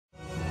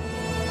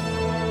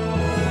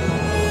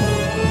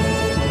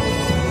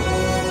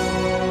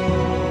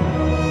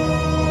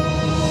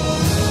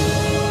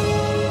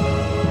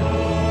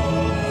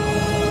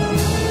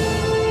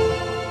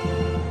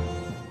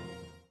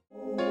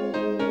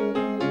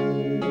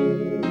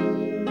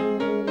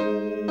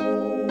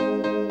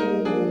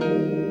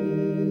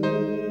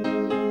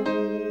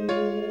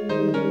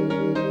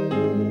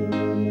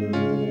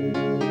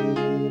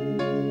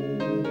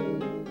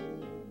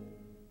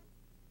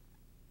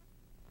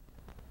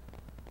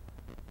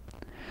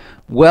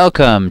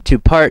Welcome to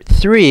part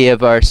 3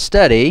 of our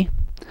study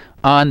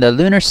on the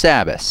lunar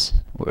Sabbaths.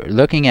 We're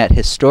looking at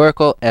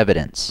historical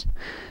evidence.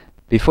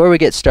 Before we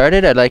get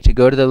started, I'd like to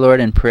go to the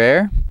Lord in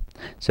prayer.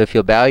 So if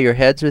you'll bow your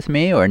heads with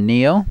me or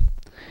kneel.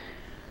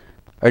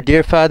 Our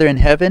dear Father in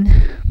heaven,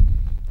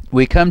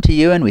 we come to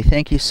you and we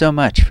thank you so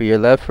much for your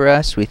love for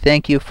us. We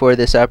thank you for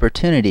this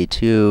opportunity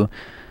to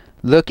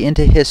look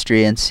into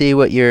history and see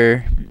what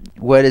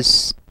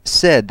is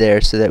said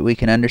there so that we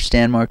can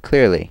understand more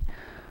clearly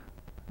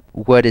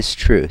what is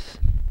truth.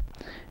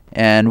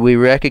 And we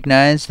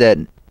recognize that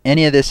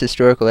any of this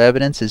historical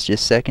evidence is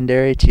just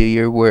secondary to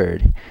your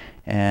word.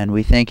 And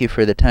we thank you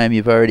for the time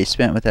you've already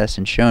spent with us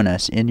and shown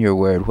us in your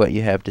word what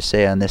you have to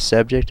say on this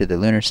subject of the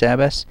lunar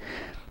Sabbaths.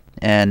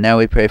 And now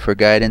we pray for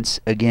guidance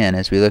again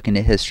as we look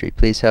into history.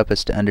 Please help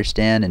us to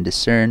understand and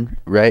discern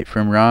right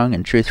from wrong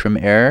and truth from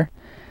error.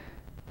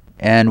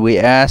 And we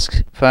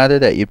ask, Father,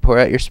 that you pour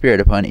out your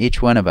Spirit upon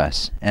each one of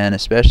us. And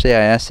especially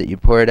I ask that you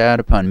pour it out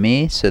upon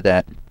me so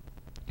that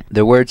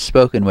the words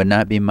spoken would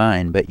not be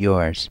mine, but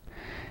yours.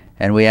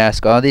 And we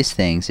ask all these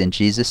things in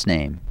Jesus'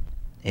 name.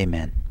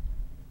 Amen.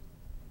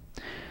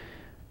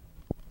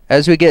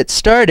 As we get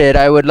started,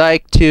 I would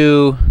like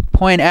to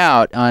point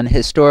out on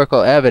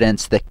historical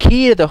evidence, the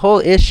key to the whole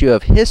issue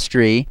of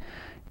history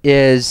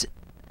is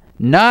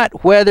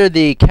not whether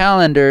the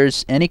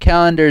any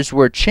calendars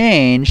were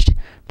changed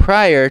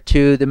prior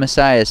to the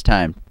Messiah's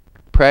time,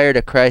 prior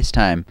to Christ's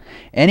time.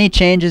 Any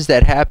changes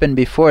that happened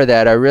before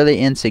that are really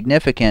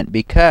insignificant,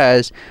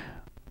 because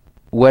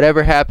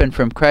whatever happened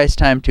from Christ's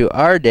time to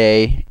our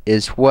day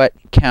is what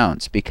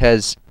counts,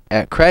 because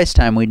at Christ's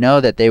time we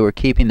know that they were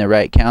keeping the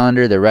right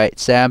calendar, the right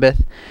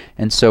Sabbath,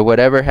 and so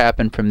whatever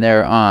happened from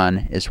there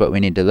on is what we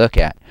need to look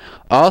at.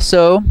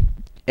 Also,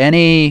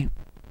 any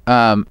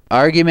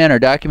argument or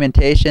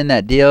documentation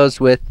that deals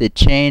with the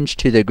change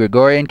to the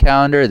Gregorian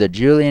calendar, the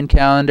Julian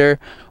calendar,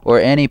 or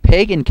any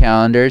pagan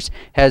calendars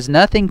has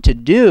nothing to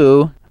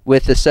do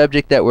with the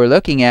subject that we're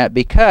looking at,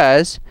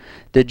 because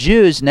the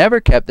Jews never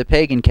kept the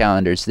pagan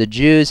calendars. The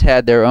Jews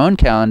had their own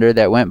calendar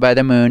that went by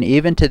the moon.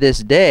 Even to this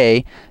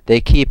day,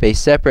 they keep a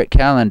separate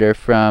calendar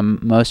from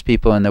most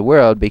people in the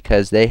world,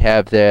 because they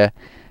have their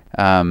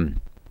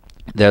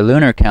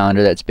lunar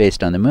calendar that's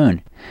based on the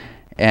moon.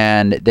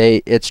 And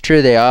it's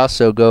true they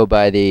also go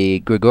by the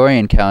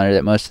Gregorian calendar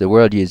that most of the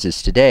world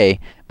uses today,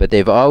 but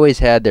they've always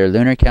had their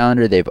lunar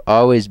calendar. They've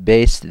always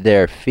based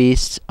their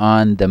feasts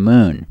on the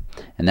moon.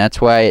 And that's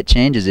why it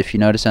changes. If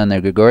you notice on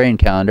the Gregorian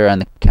calendar, on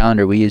the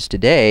calendar we use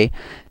today,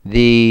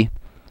 the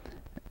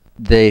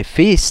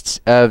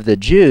feasts of the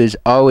Jews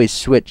always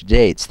switch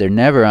dates. They're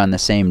never on the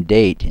same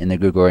date in the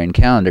Gregorian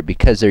calendar,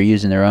 because they're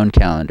using their own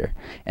calendar,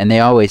 and they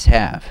always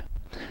have.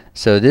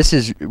 So this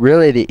is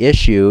really the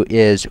issue,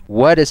 is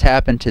what has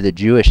happened to the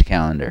Jewish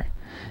calendar.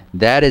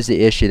 That is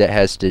the issue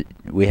that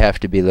we have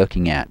to be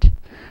looking at.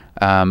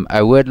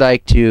 I would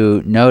like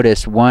to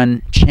notice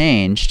one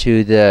change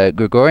to the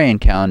Gregorian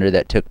calendar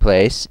that took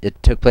place.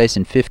 It took place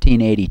in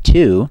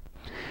 1582,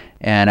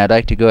 and I'd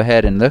like to go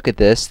ahead and look at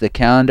this. The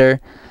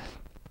calendar,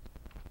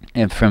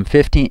 and from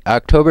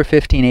October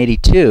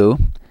 1582,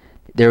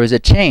 there was a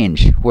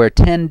change where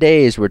 10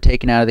 days were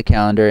taken out of the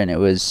calendar, and it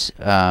was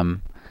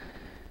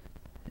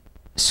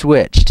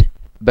switched.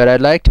 But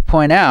I'd like to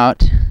point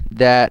out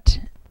that,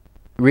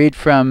 read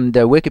from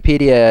the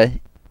Wikipedia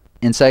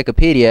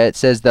Encyclopedia, it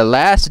says the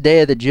last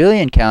day of the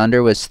Julian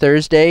calendar was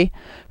Thursday,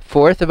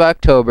 4th of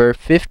October,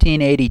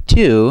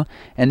 1582,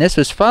 and this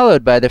was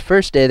followed by the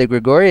first day of the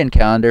Gregorian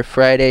calendar,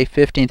 Friday,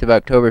 15th of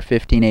October,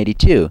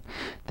 1582.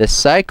 The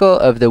cycle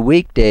of the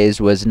weekdays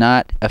was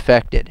not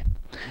affected.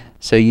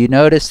 So you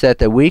notice that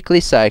the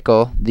weekly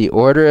cycle, the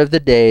order of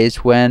the days,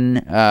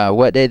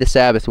 what day the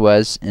Sabbath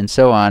was, and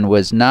so on,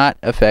 was not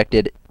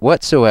affected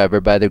whatsoever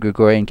by the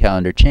Gregorian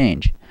calendar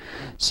change.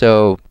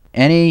 So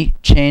any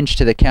change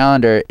to the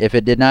calendar, if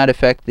it did not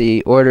affect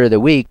the order of the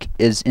week,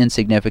 is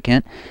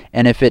insignificant,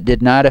 and if it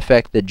did not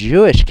affect the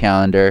Jewish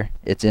calendar,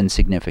 it's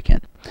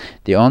insignificant.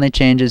 The only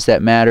changes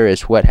that matter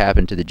is what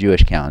happened to the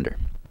Jewish calendar.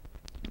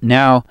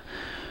 Now,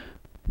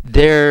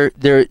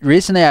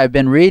 recently I've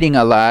been reading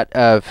a lot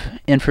of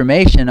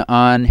information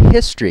on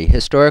history,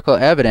 historical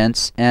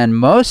evidence, and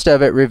most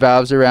of it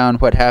revolves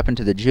around what happened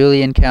to the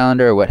Julian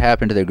calendar, or what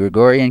happened to the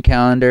Gregorian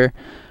calendar,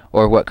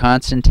 or what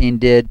Constantine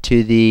did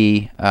to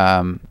the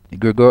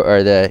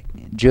the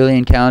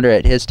Julian calendar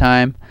at his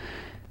time.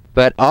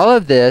 But all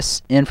of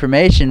this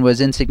information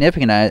was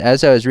insignificant.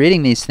 As I was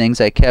reading these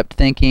things, I kept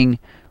thinking,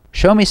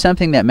 show me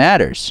something that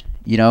matters.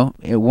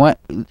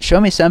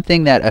 Show me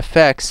something that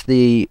affects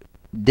the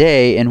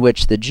day in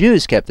which the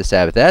Jews kept the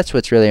Sabbath. That's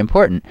what's really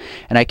important.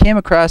 And I came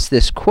across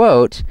this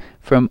quote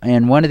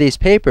in one of these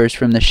papers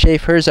from the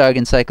Schaff-Herzog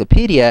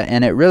Encyclopedia,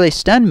 and it really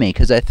stunned me,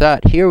 because I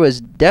thought here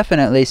was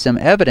definitely some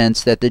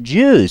evidence that the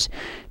Jews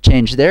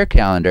changed their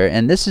calendar.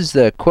 And this is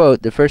the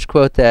quote, the first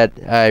quote that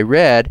I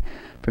read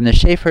from the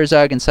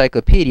Schaff-Herzog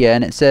Encyclopedia,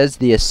 and it says,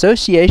 "The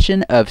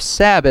association of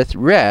Sabbath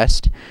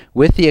rest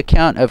with the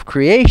account of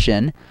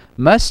creation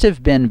must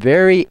have been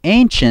very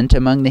ancient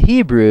among the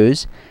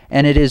Hebrews,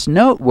 and it is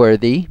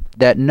noteworthy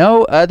that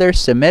no other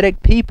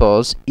Semitic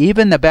peoples,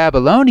 even the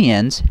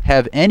Babylonians,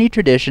 have any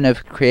tradition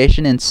of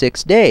creation in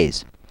 6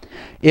 days.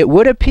 It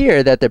would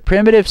appear that the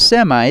primitive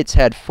Semites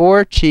had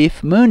 4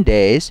 chief moon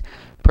days,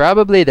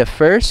 probably the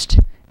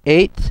 1st,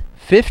 8th,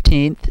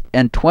 15th,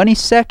 and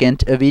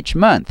 22nd of each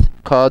month,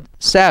 called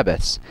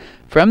Sabbaths,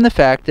 from the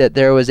fact that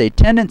there was a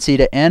tendency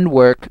to end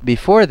work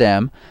before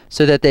them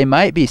so that they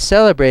might be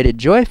celebrated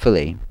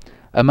joyfully.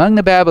 Among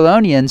the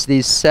Babylonians,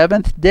 these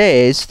 7th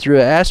days, through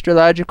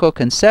astrological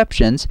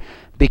conceptions,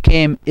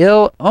 became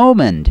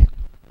ill-omened,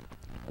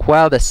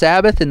 while the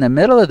Sabbath in the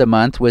middle of the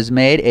month was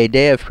made a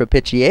day of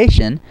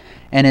propitiation,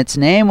 and its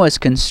name was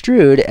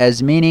construed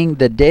as meaning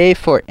the day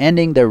for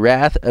ending the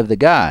wrath of the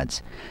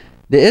gods.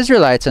 The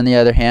Israelites, on the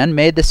other hand,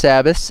 made the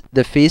Sabbaths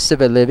the feasts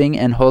of a living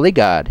and holy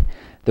God.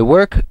 The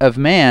work of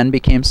man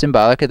became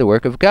symbolic of the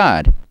work of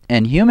God,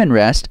 and human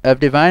rest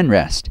of divine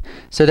rest,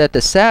 so that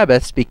the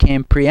Sabbaths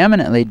became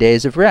preeminently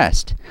days of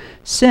rest.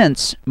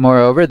 Since,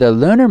 moreover, the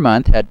lunar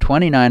month had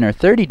 29 or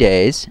 30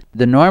 days,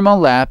 the normal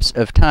lapse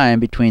of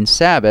time between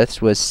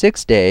Sabbaths was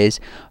 6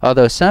 days,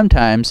 although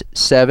sometimes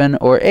 7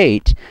 or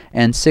 8,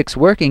 and 6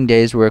 working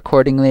days were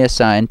accordingly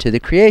assigned to the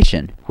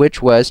creation,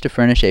 which was to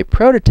furnish a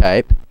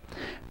prototype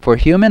for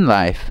human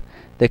life.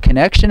 The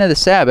connection of the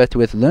Sabbath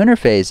with lunar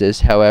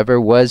phases, however,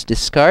 was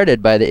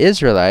discarded by the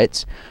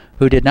Israelites,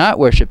 who did not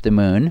worship the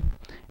moon,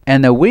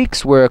 and the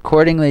weeks were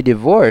accordingly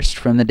divorced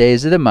from the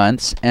days of the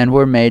months and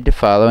were made to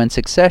follow in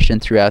succession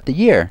throughout the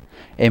year,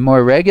 a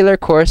more regular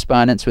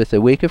correspondence with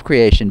the week of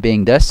creation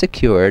being thus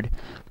secured.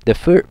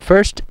 The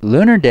first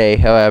lunar day,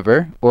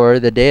 however, or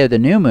the day of the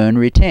new moon,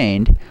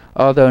 retained,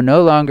 although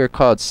no longer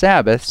called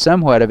Sabbath,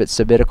 somewhat of its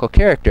sabbatical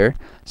character,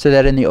 so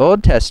that in the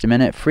Old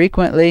Testament it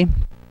frequently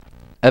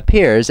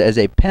appears as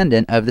a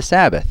pendant of the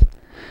Sabbath.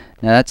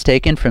 Now that's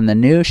taken from the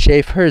New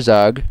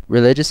Schaff-Herzog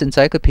Religious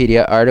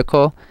Encyclopedia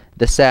article,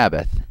 The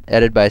Sabbath,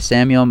 edited by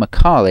Samuel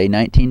Macaulay,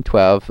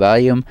 1912,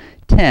 volume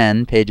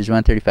 10, pages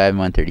 135 and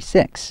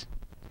 136.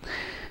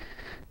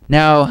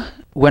 Now,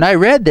 when I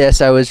read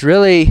this, I was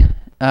really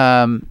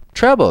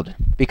troubled,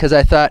 because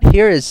I thought,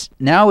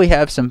 now we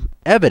have some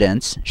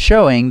evidence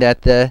showing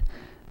that the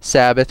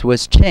Sabbath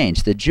was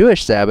changed. The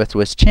Jewish Sabbath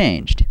was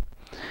changed.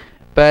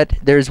 But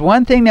there's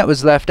one thing that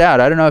was left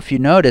out. I don't know if you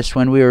noticed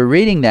when we were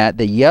reading that,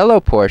 the yellow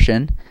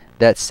portion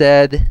that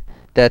said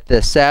that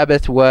the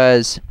Sabbath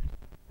was,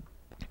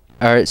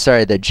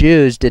 the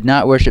Jews did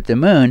not worship the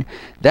moon,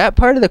 that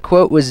part of the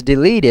quote was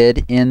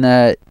deleted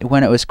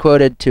when it was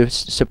quoted to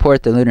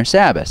support the lunar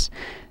Sabbaths.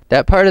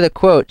 That part of the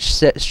quote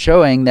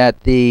showing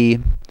that the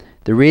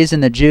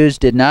reason the Jews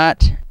did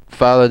not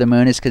follow the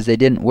moon is because they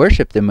didn't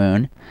worship the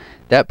moon,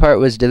 that part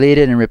was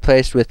deleted and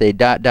replaced with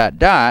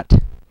a ...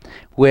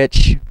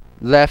 which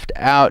left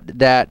out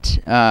that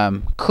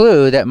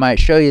clue that might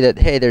show you that,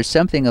 hey, there's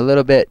something a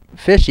little bit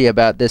fishy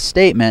about this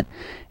statement,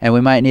 and we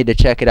might need to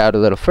check it out a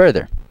little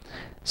further.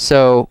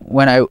 So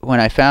when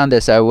I found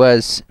this, I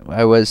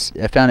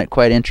found it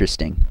quite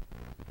interesting.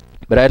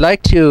 But I'd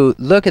like to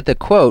look at the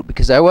quote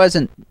because I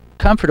wasn't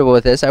comfortable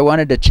with this. I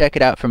wanted to check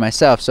it out for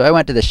myself. So I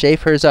went to the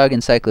Schaff-Herzog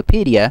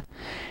Encyclopedia,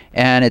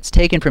 and it's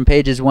taken from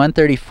pages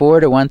 134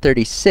 to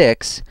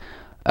 136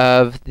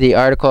 of the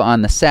article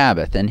on the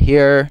Sabbath. And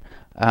here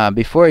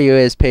before you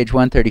is page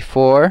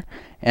 134,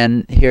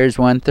 and here's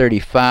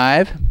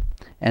 135,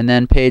 and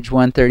then page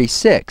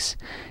 136.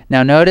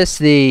 Now notice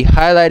the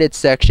highlighted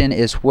section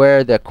is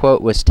where the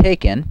quote was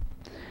taken,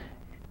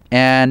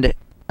 and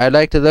I'd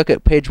like to look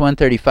at page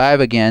 135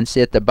 again. See,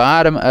 at the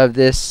bottom of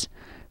this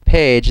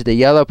page, the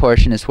yellow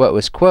portion is what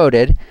was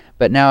quoted,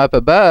 but now up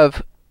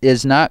above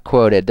is not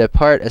quoted. The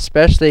part,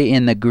 especially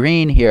in the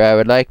green here, I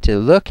would like to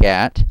look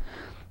at.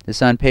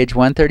 This on page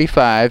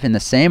 135 in the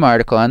same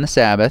article on the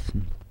Sabbath.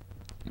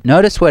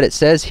 Notice what it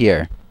says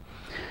here.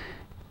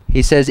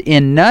 He says,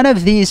 in none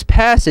of these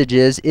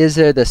passages is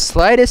there the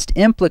slightest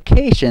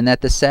implication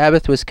that the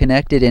Sabbath was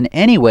connected in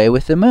any way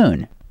with the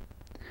moon.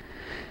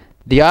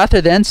 The author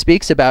then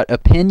speaks about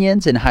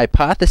opinions and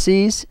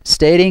hypotheses,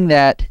 stating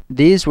that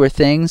these were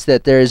things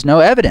that there is no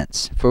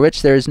evidence, for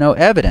which there is no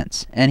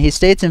evidence. And he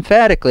states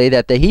emphatically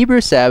that the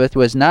Hebrew Sabbath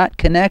was not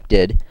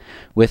connected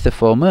with the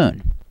full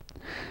moon.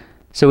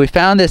 So we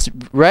found this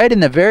right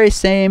in the very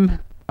same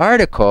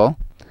article,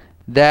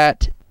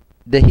 that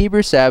the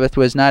Hebrew Sabbath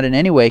was not in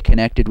any way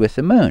connected with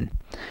the moon.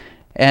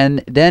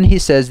 And then he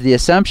says, the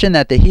assumption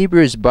that the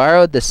Hebrews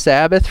borrowed the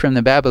Sabbath from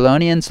the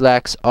Babylonians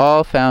lacks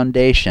all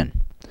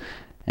foundation.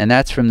 And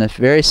that's from the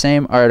very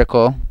same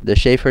article, the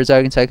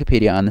Schaff-Herzog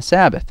Encyclopedia on the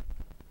Sabbath.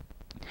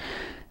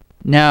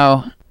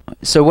 Now,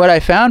 so what I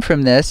found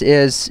from this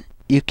is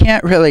you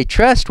can't really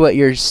trust what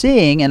you're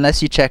seeing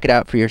unless you check it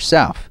out for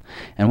yourself.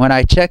 And when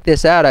I checked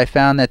this out, I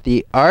found that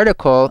the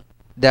article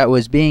that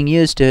was being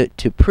used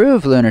to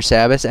prove lunar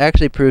Sabbaths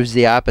actually proves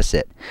the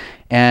opposite.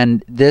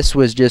 And this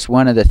was just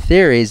one of the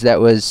theories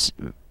that was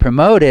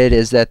promoted,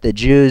 is that the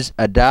Jews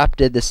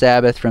adopted the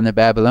Sabbath from the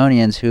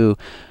Babylonians who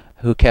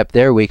kept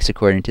their weeks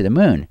according to the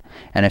moon.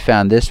 And I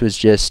found this was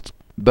just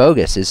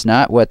bogus. It's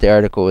not what the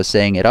article was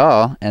saying at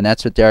all, and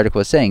that's what the article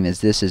was saying,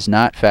 is this is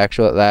not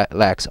factual. It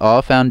lacks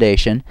all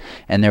foundation,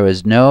 and there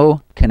was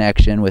no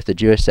connection with the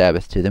Jewish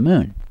Sabbath to the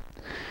moon.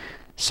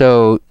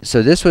 So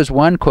this was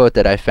one quote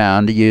that I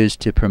found used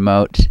to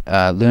promote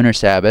lunar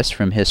Sabbaths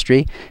from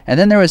history. And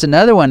then there was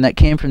another one that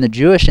came from the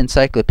Jewish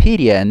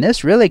Encyclopedia, and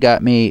this really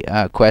got me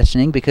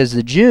questioning, because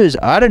the Jews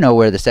ought to know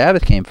where the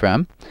Sabbath came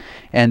from,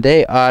 and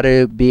they ought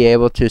to be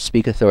able to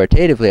speak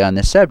authoritatively on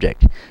this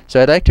subject.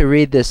 So I'd like to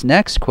read this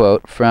next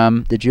quote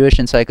from the Jewish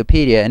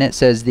Encyclopedia, and it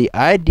says, "The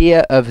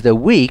idea of the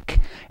week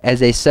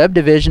as a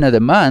subdivision of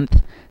the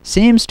month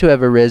seems to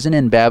have arisen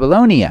in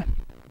Babylonia,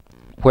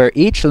 where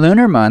each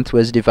lunar month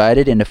was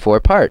divided into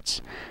 4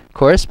 parts,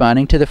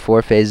 corresponding to the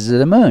 4 phases of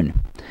the moon.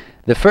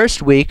 The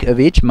first week of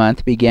each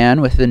month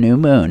began with the new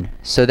moon,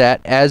 so that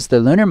as the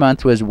lunar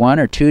month was 1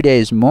 or 2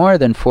 days more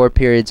than 4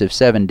 periods of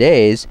 7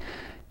 days,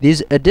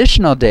 these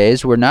additional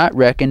days were not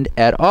reckoned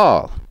at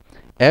all.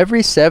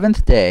 Every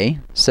 7th day,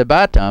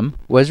 Sabbatum,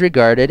 was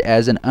regarded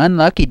as an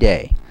unlucky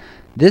day.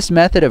 This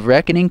method of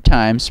reckoning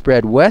time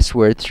spread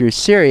westward through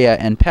Syria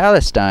and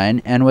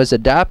Palestine and was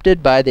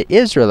adopted by the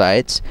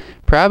Israelites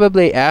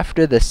probably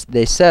after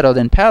they settled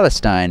in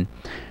Palestine.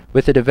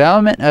 With the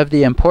development of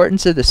the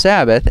importance of the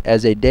Sabbath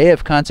as a day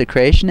of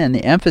consecration and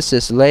the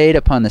emphasis laid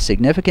upon the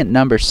significant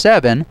number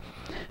 7,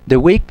 the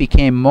week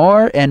became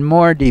more and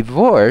more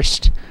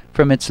divorced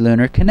from its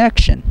lunar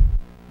connection."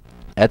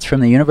 That's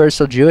from the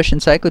Universal Jewish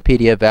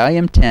Encyclopedia,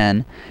 Volume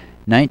 10,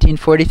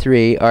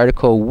 1943,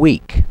 Article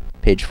Week,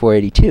 page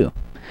 482.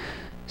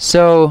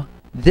 So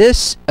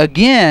this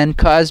again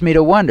caused me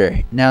to wonder.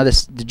 Now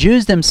the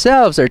Jews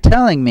themselves are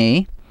telling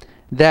me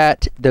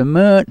that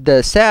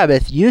the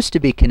Sabbath used to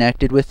be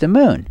connected with the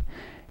moon,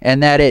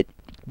 and that it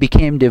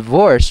became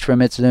divorced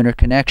from its lunar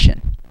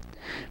connection.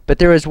 But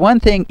there was one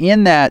thing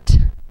in that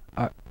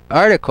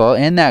article,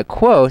 in that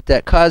quote,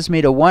 that caused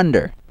me to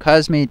wonder,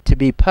 caused me to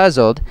be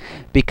puzzled,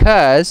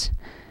 because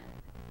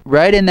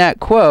right in that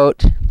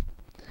quote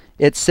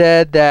it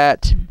said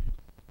that,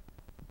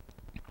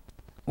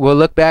 we'll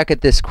look back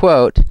at this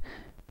quote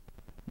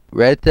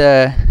right at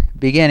the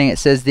beginning. It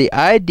says, "The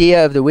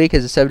idea of the week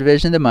as a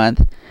subdivision of the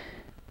month,"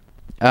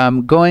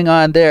 going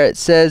on there, it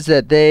says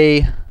that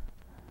the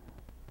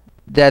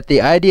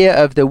idea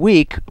of the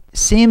week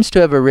seems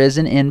to have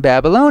arisen in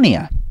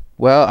Babylonia.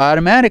 Well,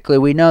 automatically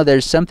we know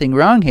there's something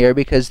wrong here,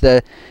 because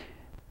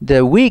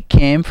the week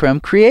came from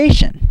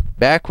creation.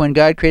 Back when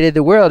God created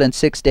the world in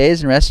 6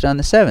 days and rested on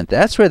the 7th.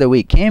 That's where the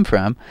week came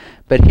from.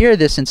 But here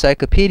this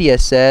encyclopedia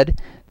said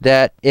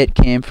that it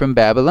came from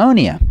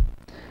Babylonia.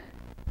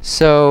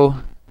 So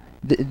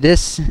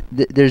there's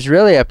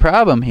really a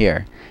problem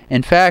here.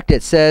 In fact,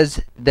 it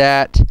says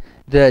that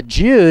the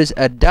Jews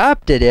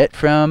adopted it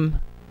probably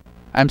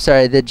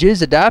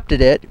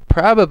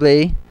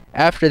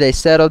after they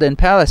settled in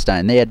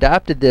Palestine. They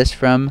adopted this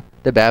from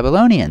the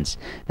Babylonians.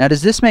 Now,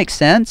 does this make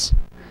sense?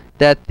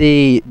 That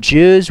the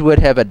Jews would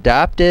have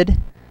adopted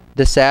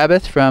the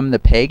Sabbath from the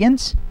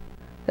pagans?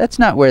 That's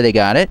not where they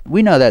got it.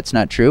 We know that's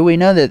not true. We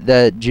know that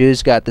the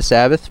Jews got the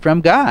Sabbath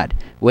from God,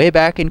 way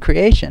back in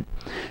creation.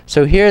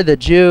 So here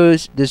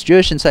this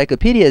Jewish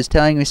encyclopedia is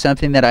telling me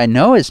something that I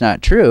know is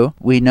not true.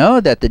 We know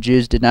that the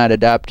Jews did not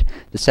adopt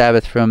the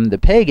Sabbath from the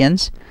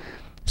pagans.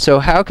 So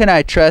how can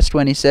I trust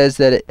when he says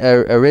that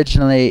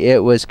originally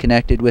it was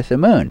connected with the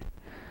moon?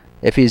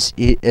 If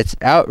it's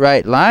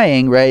outright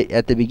lying right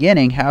at the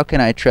beginning, how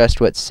can I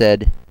trust what's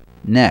said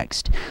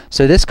next?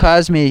 So this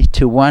caused me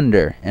to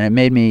wonder, and it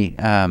made me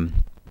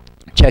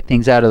check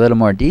things out a little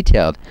more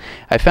detailed.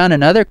 I found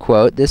another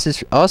quote. This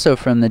is also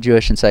from the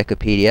Jewish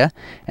Encyclopedia,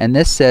 and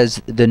this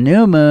says, "The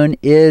new moon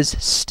is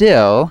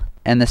still,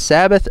 and the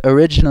Sabbath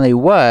originally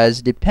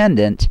was,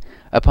 dependent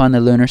upon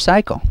the lunar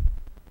cycle."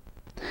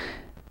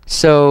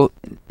 So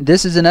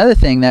this is another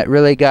thing that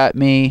really got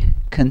me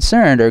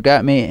concerned, or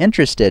got me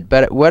interested.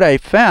 But what I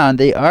found,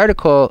 the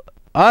article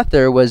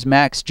author was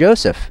Max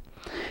Joseph,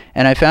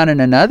 and I found in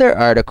another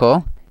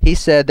article he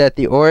said that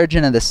the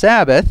origin of the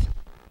Sabbath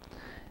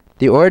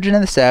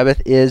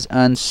is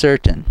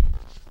uncertain.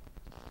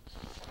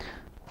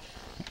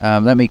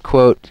 Let me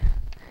quote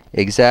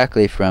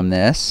exactly from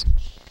this.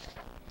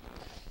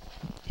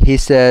 He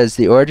says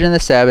the origin of the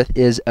Sabbath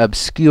is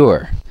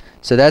obscure.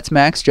 So that's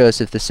Max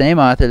Joseph, the same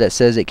author that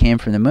says it came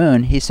from the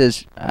moon. He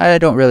says, I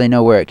don't really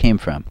know where it came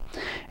from.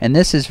 And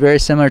this is very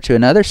similar to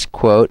another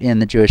quote in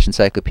the Jewish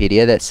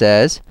Encyclopedia that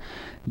says,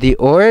 "The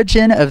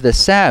origin of the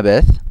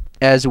Sabbath,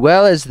 as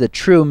well as the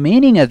true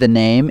meaning of the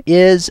name,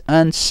 is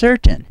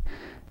uncertain."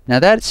 Now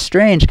that's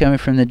strange coming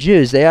from the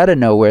Jews. They ought to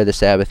know where the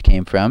Sabbath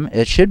came from.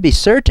 It should be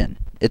certain.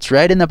 It's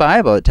right in the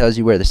Bible. It tells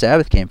you where the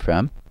Sabbath came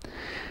from.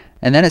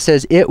 And then it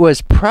says, "It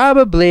was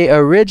probably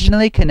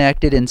originally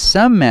connected in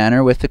some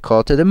manner with the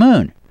cult of the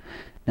moon."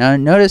 Now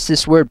notice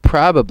this word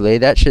probably.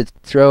 That should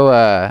throw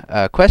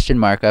a question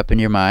mark up in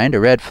your mind, a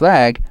red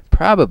flag.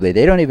 Probably.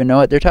 They don't even know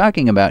what they're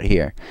talking about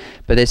here.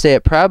 But they say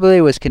it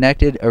probably was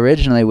connected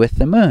originally with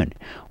the moon.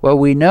 Well,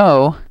 we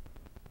know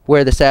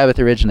where the Sabbath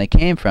originally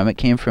came from. It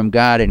came from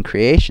God in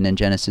creation in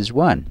Genesis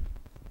 1.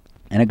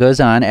 And it goes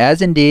on,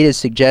 as indeed is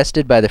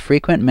suggested by the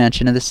frequent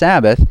mention of the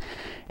Sabbath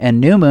and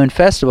new moon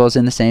festivals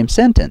in the same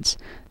sentence.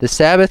 The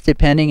Sabbath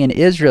depending in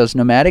Israel's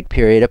nomadic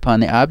period upon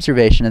the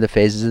observation of the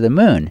phases of the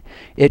moon.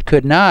 It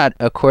could not,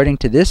 according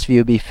to this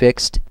view, be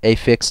a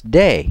fixed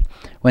day.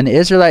 When the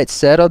Israelites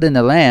settled in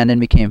the land and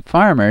became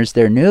farmers,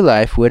 their new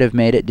life would have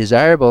made it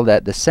desirable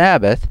that the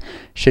Sabbath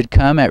should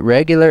come at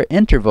regular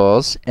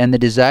intervals, and the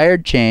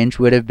desired change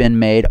would have been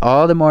made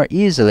all the more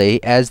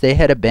easily as they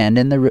had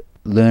abandoned the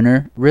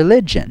lunar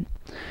religion.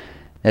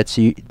 That's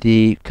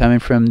coming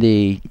from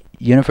the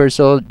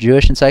Universal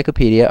Jewish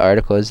Encyclopedia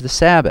article is the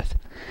Sabbath.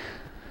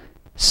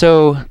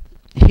 So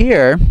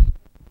here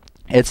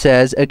it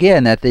says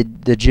again that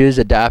the Jews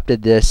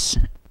adopted this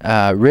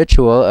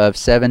ritual of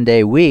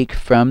 7-day week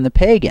from the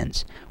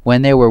pagans.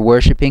 When they were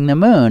worshiping the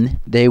moon,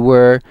 they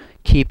were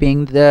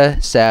keeping the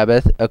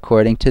Sabbath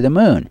according to the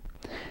moon.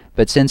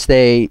 But since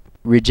they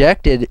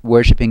rejected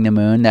worshiping the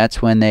moon,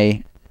 that's when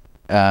they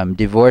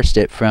divorced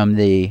it from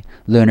the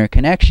lunar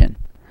connection.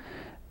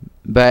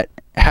 But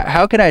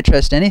how can I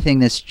trust anything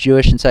this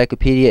Jewish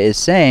encyclopedia is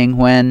saying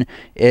when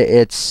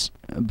it's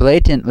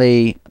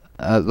blatantly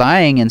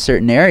lying in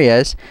certain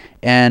areas,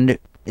 and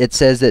it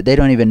says that they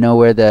don't even know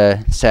where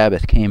the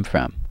Sabbath came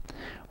from?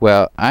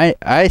 Well,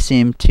 I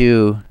seem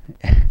to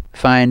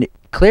find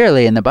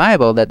clearly in the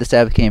Bible that the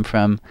Sabbath came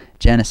from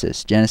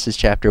Genesis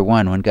chapter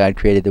 1, when God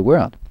created the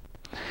world.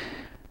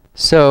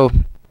 So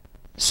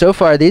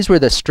far, these were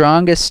the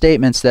strongest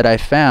statements that I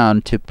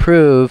found to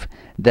prove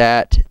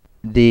that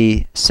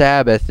the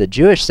Sabbath, the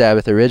Jewish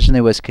Sabbath, originally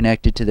was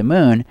connected to the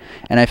moon,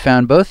 and I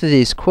found both of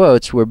these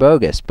quotes were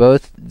bogus,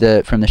 both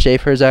from the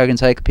Schaff-Herzog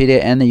Encyclopedia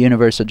and the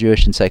Universal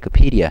Jewish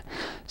Encyclopedia.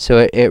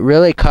 So it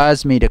really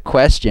caused me to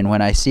question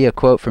when I see a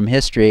quote from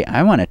history.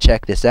 I want to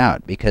check this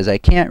out, because I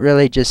can't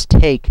really just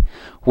take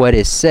what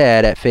is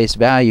said at face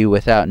value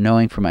without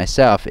knowing for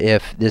myself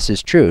if this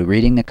is true,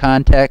 reading the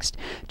context,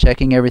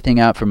 checking everything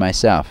out for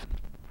myself.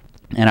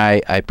 And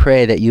I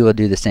pray that you will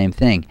do the same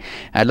thing.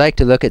 I'd like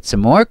to look at some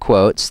more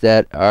quotes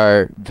that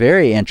are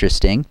very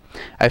interesting.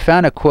 I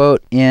found a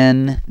quote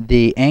in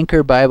the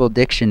Anchor Bible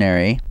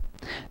Dictionary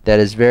that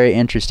is very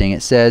interesting.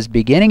 It says,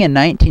 beginning in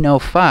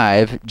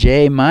 1905,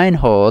 J.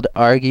 Meinhold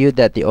argued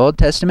that the Old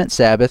Testament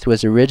Sabbath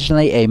was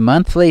originally a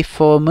monthly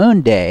full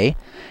moon day,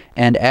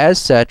 and as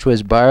such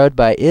was borrowed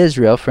by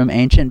Israel from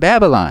ancient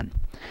Babylon.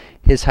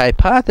 His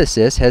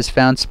hypothesis has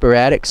found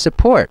sporadic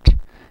support.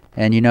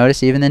 And you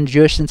notice even in the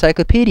Jewish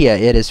Encyclopedia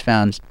it has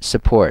found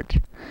support.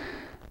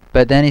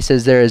 But then he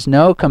says there is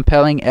no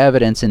compelling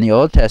evidence in the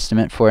Old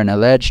Testament for an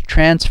alleged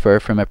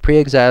transfer from a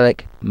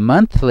pre-exilic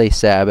monthly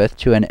Sabbath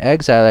to an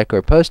exilic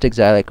or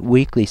post-exilic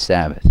weekly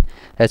Sabbath.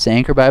 That's the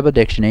Anchor Bible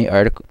Dictionary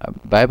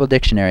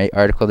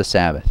article, The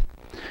Sabbath.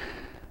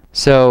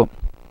 So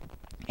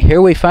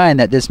here we find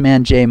that this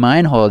man J.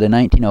 Meinhold in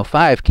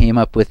 1905 came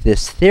up with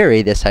this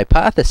theory, this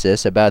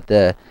hypothesis about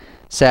the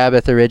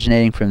Sabbath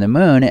originating from the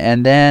moon,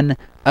 and then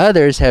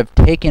others have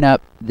taken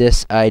up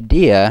this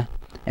idea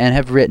and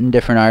have written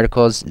different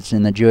articles. It's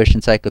in the Jewish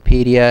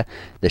Encyclopedia.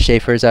 The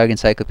Schaff-Herzog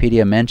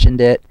Encyclopedia mentioned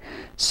it.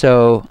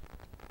 So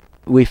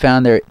we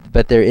found there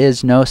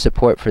is no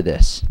support for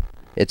this.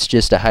 It's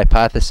just a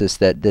hypothesis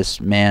that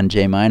this man,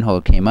 J.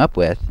 Meinhold, came up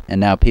with, and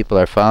now people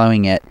are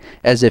following it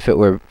as if it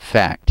were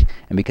fact.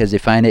 And because they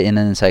find it in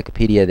an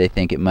encyclopedia, they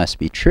think it must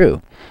be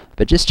true.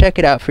 But just check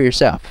it out for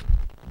yourself.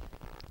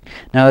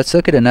 Now let's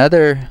look at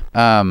another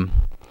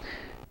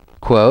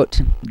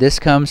quote. This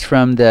comes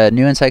from the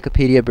New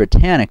Encyclopedia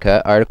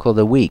Britannica article,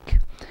 The Week.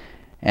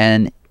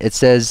 And it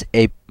says,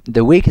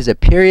 the week is a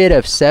period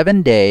of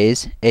 7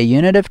 days, a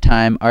unit of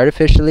time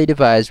artificially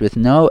devised with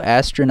no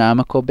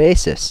astronomical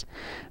basis.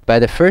 By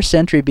the 1st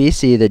century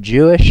BC, the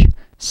Jewish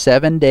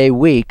 7-day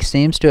week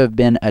seems to have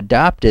been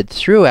adopted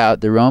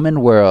throughout the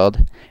Roman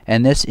world,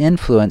 and this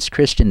influenced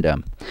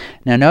Christendom.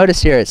 Now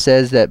notice here it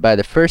says that by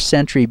the 1st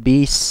century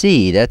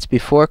BC, that's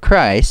before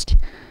Christ,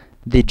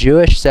 the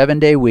Jewish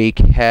 7-day week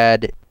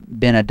had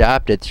been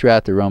adopted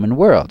throughout the Roman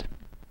world.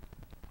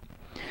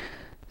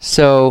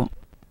 So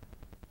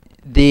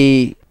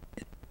the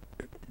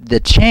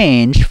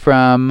change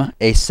from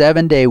a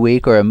 7-day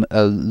week or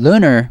a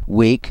lunar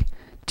week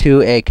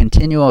to a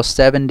continual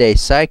 7-day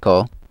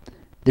cycle,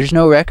 there's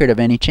no record of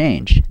any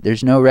change.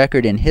 There's no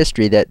record in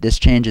history that this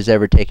change has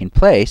ever taken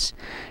place.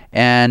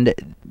 And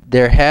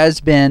there has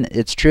been,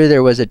 it's true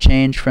there was a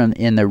change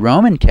in the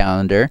Roman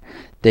calendar.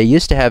 They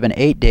used to have an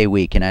 8-day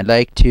week, and I'd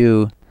like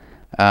to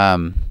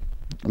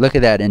look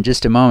at that in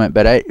just a moment.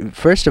 But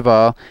first of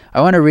all,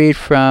 I want to read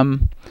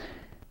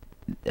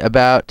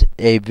about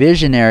a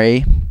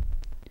visionary.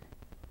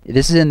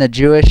 This is in the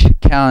Jewish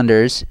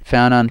calendars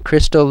found on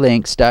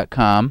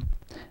crystallinks.com.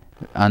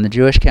 On the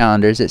Jewish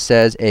calendars, it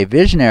says, a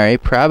visionary,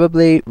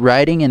 probably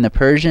writing in the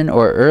Persian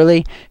or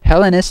early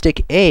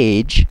Hellenistic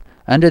age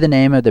under the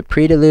name of the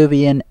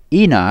Prediluvian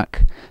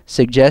Enoch,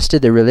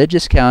 suggested the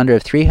religious calendar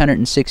of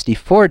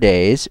 364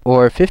 days,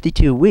 or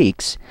 52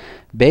 weeks,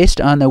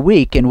 based on the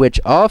week in which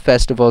all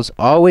festivals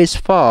always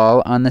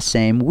fall on the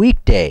same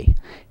weekday.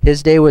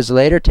 His day was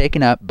later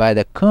taken up by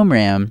the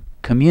Qumran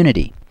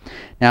community.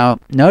 Now,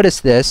 notice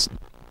this,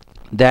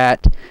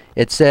 that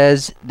it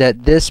says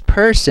that this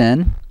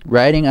person,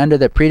 writing under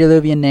the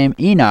pre-Diluvian name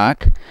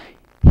Enoch,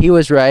 he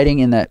was writing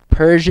in the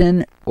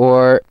Persian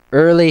or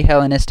early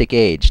Hellenistic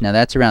age. Now,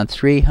 that's around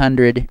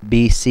 300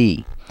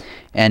 BC.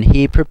 And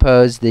he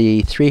proposed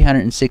the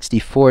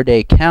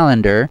 364-day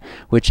calendar,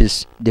 which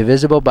is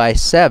divisible by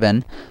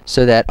 7,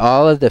 so that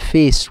all of the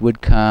feasts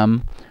would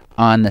come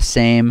on the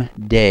same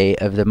day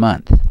of the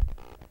month.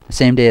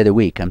 Same day of the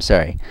week, I'm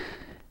sorry.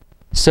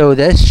 So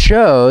this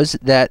shows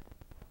that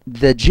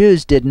the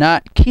Jews did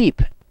not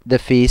keep the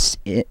feasts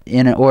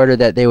in order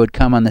that they would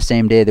come on the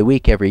same day of the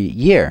week every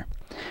year.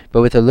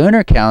 But with a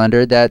lunar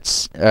calendar,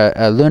 that's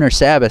a lunar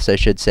Sabbath, I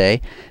should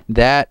say,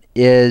 that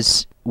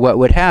is what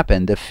would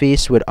happen. The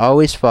feast would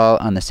always fall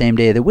on the same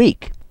day of the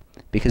week,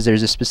 because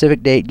there's a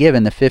specific date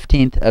given, the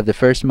 15th of the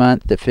first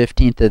month, the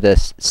 15th of the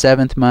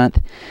 7th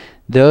month.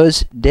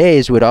 Those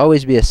days would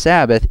always be a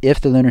Sabbath if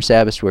the lunar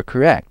Sabbaths were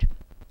correct.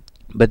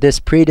 But this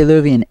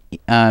pre-Diluvian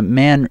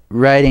man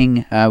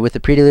writing with the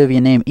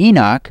pre-Diluvian name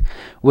Enoch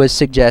was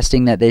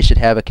suggesting that they should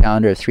have a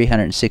calendar of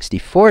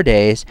 364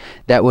 days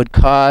that would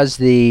cause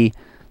the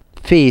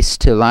feasts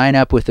to line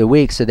up with the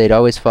week, so they'd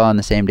always fall on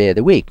the same day of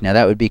the week. Now,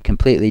 that would be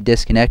completely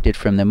disconnected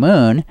from the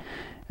moon,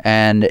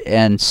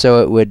 and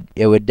so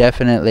it would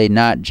definitely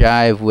not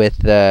jive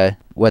with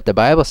what the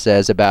Bible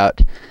says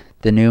about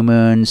the new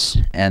moons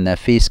and the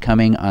feast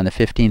coming on the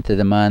 15th of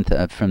the month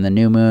from the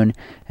new moon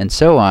and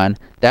so on.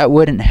 That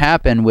wouldn't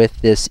happen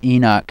with this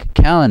Enoch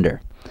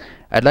calendar.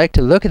 I'd like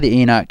to look at the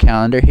Enoch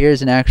calendar.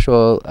 Here's an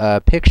actual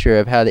picture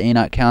of how the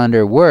Enoch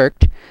calendar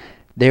worked.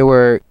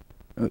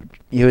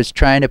 He was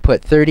trying to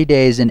put 30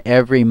 days in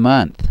every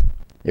month.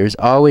 There was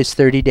always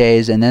 30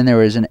 days, and then there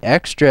was an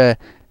extra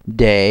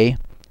day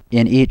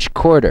in each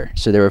quarter.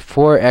 So there were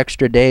 4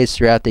 extra days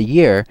throughout the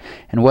year,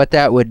 and what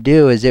that would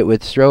do is it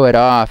would throw it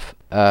off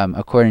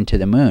according to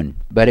the moon,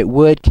 but it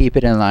would keep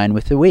it in line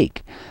with the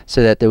week,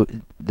 so that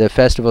the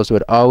festivals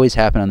would always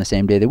happen on the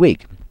same day of the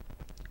week.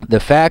 The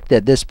fact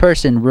that this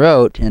person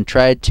wrote and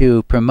tried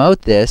to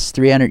promote this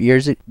 300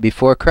 years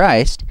before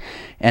Christ,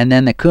 and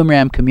then the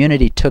Qumran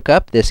community took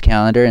up this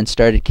calendar and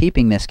started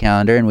keeping this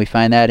calendar, and we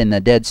find that in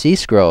the Dead Sea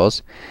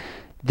Scrolls,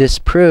 this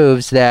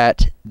proves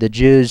that the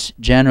Jews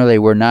generally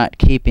were not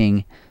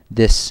keeping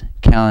this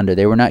calendar.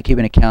 They were not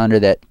keeping a calendar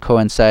that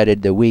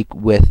coincided the week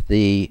with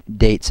the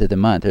dates of the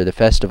month or the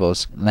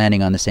festivals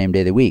landing on the same day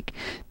of the week.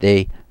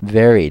 They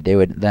varied. They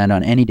would land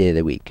on any day of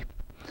the week.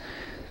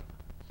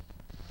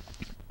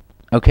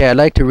 Okay, I'd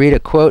like to read a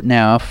quote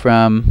now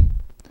from,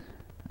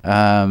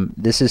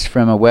 this is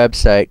from a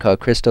website called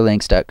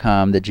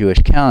crystallinks.com, the Jewish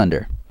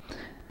calendar.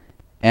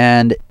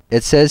 And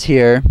it says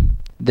here,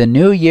 "The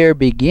new year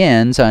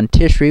begins on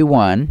Tishri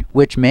 1,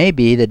 which may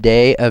be the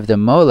day of the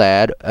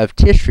Molad of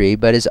Tishri,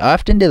 but is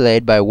often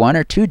delayed by 1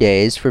 or 2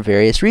 days for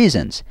various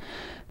reasons.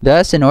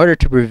 Thus, in order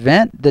to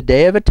prevent the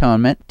Day of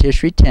Atonement,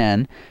 Tishri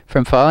 10,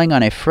 from falling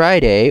on a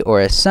Friday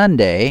or a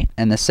Sunday,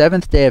 and the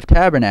 7th day of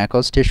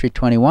Tabernacles, Tishri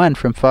 21,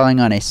 from falling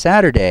on a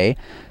Saturday,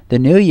 the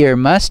new year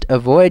must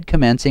avoid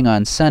commencing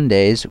on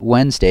Sundays,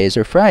 Wednesdays,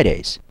 or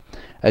Fridays.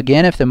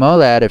 Again, if the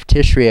Molad of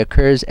Tishri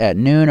occurs at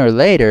noon or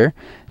later,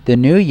 the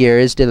new year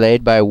is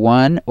delayed by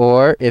 1,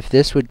 or, if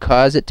this would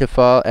cause it to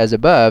fall as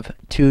above,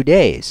 2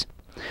 days."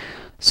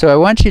 So I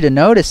want you to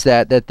notice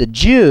that the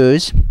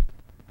Jews,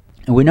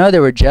 we know they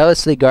were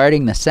jealously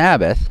guarding the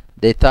Sabbath.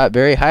 They thought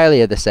very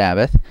highly of the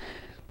Sabbath.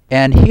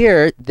 And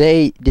here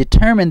they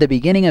determined the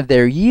beginning of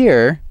their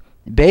year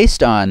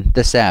based on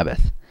the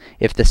Sabbath.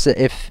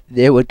 If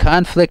it would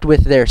conflict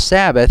with their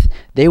Sabbath,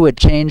 they would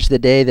change the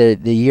day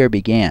the year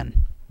began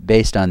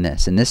based on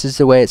this. And this is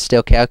the way it's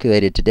still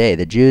calculated today.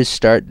 The Jews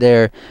start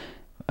their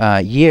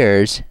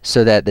years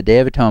so that the Day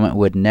of Atonement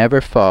would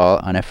never fall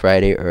on a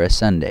Friday or a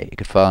Sunday. It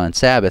could fall on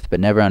Sabbath, but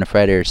never on a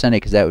Friday or Sunday,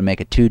 because that would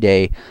make a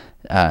 2-day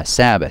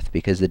Sabbath,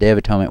 because the Day of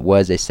Atonement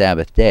was a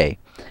Sabbath day,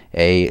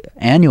 a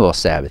annual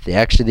Sabbath.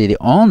 Actually, the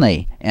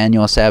only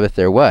annual Sabbath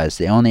there was,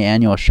 the only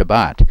annual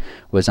Shabbat,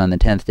 was on the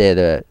 10th day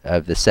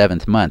of the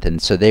 7th month, and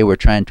so they were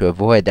trying to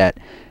avoid that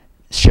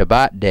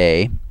Shabbat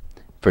day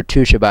for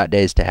 2 Shabbat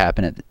days to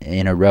happen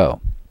in a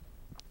row.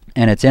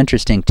 And it's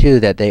interesting,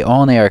 too, that they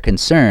only are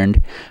concerned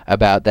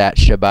about that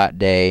Shabbat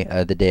day,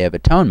 the Day of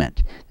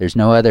Atonement. There's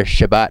no other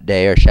Shabbat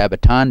day or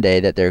Shabbaton day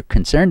that they're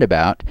concerned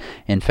about.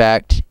 In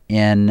fact,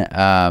 in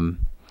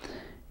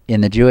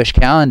the Jewish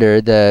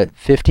calendar, the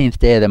 15th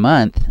day of the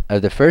month,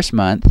 of the first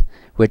month,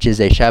 which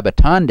is a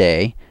Shabbaton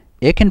day,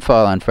 it can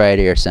fall on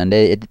Friday or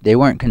Sunday. They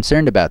weren't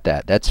concerned about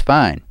that. That's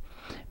fine,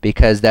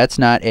 because that's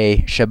not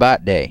a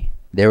Shabbat day.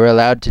 They were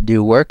allowed to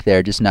do work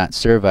there, just not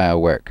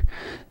servile work.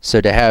 So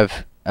to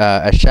have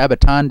a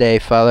Shabbaton day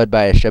followed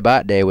by a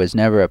Shabbat day was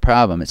never a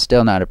problem. It's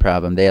still not a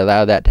problem. They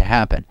allow that to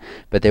happen.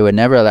 But they would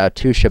never allow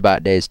 2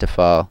 Shabbat days to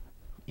fall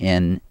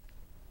in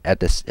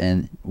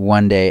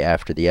one day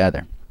after the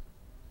other.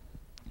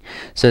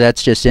 So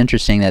that's just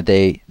interesting that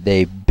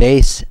they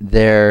base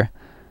their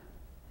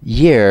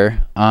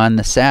year on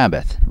the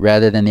Sabbath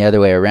rather than the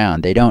other way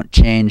around. They don't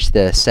change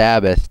the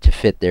Sabbath to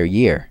fit their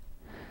year.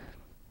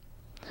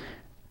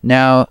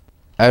 Now,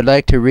 I would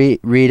like to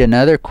read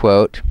another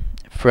quote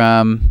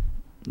from,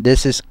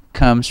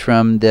 comes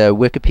from the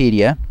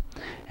Wikipedia,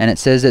 and it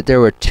says that there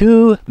were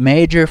two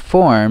major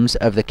forms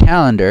of the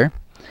calendar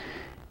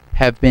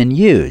have been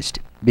used.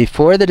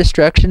 Before the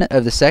destruction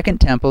of the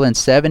Second Temple in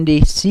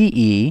 70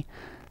 CE,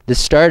 the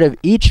start of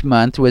each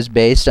month was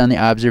based on the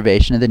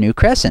observation of the new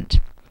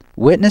crescent.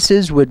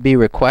 Witnesses would be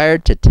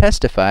required to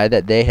testify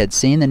that they had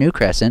seen the new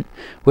crescent,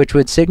 which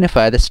would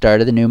signify the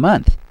start of the new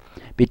month.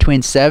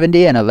 Between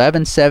 70 and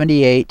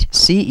 1178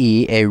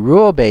 CE, a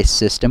rule-based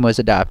system was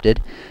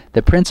adopted.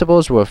 The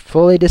principles were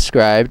fully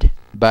described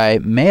by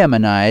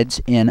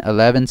Maimonides in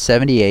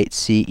 1178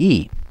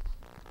 CE.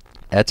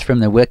 That's from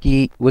the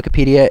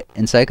Wikipedia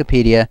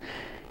Encyclopedia,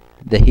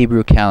 the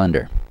Hebrew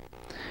calendar.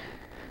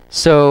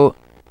 So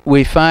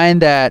we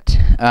find that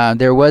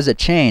there was a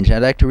change.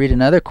 I'd like to read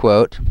another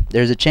quote.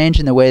 There's a change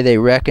in the way they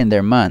reckon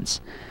their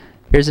months.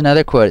 Here's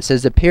another quote. It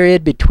says, the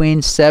period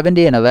between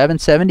 70 and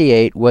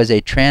 1178 was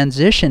a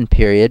transition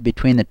period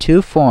between the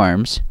two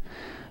forms,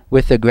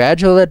 with the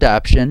gradual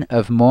adoption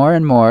of more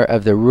and more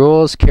of the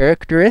rules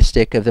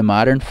characteristic of the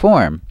modern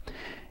form.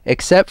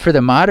 Except for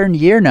the modern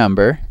year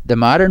number, the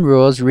modern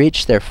rules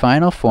reached their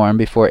final form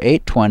before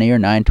 820 or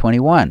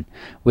 921,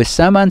 with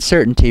some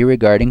uncertainty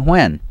regarding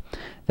when.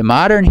 The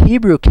modern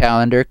Hebrew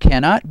calendar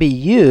cannot be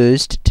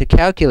used to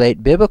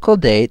calculate biblical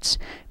dates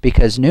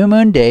because new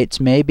moon dates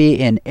may be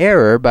in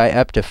error by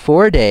up to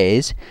 4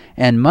 days,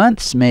 and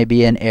months may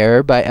be in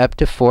error by up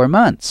to 4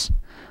 months.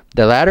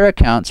 The latter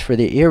accounts for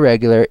the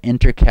irregular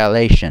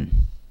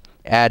intercalation,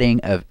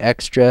 adding of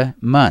extra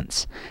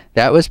months.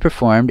 That was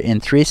performed in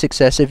 3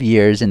 successive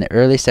years in the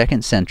early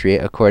 2nd century,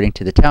 according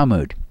to the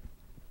Talmud.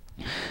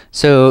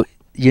 So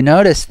you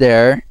notice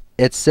there,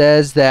 it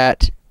says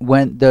that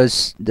when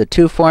the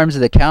two forms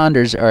of the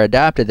calendars are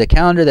adopted, the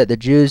calendar that the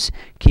Jews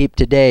keep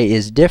today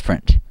is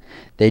different.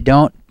 They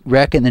don't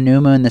reckon the new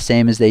moon the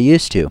same as they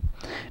used to.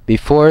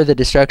 Before the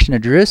destruction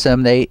of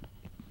Jerusalem, they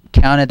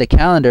counted the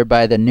calendar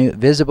by the new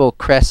visible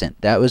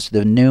crescent. That was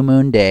the new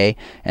moon day,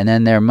 and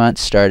then their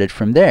months started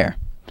from there.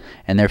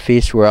 And their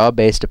feasts were all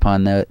based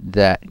upon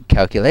that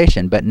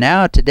calculation. But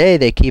now, today,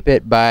 they keep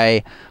it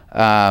by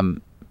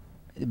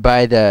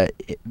the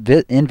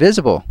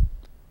invisible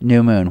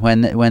new moon,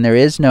 when there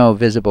is no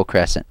visible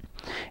crescent,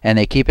 and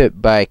they keep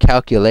it by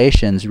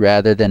calculations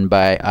rather than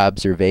by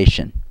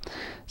observation.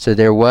 So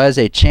there was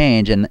a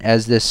change, and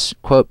as this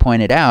quote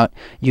pointed out,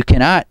 you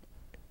cannot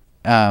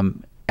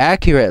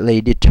accurately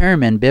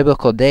determine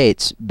biblical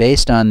dates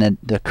based on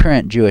the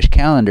current Jewish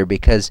calendar,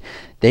 because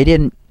they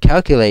didn't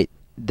calculate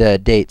the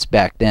dates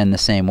back then the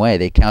same way.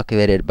 They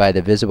calculated it by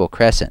the visible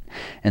crescent.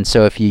 And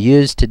so if you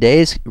use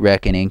today's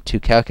reckoning to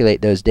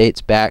calculate those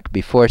dates back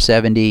before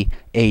 70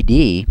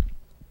 AD,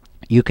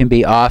 you can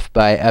be off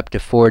by up to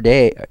 4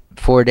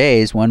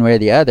 days, one way or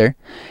the other,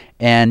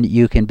 and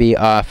you can be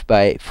off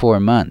by 4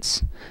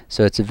 months.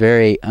 So it's a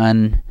very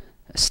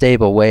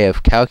unstable way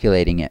of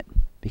calculating it,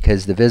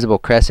 because the visible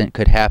crescent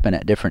could happen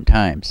at different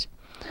times.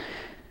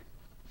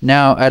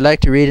 Now, I'd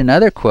like to read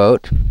another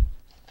quote,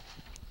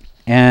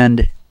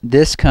 and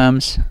this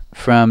comes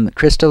from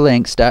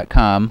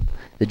crystallinks.com,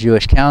 the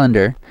Jewish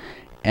calendar.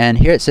 And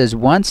here it says,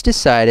 once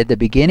decided, the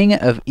beginning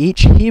of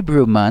each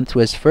Hebrew month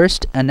was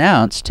first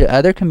announced to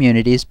other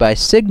communities by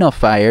signal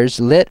fires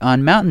lit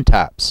on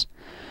mountaintops.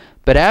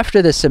 But after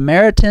the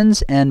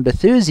Samaritans and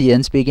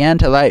Bethusians began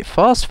to light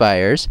false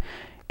fires,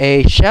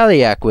 a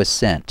shaliach was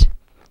sent.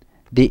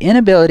 The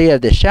inability of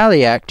the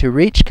shaliach to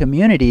reach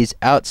communities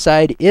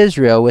outside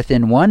Israel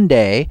within 1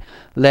 day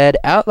led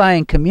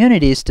outlying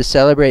communities to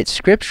celebrate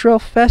scriptural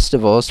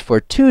festivals for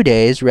 2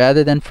 days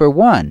rather than for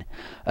 1,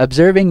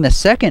 observing the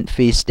second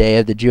feast day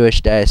of the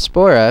Jewish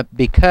diaspora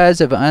because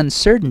of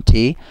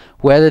uncertainty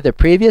whether the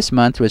previous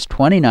month was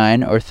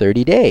 29 or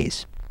 30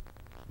 days.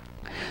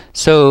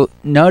 So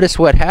notice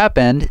what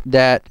happened,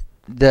 that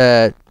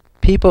the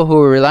people who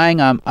were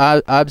relying on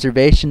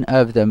observation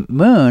of the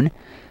moon,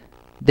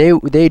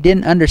 they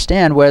didn't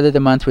understand whether the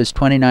month was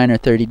 29 or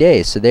 30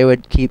 days, so they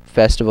would keep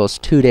festivals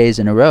 2 days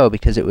in a row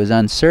because it was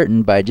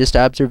uncertain by just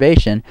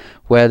observation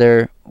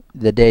whether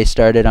the day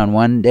started on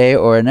one day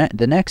or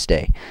the next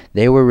day.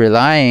 They were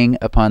relying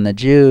upon the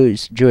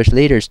Jewish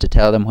leaders to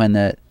tell them when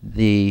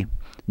the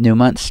new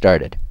month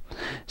started.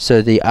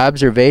 So the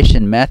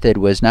observation method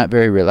was not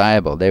very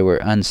reliable. They were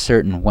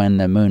uncertain when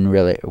the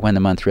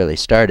month really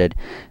started,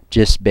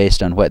 just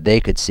based on what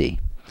they could see.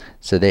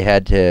 So they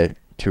had to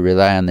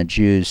rely on the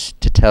Jews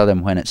to tell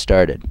them when it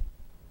started.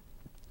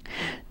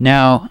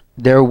 Now,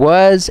 there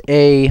was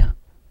a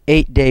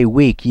 8-day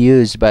week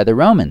used by the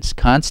Romans.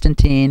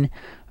 Constantine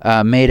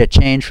made a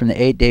change from the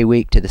 8-day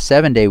week to the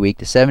 7-day week.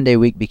 The 7-day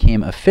week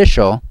became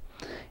official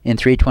in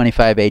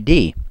 325 AD.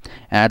 And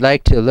I'd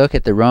like to look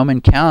at the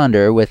Roman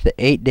calendar with the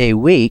 8-day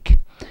week.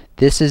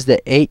 This is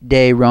the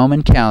 8-day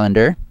Roman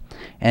calendar,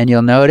 and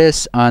you'll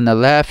notice on the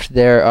left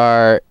there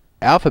are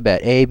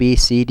alphabet A, B,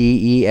 C, D,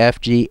 E,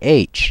 F, G,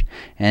 H,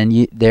 and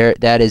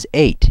that is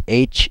 8.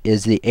 H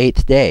is the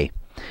 8th day.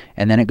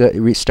 and then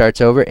it starts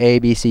over A,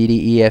 B, C,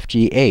 D, E, F,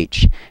 G,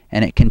 H,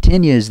 and it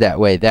continues that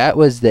way. That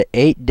was the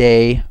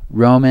 8-day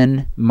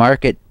Roman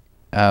market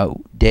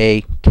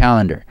day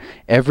calendar.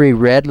 Every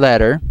red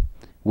letter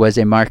was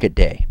a market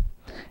day,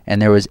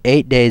 and there was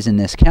 8 days in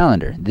this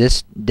calendar.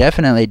 This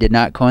definitely did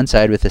not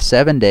coincide with the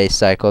 7-day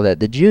cycle that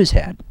the Jews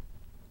had.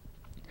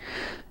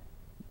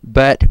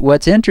 But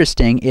what's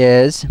interesting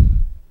is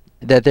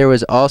that there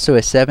was also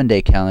a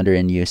 7-day calendar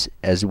in use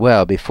as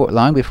well,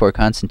 long before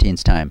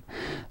Constantine's time.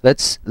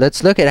 Let's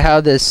look at how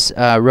this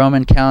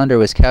Roman calendar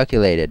was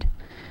calculated.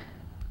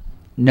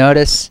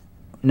 Notice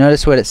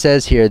what it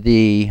says here.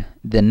 The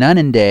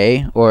Nunan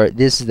day, or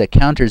this is the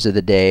counters of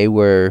the day,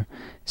 were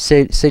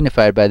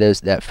signified by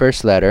that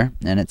first letter,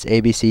 and it's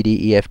A, B, C,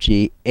 D, E, F,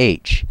 G,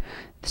 H.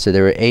 So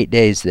there were 8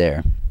 days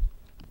there.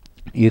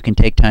 You can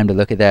take time to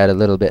look at that a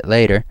little bit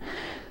later.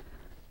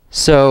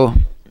 So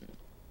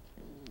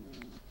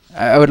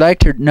I would like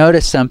to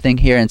notice something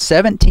here. In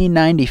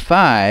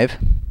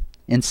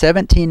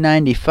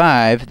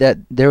 1795, that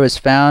there was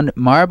found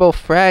marble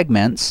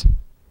fragments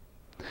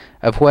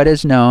of what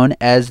is known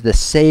as the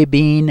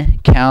Sabine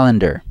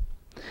calendar,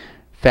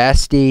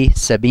 Fasti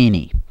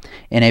Sabini,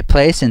 in a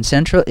place in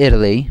central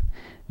Italy.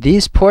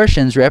 These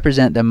portions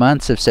represent the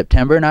months of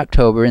September and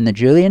October in the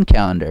Julian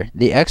calendar.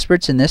 The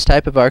experts in this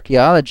type of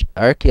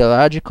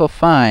archaeological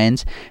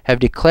finds have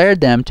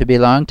declared them to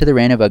belong to the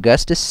reign of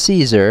Augustus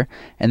Caesar,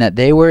 and that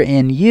they were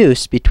in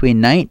use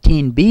between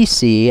 19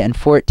 BC and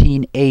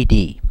 14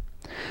 AD.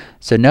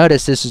 So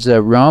notice this is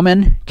a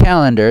Roman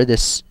calendar,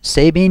 this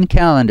Sabine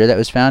calendar that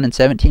was found in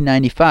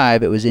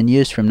 1795. It was in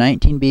use from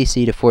 19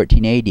 BC to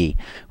 14 AD,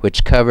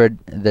 which covered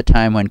the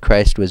time when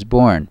Christ was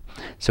born.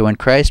 So when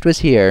Christ was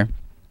here,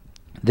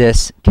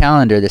 this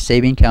calendar, the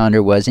Sabine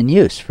calendar, was in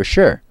use for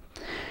sure.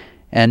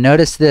 And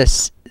notice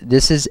this.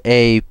 This is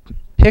a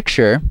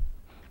picture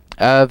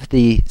of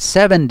the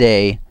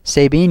 7-day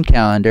Sabine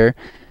calendar,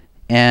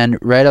 and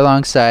right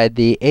alongside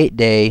the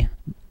 8-day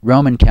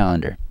Roman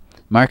calendar,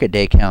 market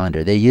day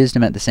calendar. They used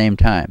them at the same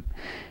time.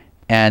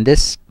 And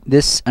this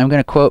I'm going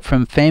to quote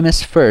from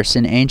Famous Verse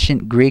in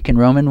Ancient Greek and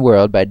Roman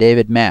World by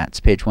David Matz,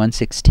 page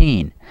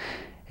 116.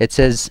 It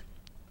says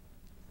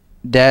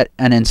that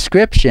an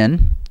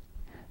inscription,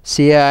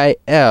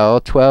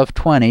 CIL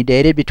 1220,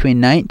 dated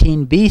between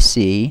 19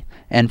 BC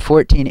and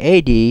 14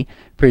 AD,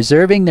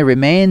 preserving the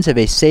remains of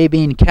a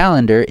Sabine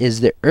calendar,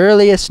 is the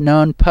earliest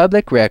known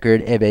public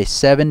record of a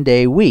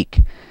 7-day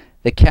week.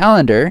 The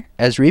calendar,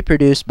 as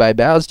reproduced by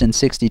Balsden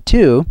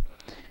 62,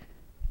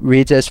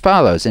 reads as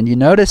follows. And you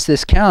notice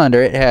this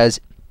calendar, it has,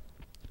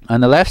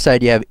 on the left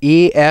side, you have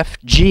E, F,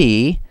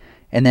 G,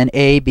 and then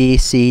A, B,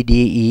 C,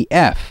 D, E,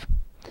 F.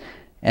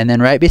 And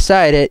then right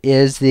beside it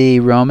is the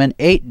Roman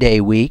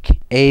 8-day week,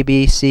 A,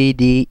 B, C,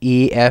 D,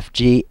 E, F,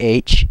 G,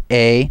 H,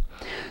 A.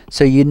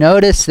 So you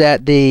notice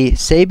that the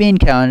Sabine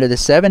calendar, the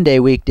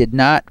 7-day week, did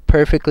not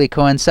perfectly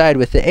coincide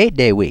with the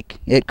 8-day week.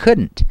 It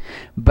couldn't.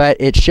 But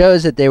it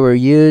shows that they were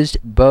used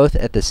both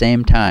at the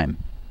same time.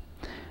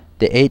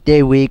 The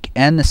 8-day week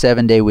and the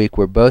 7-day week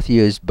were both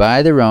used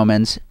by the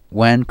Romans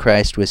when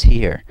Christ was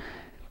here,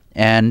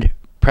 and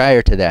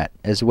prior to that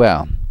as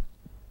well.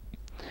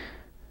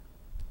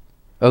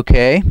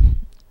 Okay,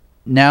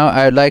 now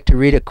I'd like to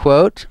read a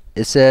quote.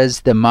 It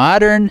says, "The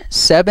modern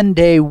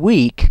 7-day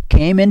week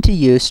came into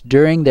use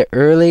during the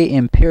early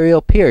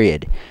imperial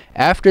period,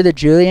 after the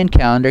Julian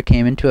calendar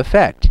came into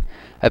effect,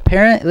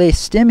 apparently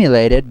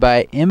stimulated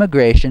by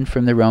immigration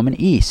from the Roman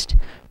East.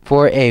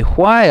 For a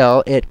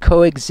while it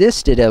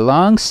coexisted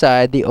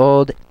alongside the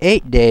old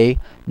 8-day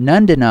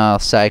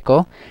nundinal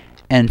cycle,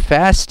 and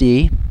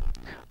fasti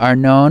are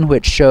known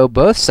which show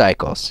both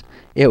cycles.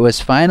 It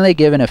was finally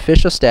given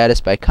official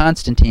status by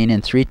Constantine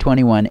in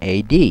 321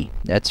 AD.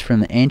 That's from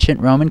the Ancient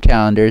Roman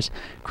Calendars,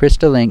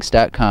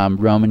 crystallinks.com,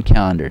 Roman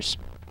Calendars.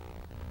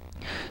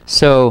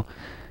 So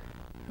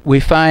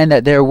we find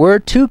that there were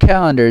 2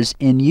 calendars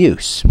in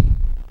use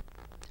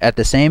at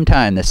the same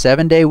time. The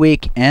 7-day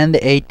week and the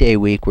 8-day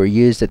week were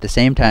used at the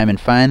same time, and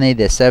finally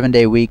the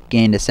 7-day week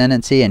gained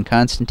ascendancy, and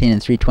Constantine in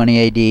 320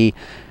 AD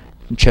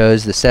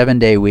chose the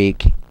 7-day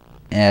week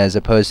as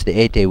opposed to the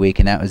 8-day week,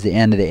 and that was the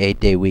end of the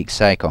 8-day week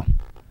cycle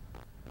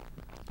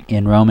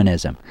in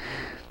Romanism.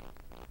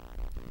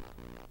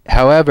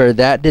 However,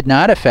 that did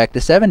not affect the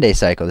 7-day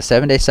cycle. The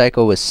 7-day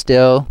cycle was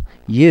still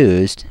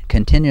used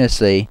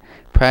continuously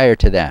prior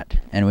to that,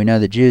 and we know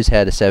the Jews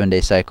had a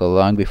 7-day cycle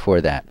long before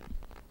that.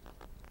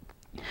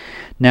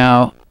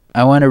 Now,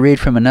 I want to read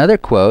from another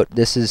quote.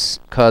 This is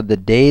called the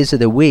Days of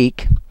the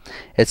Week.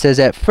 It says,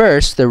 "At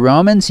first, the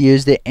Romans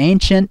used the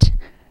ancient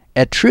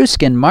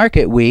Etruscan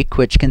market week,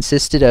 which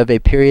consisted of a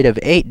period of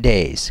 8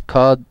 days,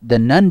 called the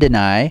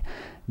Nundinae,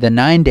 the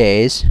 9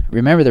 days.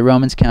 Remember, the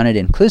Romans counted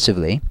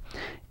inclusively.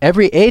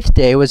 Every 8th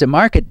day was a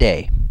market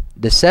day.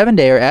 The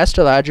 7-day, or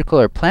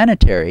astrological or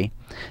planetary,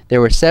 there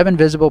were 7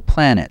 visible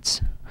planets.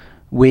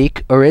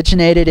 Week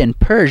originated in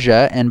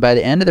Persia, and by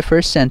the end of the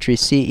 1st century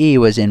CE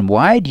was in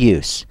wide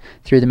use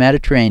through the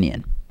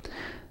Mediterranean.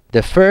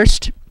 The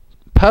first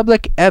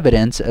public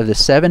evidence of the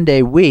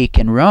 7-day week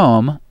in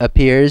Rome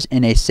appears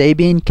in a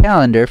Sabine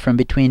calendar from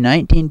between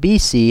 19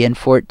 BC and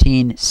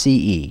 14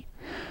 CE.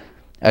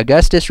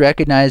 Augustus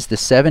recognized the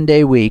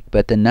 7-day week,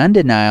 but the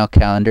non-denial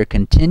calendar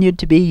continued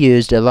to be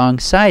used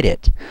alongside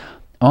it.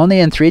 Only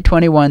in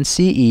 321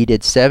 CE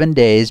did 7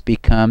 days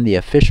become the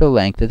official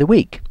length of the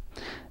week.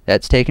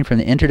 That's taken from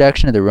the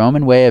Introduction of the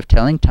Roman Way of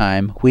Telling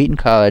Time, Wheaton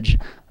College.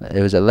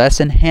 It was a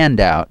lesson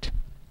handout,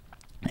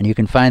 and you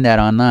can find that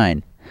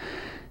online.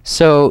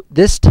 So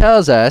this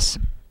tells us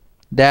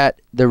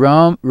that the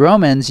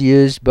Romans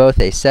used both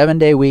a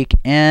 7-day week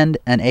and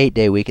an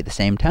 8-day week at the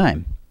same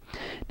time.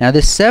 Now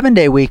this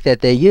 7-day week that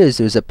they used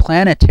was a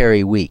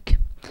planetary week,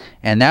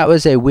 and that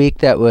was a week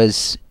that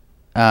was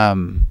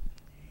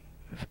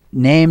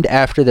named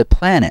after the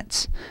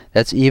planets.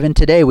 That's even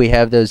today we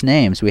have those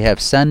names. We have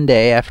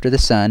Sunday after the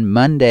sun,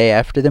 Monday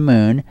after the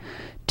moon,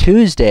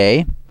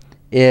 Tuesday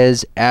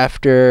is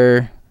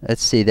after,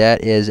 let's see,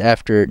 that is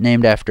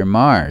named after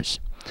Mars.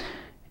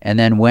 And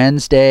then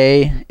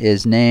Wednesday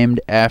is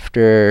named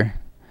after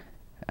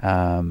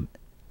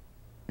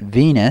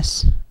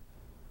Venus,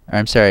 or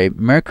I'm sorry,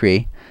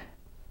 Mercury.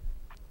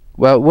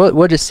 Well,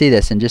 we'll just see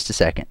this in just a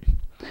second.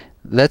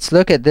 Let's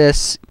look at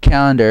this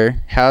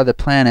calendar, how the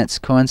planets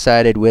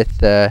coincided with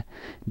the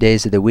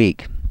days of the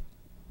week.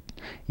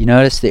 You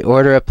notice the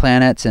order of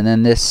planets, and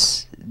then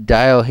this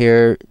dial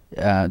here,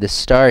 this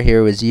star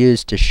here, was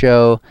used to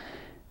show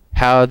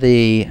how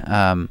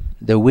the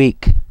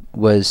week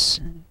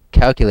was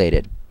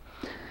calculated.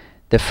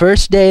 The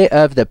first day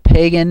of the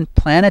pagan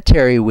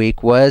planetary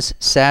week was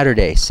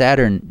Saturday,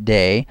 Saturn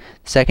Day.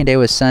 The second day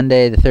was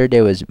Sunday. The third day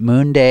was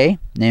Moon Day,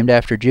 named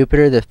after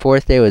Jupiter. The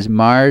fourth day was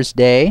Mars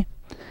Day.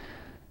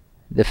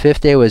 The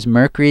fifth day was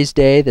Mercury's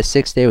Day. The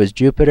sixth day was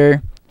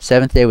Jupiter.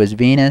 Seventh day was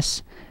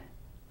Venus,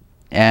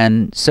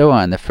 and so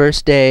on. The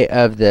first day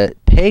of the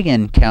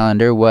pagan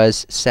calendar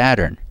was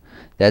Saturn.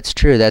 That's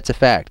true. That's a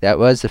fact. That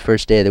was the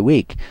first day of the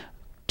week.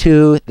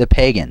 To the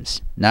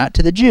pagans. Not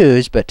to the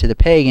Jews, but to the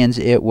pagans,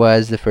 it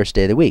was the first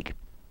day of the week.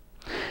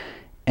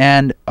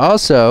 And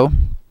also,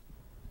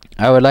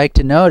 I would like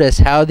to notice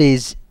how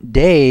these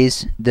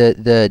days,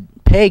 the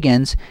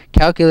pagans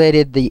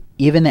calculated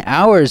even the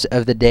hours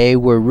of the day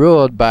were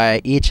ruled by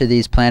each of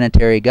these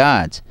planetary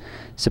gods,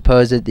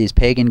 supposed these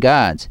pagan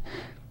gods.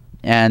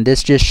 And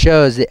this just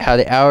shows how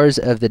the hours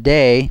of the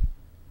day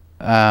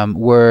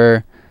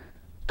were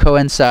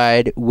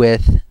coincide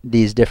with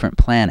these different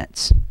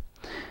planets.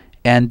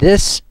 And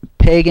this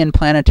pagan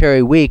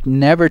planetary week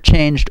never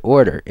changed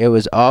order. It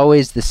was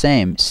always the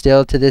same.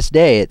 Still to this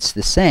day, it's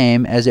the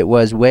same as it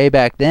was way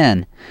back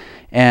then.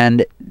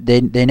 And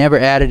they never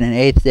added an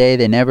 8th day.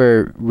 They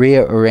never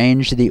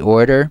rearranged the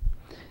order.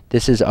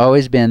 This has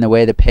always been the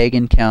way the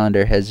pagan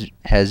calendar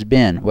has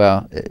been,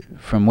 well,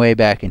 from way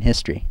back in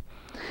history.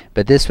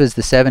 But this was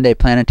the 7-day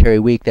planetary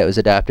week that was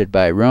adopted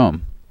by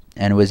Rome,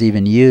 and was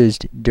even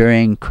used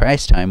during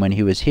Christ's time when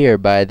he was here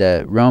by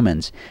the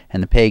Romans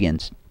and the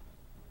pagans.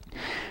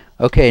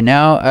 Okay,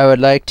 now I would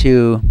like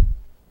to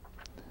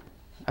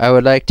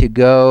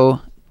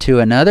go to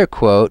another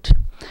quote.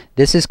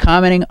 This is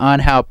commenting on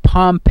how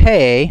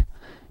Pompey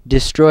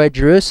destroyed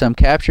Jerusalem,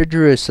 captured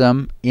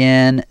Jerusalem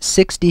in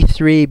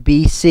 63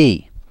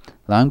 BC.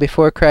 Long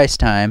before Christ's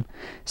time,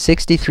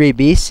 63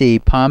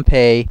 BC,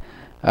 Pompey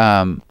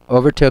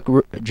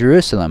overtook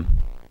Jerusalem.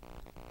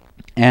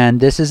 And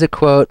this is a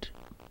quote.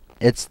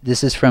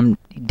 This is from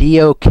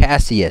Dio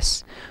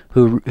Cassius,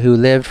 who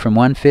lived from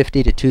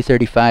 150 to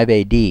 235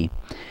 AD.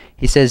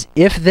 He says,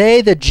 "If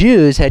they, the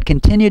Jews, had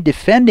continued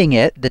defending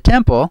it, the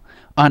temple,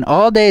 on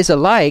all days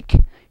alike,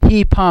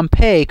 he,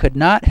 Pompey, could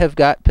not have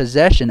got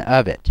possession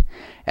of it.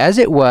 As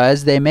it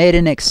was, they made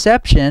an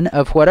exception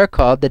of what are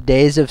called the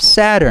days of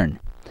Saturn,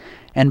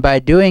 and by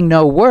doing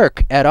no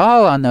work at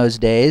all on those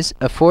days,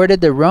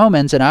 afforded the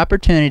Romans an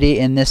opportunity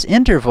in this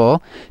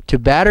interval to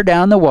batter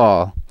down the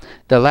wall.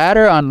 The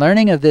latter, on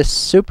learning of this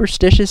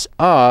superstitious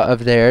awe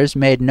of theirs,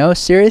 made no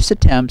serious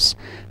attempts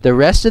the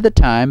rest of the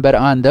time, but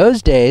on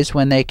those days,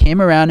 when they came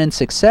around in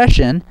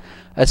succession,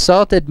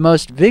 assaulted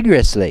most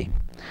vigorously.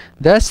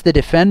 Thus the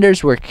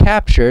defenders were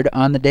captured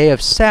on the day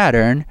of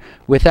Saturn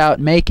without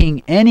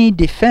making any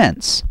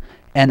defense,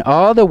 and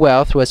all the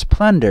wealth was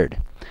plundered.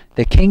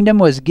 The kingdom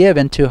was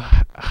given to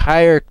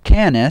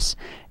Hyrcanus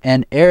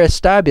and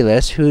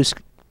Aristobulus, who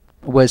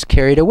was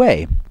carried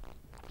away."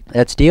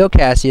 That's Dio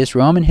Cassius,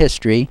 Roman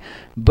History,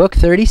 Book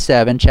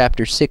 37,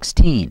 Chapter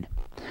 16.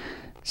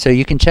 So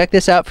you can check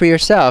this out for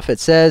yourself. It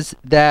says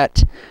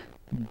that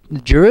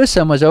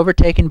Jerusalem was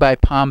overtaken by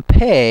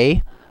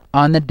Pompey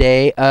on the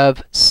day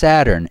of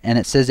Saturn, and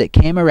it says it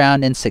came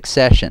around in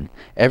succession.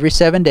 Every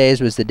 7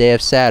 days was the day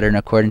of Saturn,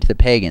 according to the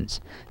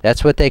pagans.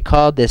 That's what they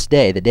called this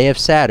day, the day of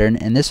Saturn,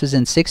 and this was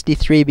in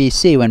 63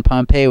 BC when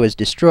Pompey was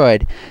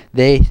destroyed.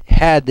 They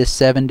had this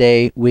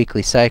 7-day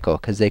weekly cycle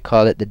because they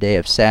called it the day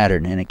of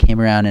Saturn, and it came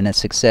around in a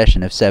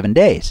succession of 7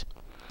 days.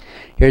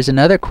 Here's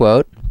another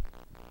quote.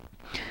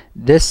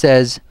 This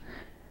says,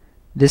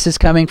 This is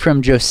coming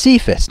from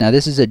Josephus. Now,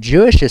 this is a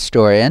Jewish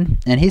historian,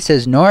 and he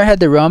says, "Nor had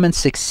the Romans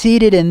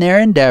succeeded in their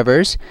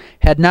endeavors,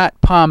 had not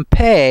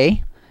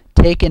Pompey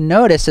taken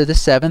notice of the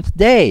 7th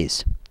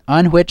days,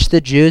 on which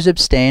the Jews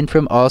abstained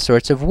from all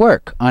sorts of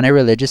work, on a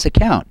religious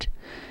account."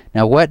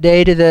 Now, what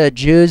day do the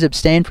Jews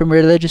abstain from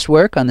religious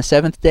work on the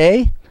 7th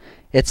day?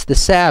 It's the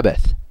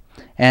Sabbath.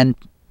 And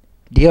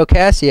Dio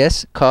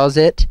Cassius calls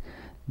it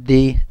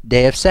the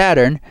day of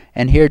Saturn,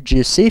 and here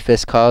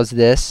Josephus calls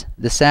this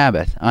the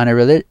Sabbath.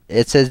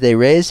 It says they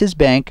raised his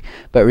bank,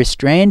 but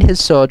restrained his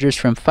soldiers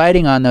from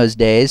fighting on those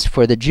days,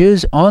 for the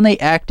Jews only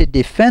acted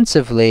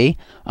defensively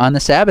on the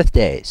Sabbath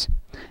days.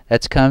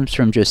 That comes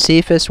from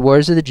Josephus,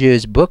 Wars of the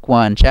Jews, Book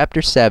 1,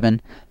 Chapter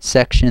 7,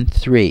 Section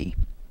 3.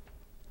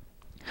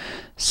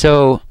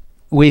 So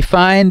we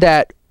find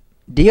that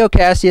Dio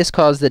Cassius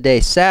calls the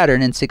day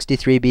Saturn in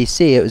 63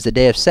 BC. It was the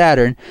day of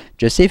Saturn.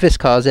 Josephus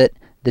calls it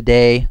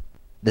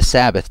the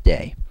Sabbath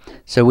day.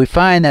 So we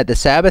find that the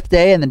Sabbath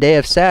day and the day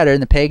of Saturn,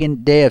 the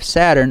pagan day of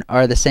Saturn,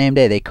 are the same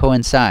day. They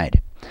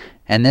coincide.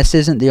 And this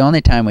isn't the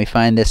only time we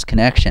find this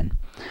connection.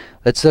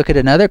 Let's look at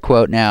another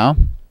quote now.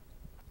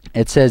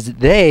 It says,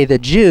 "They, the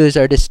Jews,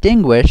 are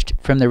distinguished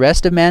from the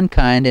rest of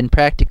mankind in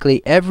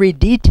practically every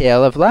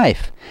detail of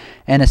life,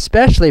 and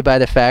especially by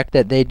the fact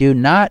that they do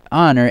not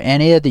honor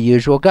any of the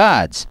usual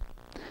gods."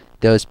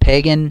 Those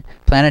pagan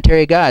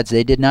planetary gods,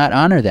 they did not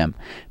honor them,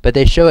 but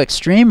they show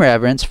extreme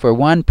reverence for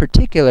one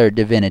particular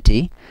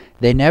divinity.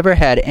 They never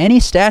had any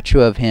statue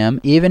of him,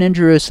 even in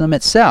Jerusalem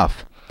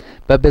itself.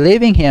 But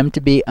believing him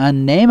to be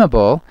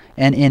unnameable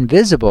and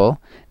invisible,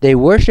 they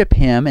worship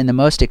him in the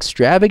most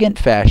extravagant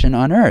fashion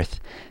on earth.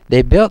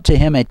 They built to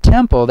him a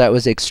temple that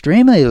was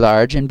extremely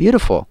large and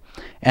beautiful,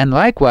 and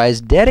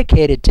likewise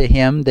dedicated to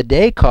him the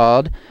day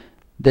called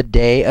the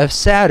Day of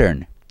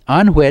Saturn,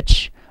 on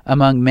which,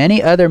 among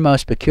many other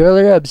most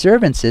peculiar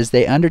observances,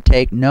 they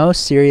undertake no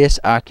serious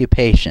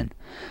occupation.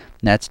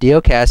 And that's Dio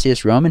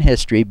Cassius, Roman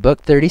History,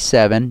 Book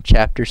 37,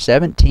 Chapter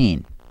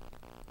 17.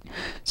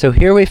 So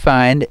here we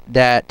find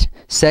that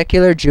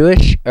secular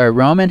Jewish or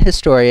Roman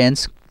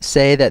historians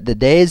say that the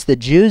days the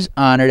Jews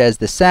honored as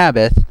the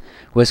Sabbath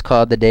was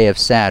called the Day of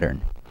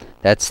Saturn.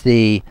 That's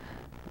the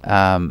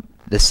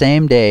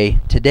same day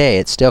today.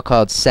 It's still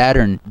called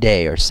Saturn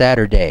Day or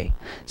Saturday.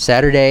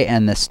 Saturday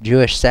and the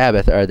Jewish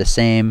Sabbath are the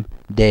same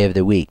day of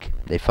the week.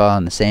 They fall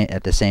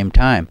at the same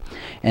time.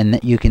 And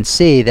you can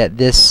see that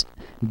this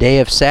Day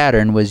of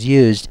Saturn was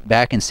used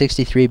back in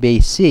 63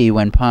 BC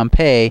when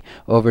Pompey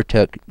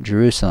overtook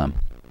Jerusalem,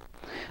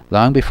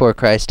 long before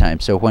Christ's time.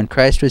 So when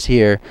Christ was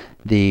here,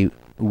 the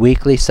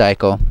weekly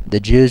cycle, the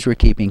Jews were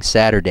keeping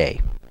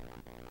Saturday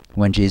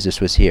when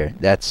Jesus was here.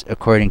 That's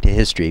according to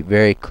history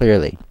very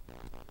clearly.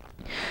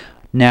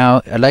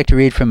 Now, I'd like to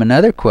read from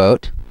another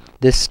quote.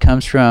 This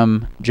comes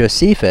from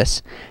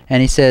Josephus,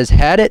 and he says,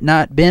 "Had it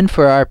not been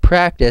for our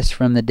practice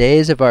from the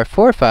days of our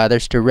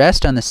forefathers to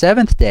rest on the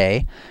 7th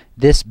day,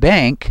 this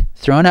bank,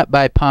 thrown up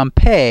by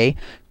Pompey,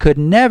 could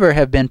never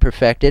have been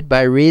perfected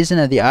by reason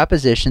of the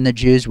opposition the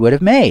Jews would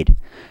have made.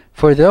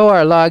 For though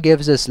our law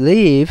gives us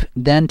leave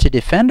then to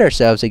defend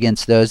ourselves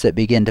against those that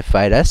begin to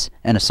fight us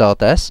and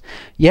assault us,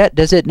 yet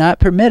does it not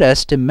permit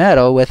us to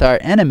meddle with our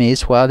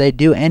enemies while they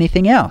do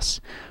anything else.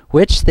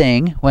 Which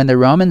thing, when the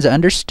Romans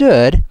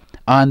understood,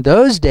 on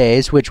those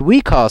days which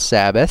we call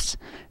Sabbaths,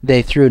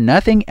 they threw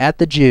nothing at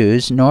the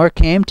Jews, nor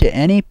came to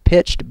any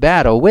pitched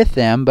battle with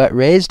them, but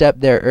raised up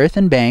their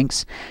earthen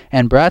banks,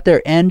 and brought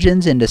their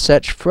engines into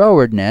such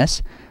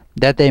frowardness,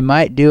 that they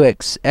might do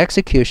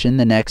execution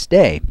the next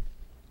day."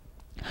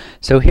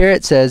 So here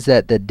it says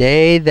that the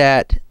day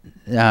that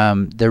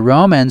the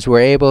Romans were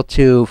able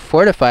to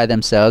fortify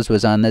themselves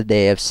was on the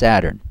day of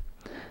Saturn,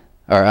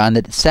 or on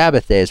the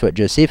Sabbath day is what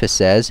Josephus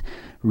says.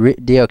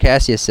 Dio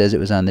Cassius says it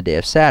was on the day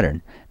of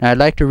Saturn. Now I'd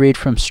like to read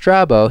from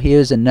Strabo. He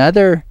was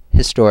another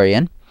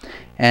historian,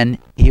 and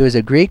he was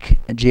a Greek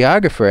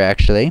geographer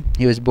actually.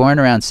 He was born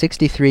around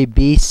 63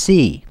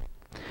 BC.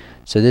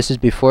 So this is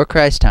before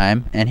Christ's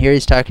time, and here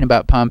he's talking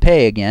about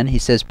Pompey again. He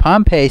says,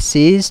 "Pompey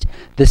seized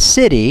the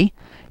city,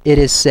 it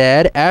is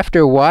said,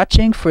 after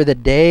watching for the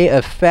day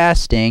of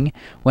fasting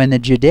when the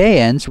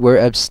Judeans were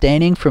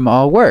abstaining from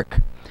all work.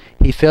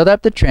 He filled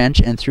up the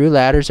trench and threw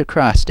ladders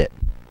across it."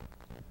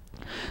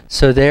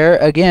 So there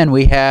again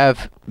we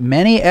have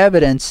many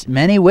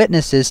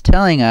witnesses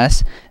telling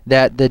us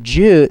that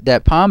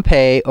that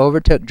Pompey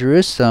overtook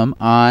Jerusalem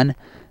on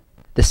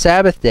the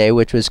Sabbath day,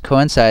 which was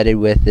coincided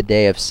with the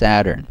day of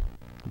Saturn,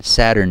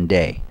 Saturn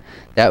Day.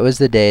 That was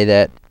the day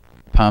that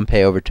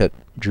Pompey overtook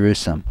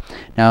Jerusalem.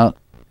 Now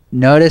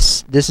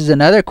notice this is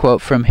another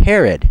quote from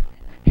Herod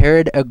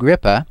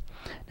Agrippa.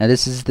 Now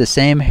this is the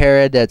same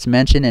Herod that's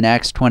mentioned in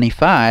Acts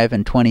 25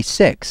 and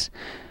 26.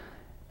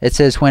 It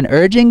says, "When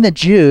urging the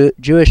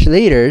Jewish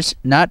leaders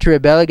not to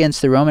rebel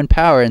against the Roman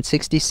power in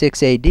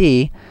 66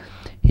 AD,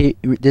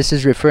 this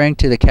is referring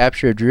to the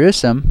capture of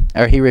Jerusalem,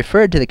 or he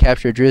referred to the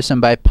capture of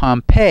Jerusalem by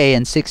Pompey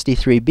in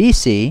 63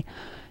 BC,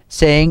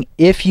 saying,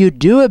 'If you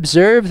do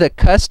observe the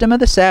custom of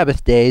the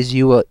Sabbath days,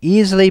 you will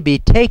easily be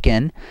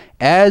taken,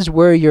 as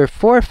were your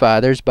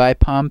forefathers by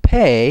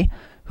Pompey,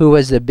 who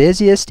was the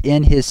busiest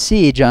in his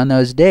siege on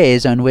those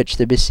days on which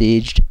the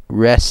besieged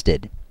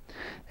rested.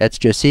 That's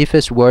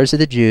Josephus, Wars of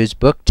the Jews,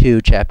 Book 2,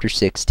 Chapter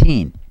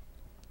 16.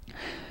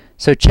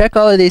 So check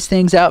all of these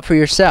things out for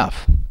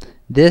yourself.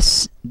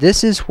 This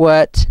is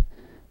what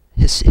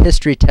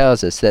history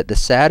tells us, that the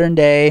Saturn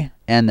day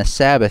and the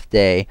Sabbath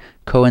day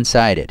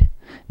coincided.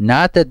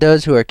 Not that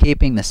those who are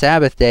keeping the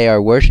Sabbath day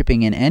are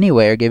worshiping in any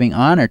way or giving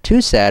honor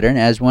to Saturn,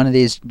 as one of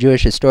these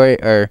Jewish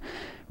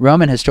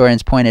Roman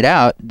historians pointed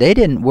out. They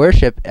didn't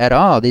worship at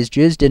all. These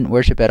Jews didn't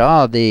worship at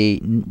all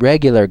the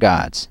regular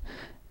gods,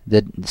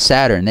 the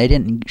Saturn. They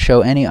didn't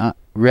show any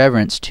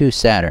reverence to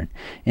Saturn.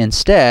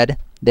 Instead,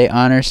 they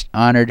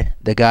honored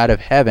the God of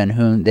heaven,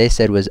 whom they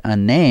said was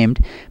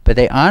unnamed, but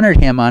they honored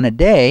him on a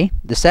day,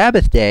 the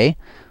Sabbath day,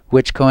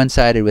 which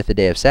coincided with the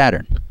day of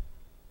Saturn.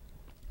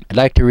 I'd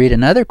like to read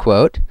another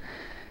quote.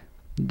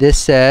 This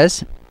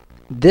says,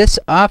 "This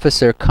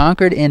officer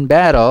conquered in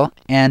battle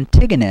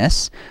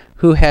Antigonus,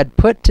 who had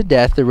put to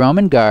death the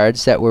Roman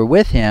guards that were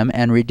with him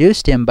and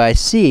reduced him by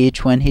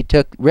siege when he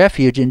took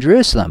refuge in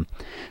Jerusalem.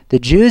 The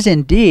Jews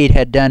indeed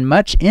had done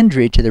much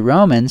injury to the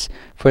Romans,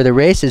 for the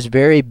race is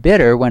very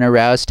bitter when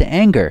aroused to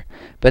anger,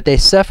 but they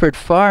suffered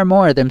far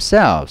more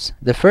themselves.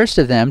 The first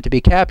of them to be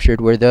captured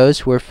were those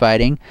who were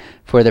fighting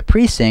for the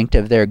precinct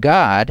of their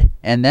God,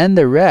 and then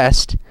the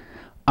rest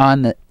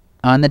on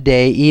the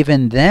day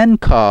even then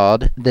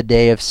called the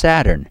day of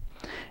Saturn.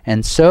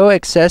 And so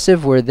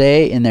excessive were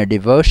they in their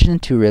devotion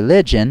to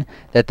religion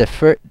that the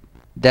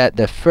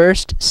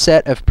first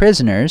set of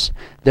prisoners,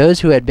 those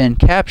who had been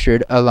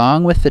captured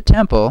along with the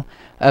temple,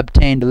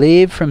 obtained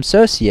leave from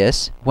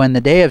Sosius when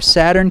the day of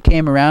Saturn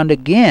came around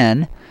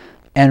again,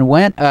 and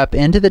went up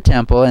into the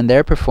temple and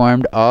there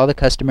performed all the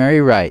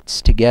customary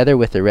rites, together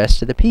with the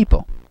rest of the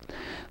people."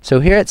 So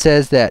here it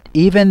says that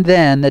even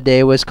then the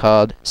day was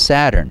called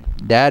Saturn.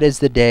 That is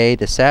the day,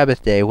 the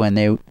Sabbath day, when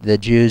the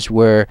Jews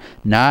were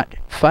not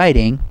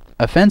fighting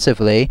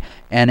offensively,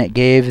 and it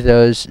gave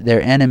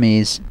their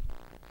enemies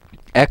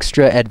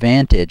extra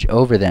advantage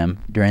over them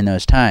during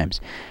those times.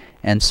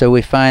 And so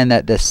we find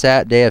that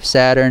the day of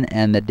Saturn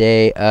and the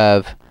day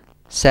of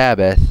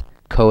Sabbath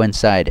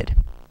coincided.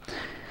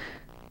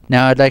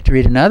 Now I'd like to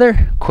read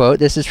another quote.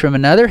 This is from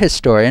another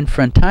historian,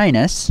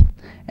 Frontinus,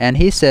 and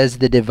he says,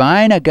 "The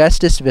divine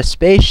Augustus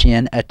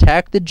Vespasian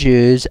attacked the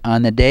Jews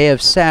on the day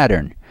of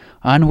Saturn,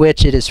 on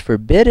which it is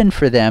forbidden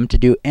for them to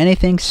do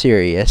anything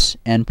serious,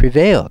 and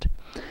prevailed."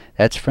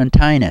 That's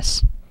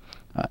Frontinus.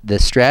 The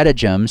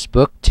Stratagems,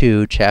 Book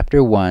 2,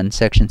 Chapter 1,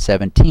 Section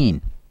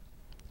 17.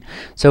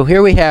 So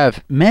here we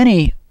have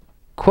many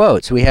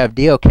quotes. We have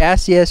Dio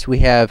Cassius, we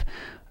have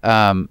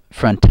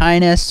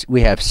Frontinus,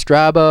 we have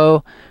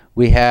Strabo,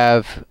 we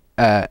have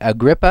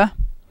Agrippa.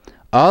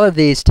 All of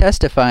these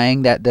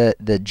testifying that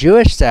the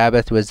Jewish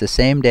Sabbath was the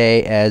same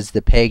day as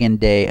the pagan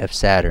day of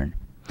Saturn.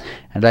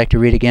 I'd like to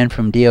read again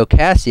from Dio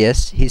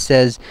Cassius. He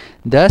says,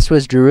 "Thus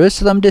was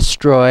Jerusalem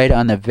destroyed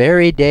on the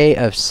very day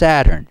of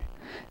Saturn,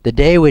 the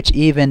day which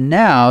even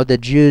now the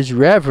Jews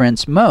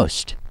reverence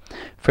most.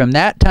 From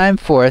that time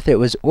forth it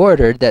was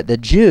ordered that the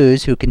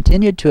Jews who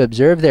continued to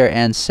observe their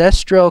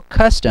ancestral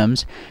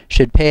customs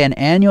should pay an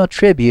annual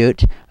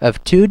tribute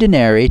of 2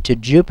 denarii to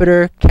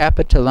Jupiter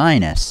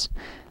Capitolinus."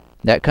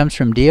 That comes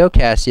from Dio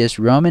Cassius,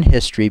 Roman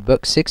History,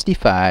 Book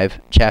 65,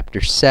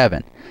 Chapter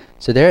 7.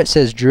 So there it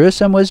says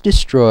Jerusalem was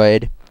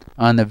destroyed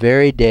on the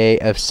very day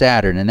of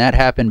Saturn, and that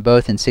happened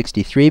both in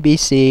 63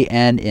 BC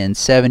and in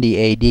 70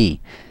 AD.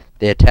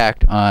 They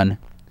attacked on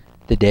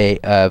the day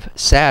of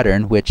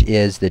Saturn, which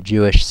is the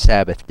Jewish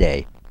Sabbath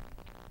day.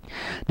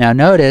 Now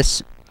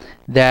notice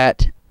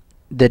that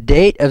the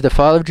date of the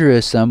fall of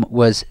Jerusalem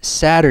was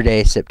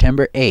Saturday,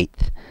 September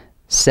 8th,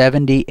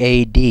 70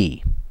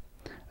 AD,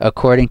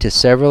 according to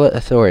several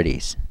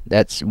authorities.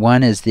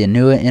 One is the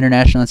New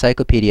International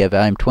Encyclopedia,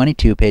 volume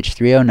 22, page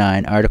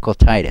 309, article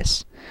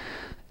Titus.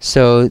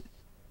 So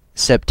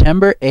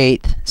September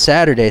 8th,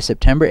 Saturday,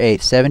 September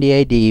 8th, 70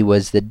 AD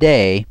was the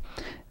day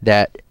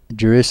that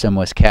Jerusalem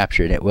was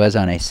captured. It was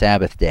on a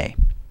Sabbath day,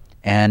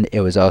 and it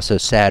was also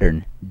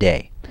Saturn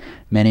day.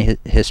 Many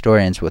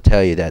historians will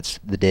tell you that's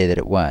the day that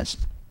it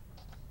was.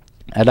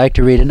 I'd like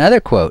to read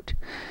another quote.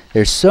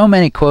 There's so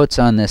many quotes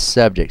on this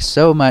subject,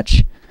 so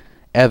much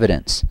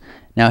evidence.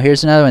 Now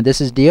here's another one. This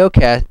is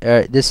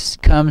this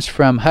comes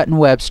from Hutton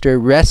Webster,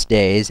 Rest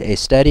Days, a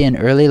Study in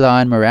Early Law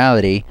and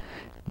Morality,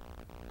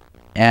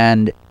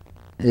 and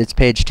it's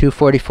page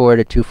 244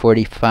 to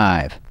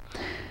 245.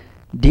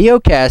 Dio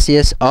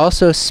Cassius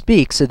also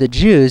speaks of the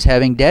Jews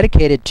having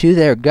dedicated to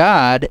their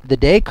god the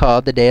day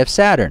called the day of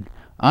Saturn,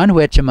 on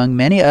which, among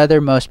many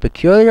other most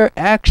peculiar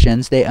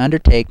actions, they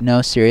undertake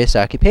no serious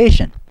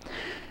occupation.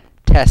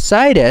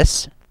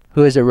 Tacitus,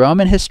 who is a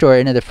Roman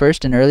historian of the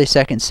 1st and early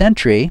 2nd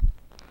century,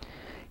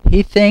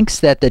 he thinks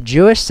that the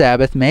Jewish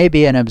Sabbath may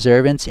be an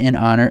observance in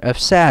honor of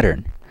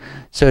Saturn.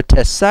 So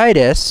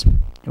Tacitus,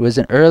 who was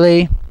an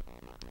early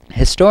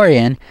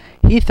historian,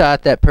 he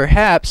thought that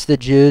perhaps the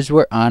Jews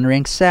were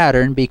honoring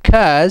Saturn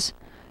because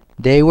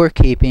they were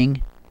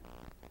keeping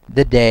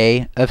the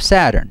day of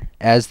Saturn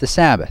as the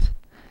Sabbath.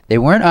 They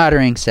weren't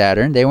honoring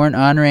Saturn. They weren't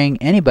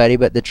honoring anybody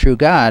but the true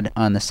God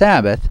on the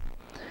Sabbath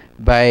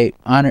by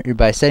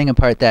setting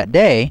apart that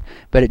day,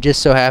 but it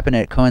just so happened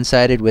it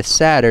coincided with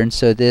Saturn,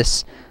 so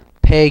this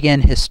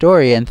pagan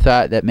historian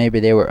thought that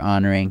maybe they were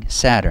honoring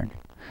Saturn,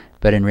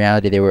 but in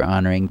reality they were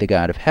honoring the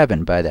God of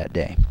heaven by that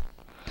day.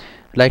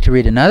 I'd like to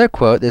read another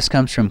quote. This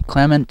comes from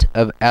Clement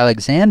of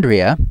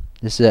Alexandria.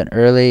 This is an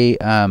early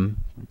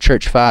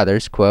Church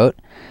Fathers quote.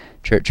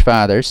 Church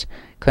Fathers.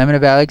 Clement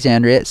of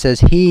Alexandria, it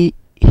says, He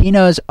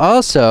knows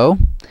also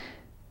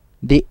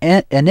the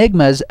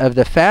enigmas of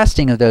the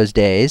fasting of those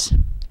days,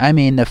 I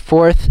mean the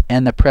fourth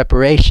and the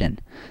preparation.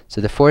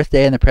 So the fourth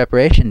day and the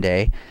preparation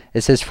day,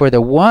 it says, for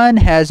the one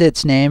has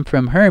its name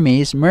from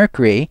Hermes,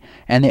 Mercury,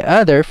 and the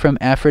other from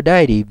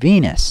Aphrodite,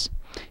 Venus.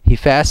 He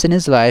fasts in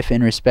his life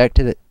in respect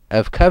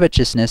of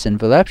covetousness and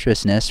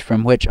voluptuousness,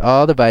 from which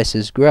all the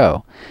vices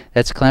grow.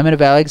 That's Clement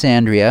of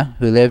Alexandria,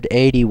 who lived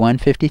AD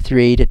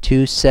 153 to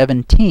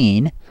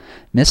 217,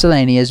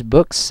 Miscellaneous,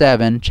 Book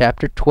 7,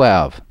 Chapter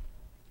 12.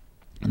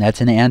 And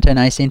that's in the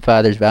Ante-Nicene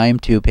Fathers, Volume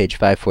 2, page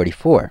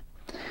 544.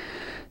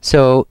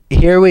 So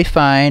here we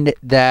find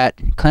that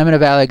Clement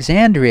of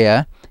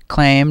Alexandria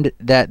claimed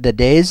that the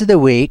days of the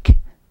week,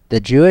 the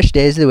Jewish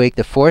days of the week,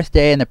 the fourth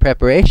day and the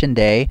preparation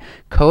day,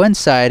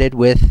 coincided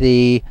with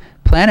the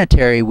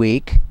planetary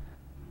week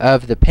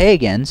of the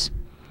pagans.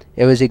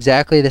 It was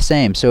exactly the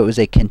same. So it was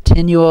a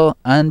continual,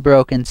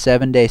 unbroken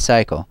 7-day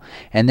cycle.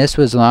 And this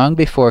was long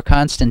before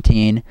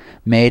Constantine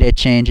made a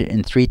change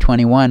in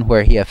 321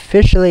 where he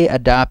officially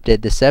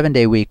adopted the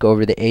 7-day week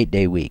over the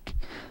 8-day week.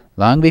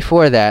 Long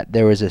before that,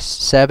 there was a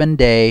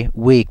 7-day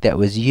week that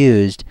was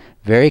used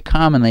very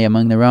commonly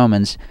among the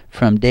Romans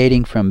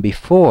dating from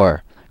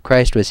before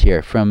Christ was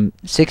here, from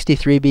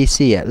 63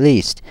 BC at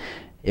least.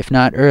 If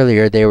not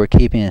earlier, they were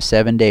keeping a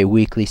 7-day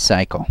weekly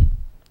cycle.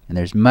 And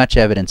there's much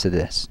evidence of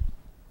this.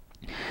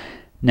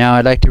 Now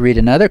I'd like to read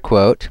another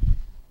quote,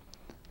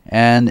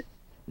 and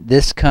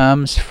this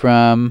comes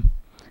from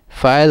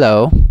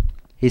Philo.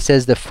 He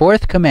says, the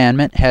fourth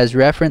commandment has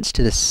reference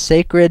to the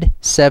sacred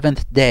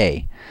seventh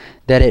day,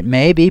 that it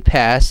may be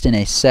passed in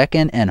a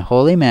second and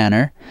holy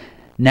manner.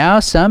 Now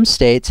some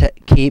states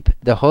keep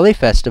the holy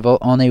festival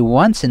only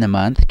once in the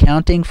month,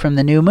 counting from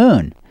the new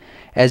moon,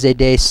 as a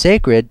day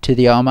sacred to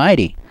the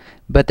Almighty.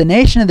 But the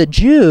nation of the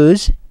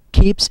Jews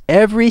keeps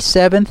every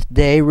seventh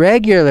day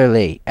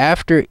regularly,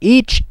 after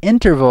each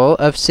interval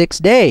of 6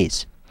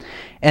 days.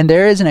 And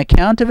there is an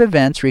account of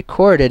events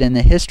recorded in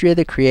the history of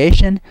the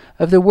creation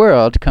of the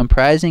world,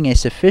 comprising a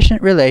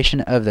sufficient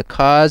relation of the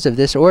cause of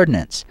this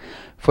ordinance.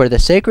 For the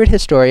sacred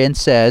historian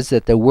says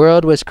that the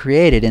world was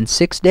created in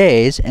 6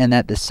 days, and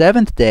that the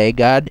seventh day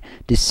God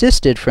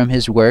desisted from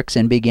his works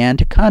and began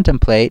to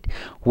contemplate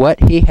what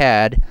he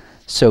had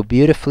so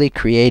beautifully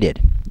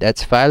created.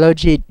 That's Philo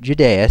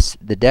Judaeus,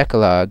 the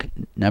Decalogue,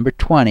 number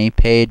 20,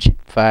 page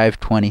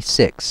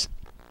 526.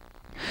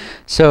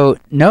 So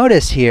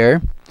notice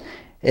here,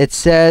 it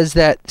says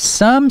that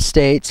some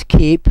states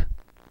keep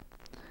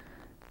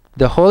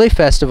the holy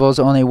festivals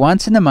only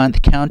once in the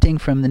month, counting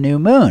from the new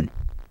moon.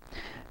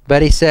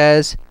 But he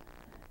says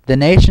the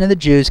nation of the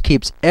Jews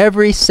keeps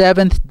every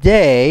seventh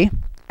day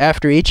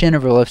after each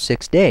interval of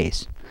 6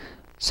 days.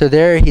 So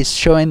there he's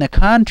showing the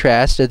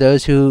contrast of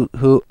those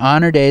who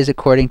honor days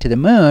according to the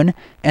moon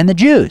and the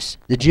Jews.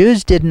 The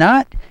Jews did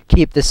not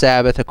keep the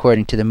Sabbath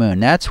according to the moon.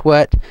 That's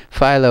what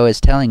Philo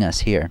is telling us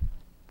here.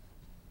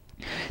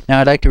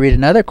 Now I'd like to read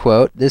another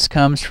quote. This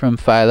comes from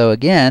Philo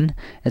again.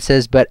 It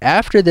says, but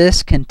after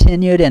this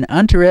continued and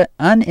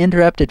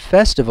uninterrupted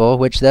festival,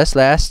 which thus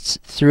lasts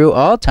through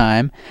all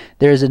time,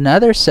 there is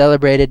another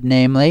celebrated,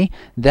 namely,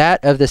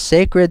 that of the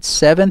sacred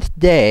seventh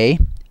day,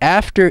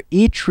 after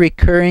each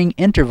recurring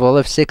interval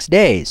of 6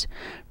 days,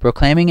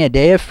 proclaiming a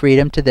day of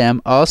freedom to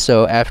them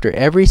also after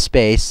every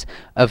space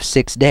of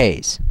 6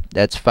 days.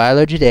 That's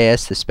Philo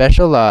Judaeus, the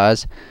Special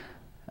Laws,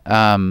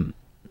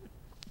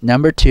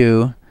 number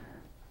 2,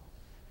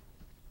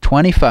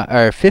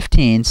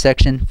 15,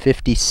 section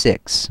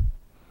 56.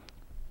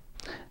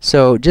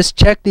 So just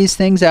check these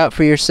things out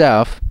for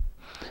yourself.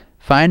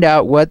 Find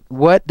out what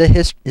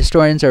the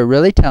historians are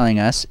really telling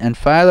us. And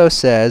Philo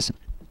says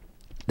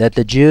that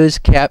the Jews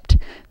kept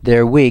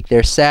their week,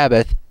 their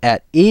Sabbath,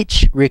 at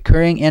each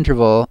recurring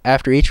interval,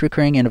 after each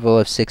recurring interval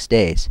of 6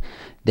 days.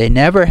 They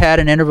never had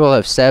an interval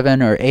of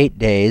 7 or 8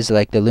 days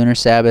like the lunar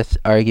Sabbath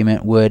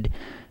argument would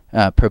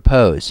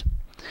propose.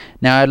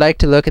 Now I'd like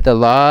to look at the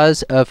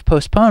laws of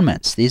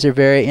postponements. These are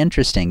very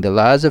interesting. The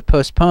laws of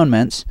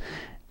postponements,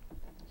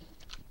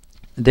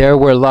 there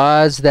were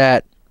laws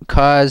that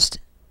caused,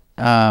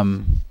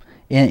 in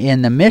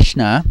the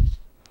Mishnah,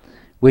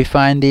 we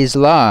find these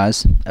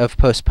laws of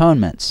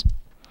postponements.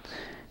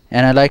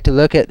 And I'd like to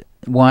look at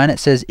one. It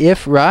says,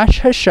 if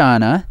Rosh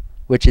Hashanah,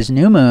 which is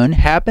new moon,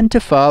 happened to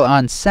fall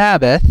on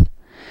Sabbath,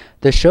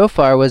 the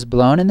shofar was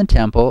blown in the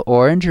temple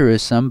or in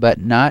Jerusalem, but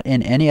not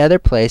in any other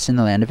place in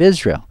the land of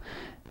Israel.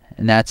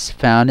 And that's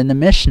found in the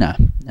Mishnah.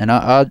 And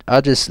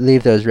I'll just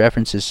leave those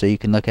references so you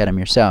can look at them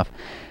yourself.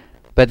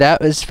 But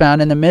that was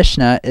found in the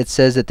Mishnah. It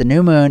says that the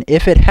new moon,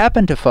 if it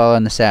happened to fall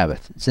on the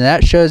Sabbath. So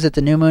that shows that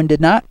the new moon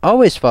did not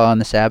always fall on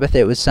the Sabbath.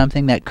 It was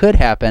something that could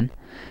happen.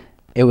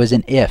 It was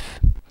an if.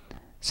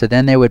 So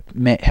then they would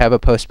have a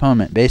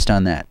postponement based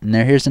on that. And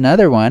here's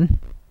another one.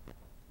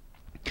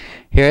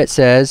 Here it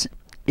says,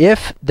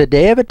 if the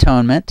Day of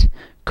Atonement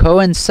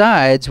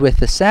coincides with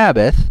the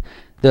Sabbath,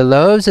 the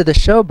loaves of the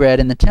showbread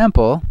in the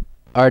temple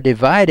are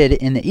divided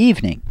in the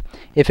evening.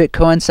 If it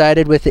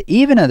coincided with the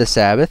even of the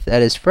Sabbath,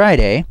 that is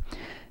Friday,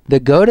 the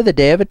goat of the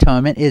Day of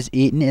Atonement is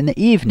eaten in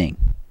the evening.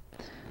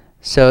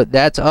 So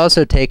that's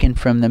also taken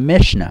from the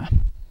Mishnah,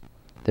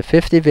 the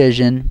fifth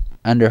division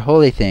under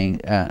Holy Thing,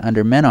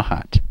 under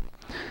Menohot.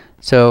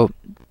 So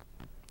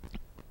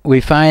we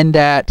find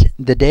that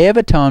the Day of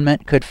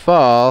Atonement could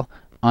fall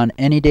on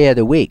any day of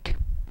the week.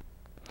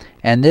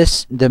 And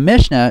the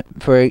Mishnah,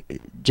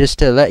 just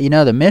to let you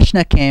know, the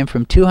Mishnah came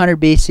from 200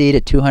 BC to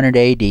 200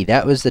 AD.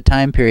 That was the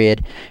time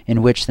period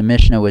in which the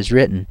Mishnah was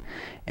written.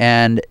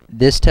 And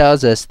this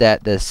tells us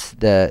that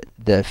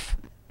the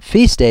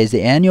feast days,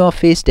 the annual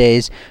feast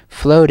days,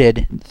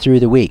 floated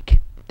through the week.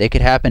 They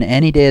could happen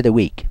any day of the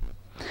week.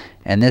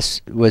 And this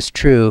was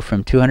true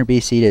from 200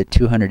 BC to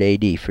 200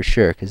 AD for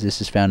sure, because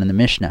this is found in the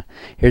Mishnah.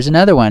 Here's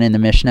another one in the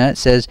Mishnah. It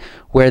says,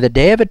 where the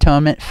Day of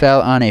Atonement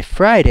fell on a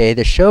Friday,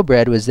 the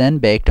showbread was then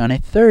baked on a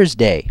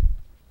Thursday.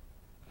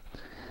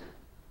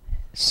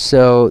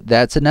 So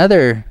that's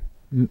another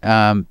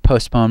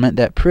postponement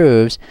that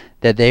proves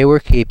that they were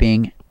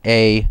keeping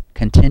a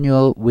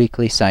continual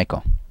weekly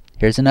cycle.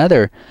 Here's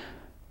another.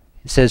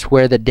 It says,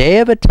 where the Day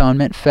of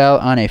Atonement fell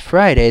on a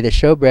Friday, the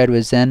showbread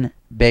was then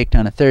baked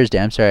on a Thursday.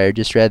 I'm sorry, I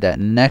just read that.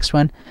 And the next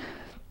one,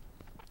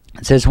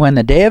 it says, when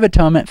the Day of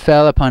Atonement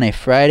fell upon a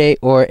Friday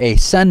or a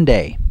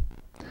Sunday.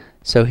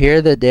 So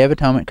here the Day of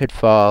Atonement could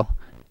fall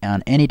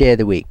on any day of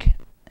the week.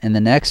 And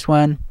the next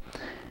one,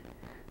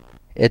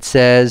 it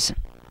says,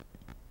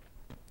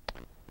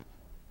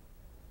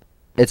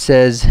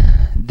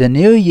 the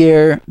new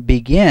year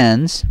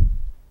begins.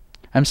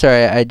 I'm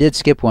sorry, I did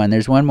skip one.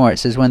 There's one more. It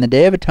says, when the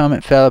Day of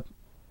Atonement fell.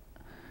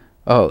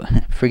 Oh,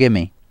 forgive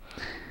me.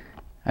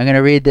 I'm going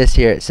to read this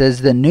here. It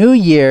says, the new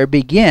year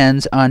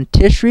begins on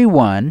Tishri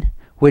 1,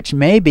 which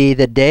may be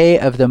the day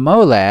of the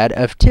Molad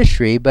of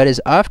Tishri, but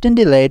is often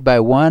delayed by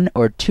 1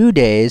 or 2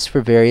 days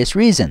for various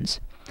reasons.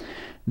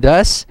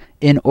 Thus,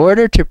 in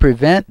order to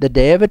prevent the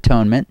Day of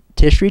Atonement,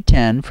 Tishri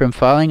 10, from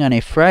falling on a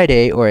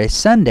Friday or a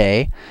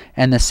Sunday,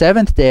 and the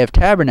 7th day of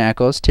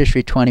Tabernacles,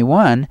 Tishri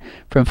 21,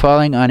 from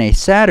falling on a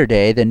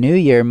Saturday, the new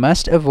year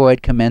must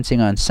avoid commencing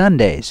on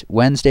Sundays,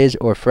 Wednesdays,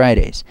 or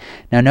Fridays.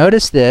 Now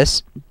notice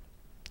this.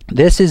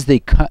 This is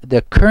the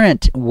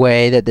current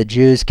way that the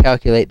Jews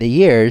calculate the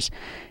years,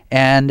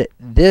 and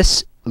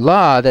this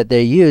law that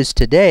they use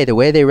today, the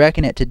way they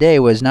reckon it today,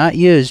 was not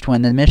used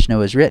when the Mishnah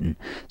was written.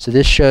 So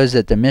this shows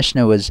that the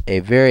Mishnah was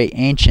a very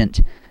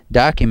ancient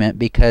document,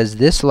 because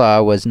this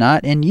law was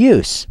not in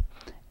use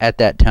at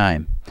that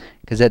time.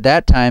 Because at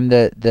that time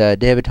the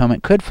Day of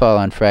Atonement could fall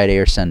on Friday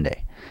or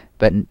Sunday.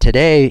 But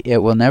today it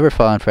will never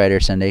fall on Friday or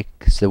Sunday,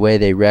 because the way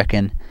they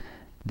reckon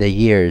the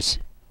years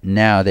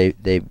now,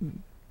 they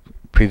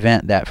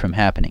prevent that from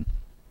happening.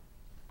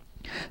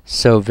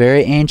 So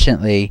very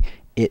anciently,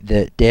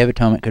 the Day of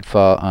Atonement could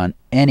fall on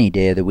any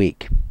day of the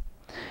week.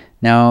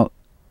 Now,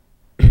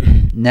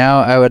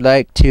 I would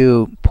like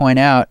to point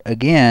out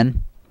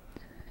again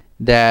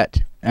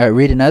that,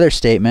 read another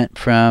statement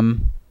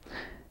from,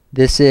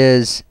 this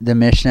is the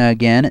Mishnah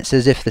again. It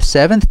says, if the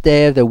 7th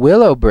day of the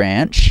willow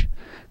branch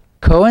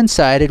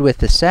coincided with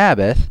the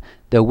Sabbath,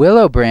 the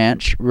willow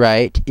branch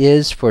rite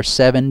is for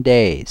 7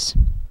 days.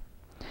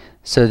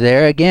 So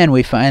there again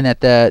we find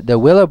that the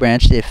willow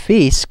branch, the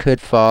feast,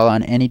 could fall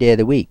on any day of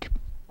the week.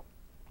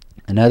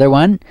 Another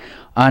one,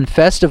 on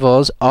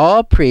festivals,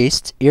 all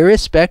priests,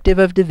 irrespective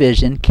of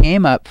division,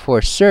 came up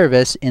for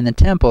service in the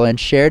temple and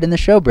shared in the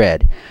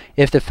showbread.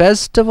 If the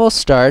festival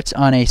starts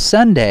on a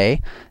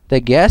Sunday,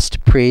 the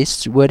guest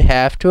priests would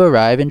have to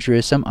arrive in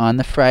Jerusalem on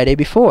the Friday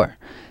before,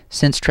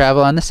 since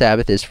travel on the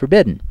Sabbath is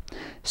forbidden.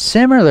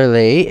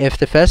 Similarly, if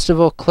the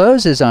festival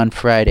closes on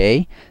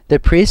Friday, the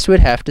priests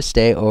would have to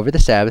stay over the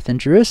Sabbath in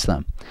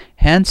Jerusalem.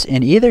 Hence,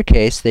 in either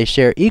case, they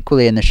share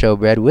equally in the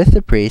showbread with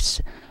the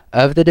priests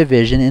of the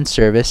division in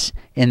service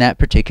in that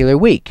particular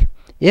week.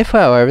 If,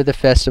 however, the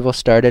festival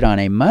started on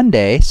a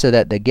Monday, so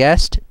that the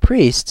guest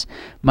priests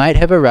might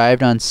have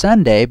arrived on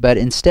Sunday, but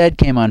instead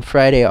came on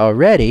Friday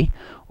already,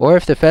 or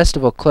if the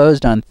festival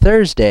closed on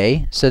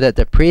Thursday, so that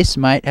the priests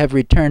might have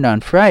returned on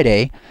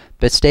Friday,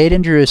 but stayed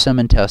in Jerusalem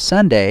until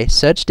Sunday,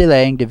 such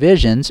delaying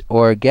divisions,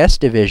 or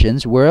guest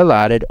divisions, were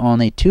allotted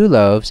only 2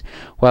 loaves,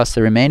 whilst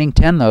the remaining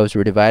 10 loaves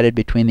were divided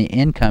between the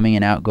incoming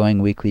and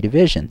outgoing weekly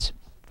divisions.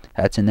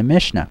 That's in the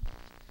Mishnah.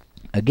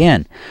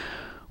 Again,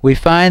 we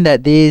find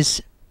that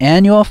these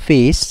annual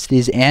feasts,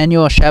 these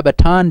annual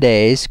Shabbaton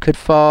days, could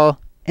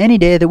fall any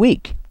day of the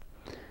week.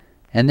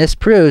 And this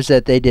proves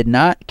that they did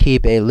not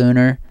keep a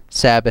lunar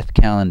Sabbath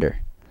calendar.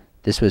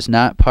 This was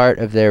not part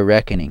of their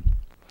reckoning.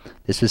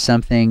 This was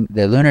something,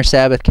 the lunar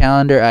Sabbath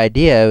calendar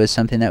idea was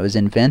something that was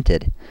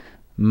invented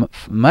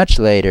much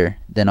later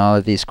than all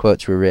of these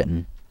quotes were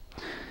written.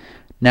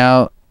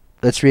 Now,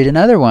 let's read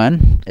another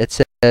one. It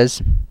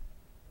says,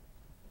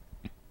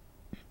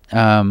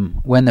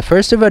 when the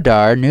first of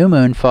Adar, new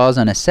moon, falls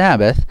on a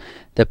Sabbath,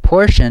 the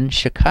portion,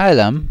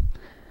 Shekilem,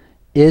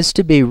 is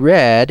to be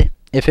read.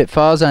 If it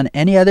falls on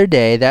any other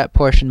day, that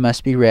portion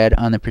must be read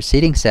on the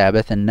preceding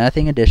Sabbath, and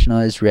nothing additional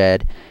is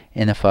read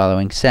in the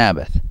following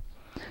Sabbath.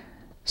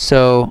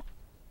 So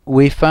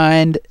we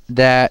find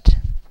that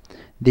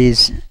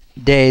these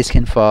days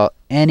can fall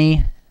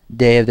any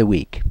day of the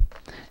week.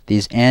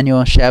 These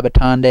annual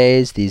Shabbaton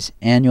days, these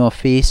annual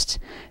feasts,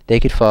 they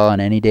could fall on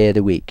any day of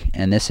the week.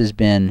 And this has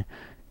been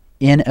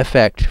in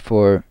effect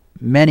for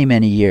many,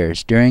 many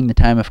years. During the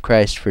time of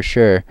Christ, for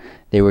sure,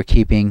 they were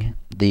keeping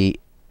the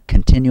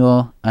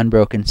continual,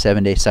 unbroken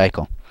 7-day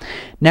cycle.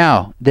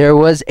 Now, there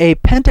was a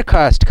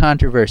Pentecost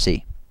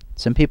controversy.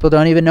 Some people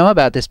don't even know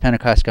about this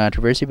Pentecost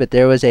controversy, but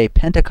there was a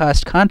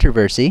Pentecost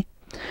controversy.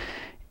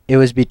 It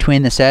was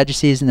between the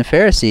Sadducees and the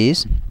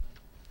Pharisees,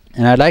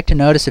 and I'd like to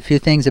notice a few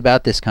things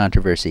about this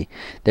controversy.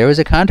 There was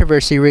a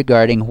controversy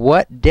regarding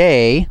what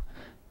day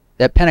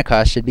that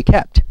Pentecost should be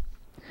kept.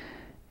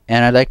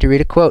 And I'd like to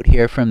read a quote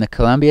here from the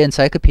Columbia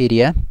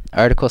Encyclopedia,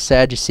 article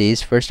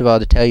Sadducees. First of all,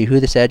 to tell you who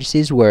the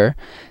Sadducees were.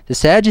 The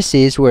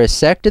Sadducees were a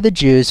sect of the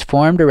Jews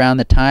formed around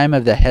the time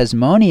of the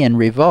Hasmonean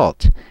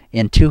revolt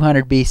in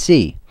 200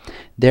 BC.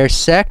 Their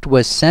sect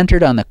was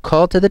centered on the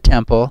cult of the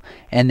temple,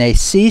 and they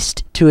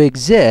ceased to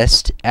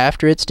exist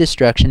after its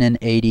destruction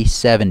in AD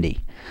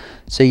 70.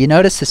 So you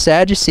notice the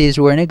Sadducees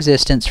were in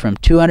existence from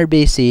 200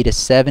 BC to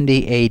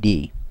 70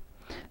 AD.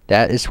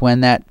 That is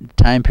when that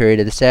time period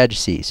of the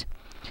Sadducees.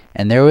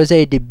 And there was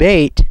a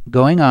debate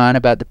going on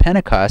about the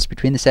Pentecost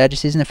between the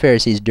Sadducees and the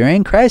Pharisees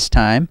during Christ's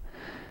time,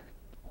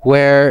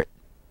 where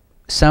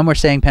some were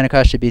saying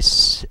Pentecost should be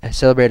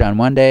celebrated on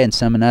one day and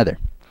some another.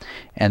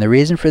 And the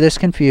reason for this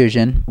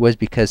confusion was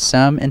because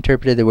some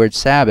interpreted the word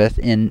Sabbath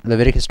in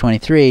Leviticus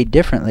 23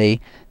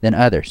 differently than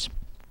others.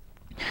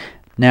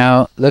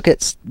 Now, look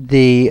at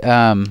the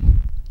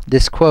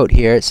this quote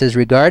here. It says,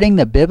 regarding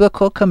the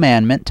biblical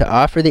commandment to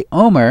offer the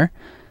omer,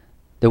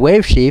 the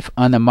wave sheaf,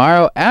 on the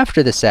morrow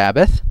after the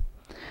Sabbath,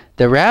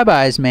 the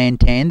rabbis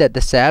maintain that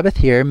the Sabbath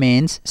here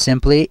means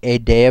simply a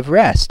day of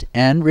rest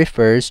and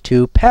refers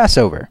to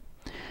Passover.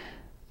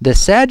 The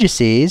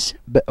Sadducees,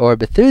 or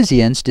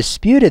Bethusians,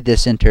 disputed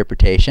this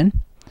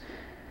interpretation,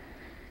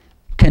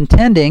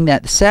 contending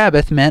that the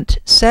Sabbath meant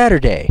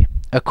Saturday.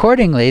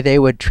 Accordingly, they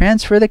would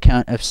transfer the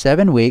count of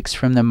 7 weeks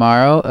from the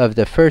morrow of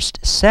the first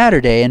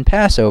Saturday in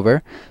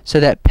Passover, so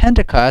that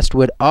Pentecost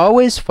would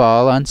always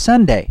fall on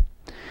Sunday.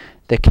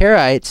 The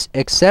Karaites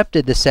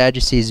accepted the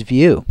Sadducees'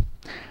 view.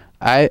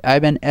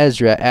 Ibn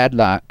Ezra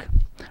Adlak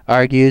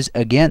argues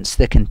against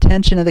the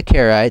contention of the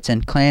Karaites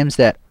and claims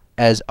that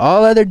as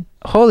all other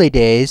holy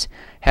days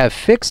have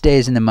fixed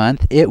days in the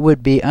month, it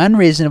would be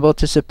unreasonable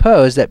to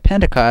suppose that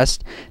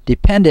Pentecost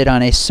depended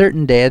on a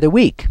certain day of the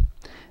week.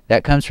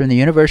 That comes from the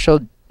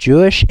Universal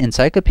Jewish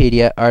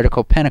Encyclopedia,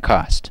 article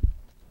Pentecost.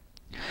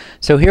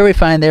 So here we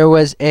find there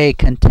was a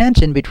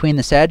contention between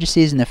the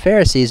Sadducees and the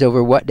Pharisees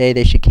over what day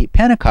they should keep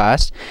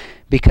Pentecost,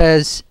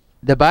 because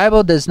the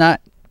Bible does not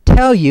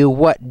tell you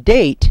what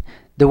date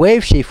the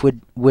wave sheaf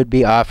would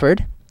be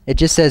offered. It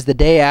just says the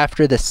day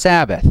after the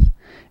Sabbath.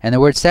 And the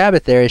word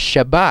Sabbath there is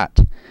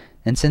Shabbat.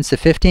 And since the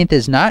 15th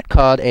is not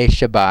called a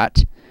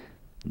Shabbat,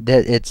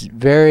 that it's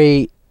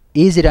very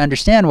easy to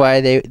understand why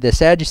the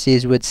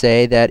Sadducees would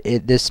say that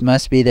this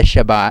must be the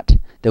Shabbat,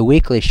 the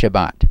weekly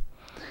Shabbat.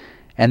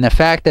 And the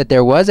fact that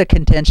there was a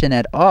contention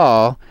at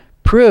all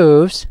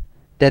proves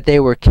that they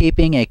were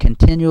keeping a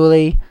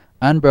continually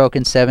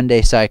unbroken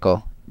 7-day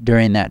cycle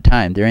during that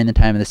time, during the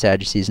time of the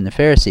Sadducees and the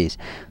Pharisees.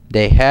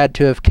 They had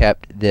to have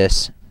kept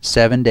this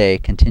 7-day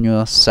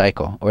continual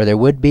cycle, or there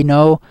would be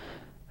no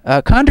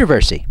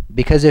controversy.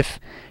 Because if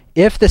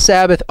the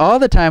Sabbath all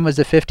the time was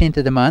the 15th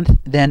of the month,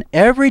 then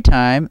every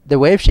time the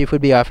wave sheaf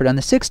would be offered on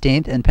the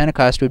 16th, and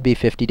Pentecost would be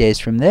 50 days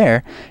from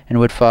there and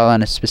would fall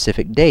on a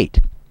specific date.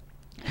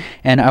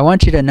 And I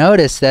want you to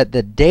notice that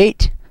the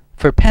date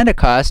for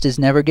Pentecost is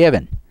never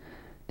given.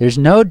 There's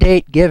no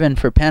date given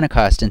for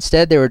Pentecost.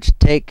 Instead, they were to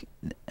take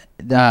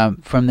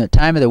from the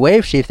time of the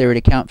wave sheaf, they were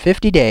to count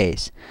 50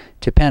 days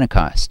to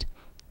Pentecost.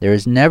 There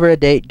is never a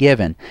date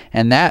given.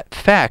 And that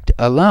fact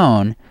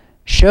alone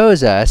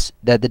shows us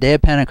that the day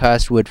of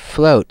Pentecost would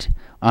float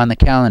on the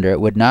calendar. It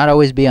would not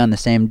always be on the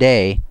same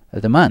day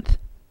of the month.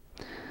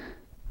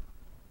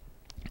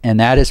 And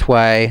that is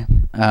why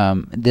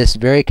this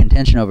very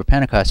contention over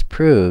Pentecost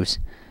proves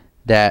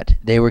that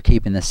they were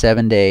keeping the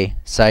 7-day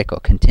cycle,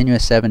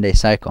 continuous 7-day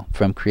cycle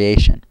from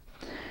creation.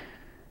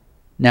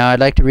 Now I'd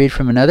like to read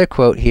from another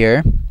quote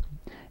here.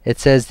 It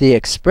says, the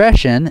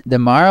expression, the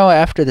morrow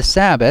after the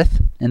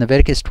Sabbath, in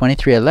Leviticus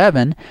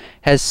 23:11,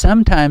 has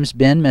sometimes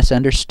been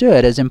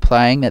misunderstood as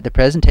implying that the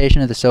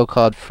presentation of the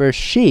so-called first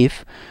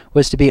sheaf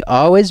was to be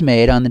always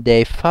made on the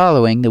day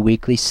following the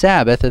weekly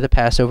Sabbath of the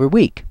Passover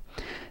week.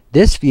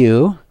 This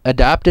view,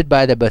 adopted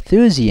by the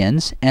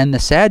Bethusians and the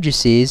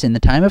Sadducees in the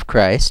time of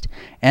Christ,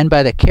 and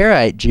by the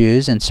Karaite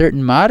Jews and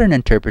certain modern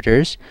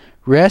interpreters,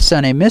 rests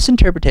on a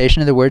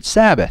misinterpretation of the word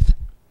Sabbath.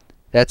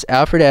 That's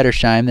Alfred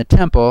Edersheim, the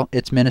temple,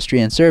 its ministry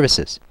and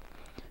services.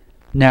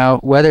 Now,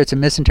 whether it's a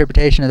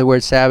misinterpretation of the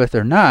word Sabbath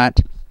or not,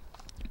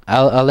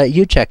 I'll let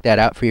you check that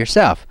out for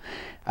yourself.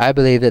 I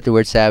believe that the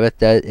word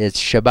Sabbath is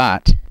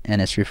Shabbat,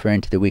 and it's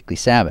referring to the weekly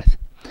Sabbath.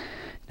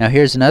 Now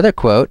here's another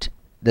quote.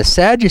 The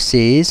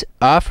Sadducees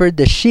offered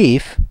the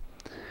sheaf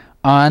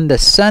on the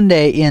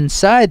Sunday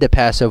inside the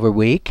Passover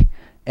week,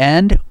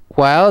 and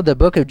while the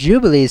Book of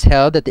Jubilees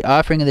held that the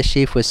offering of the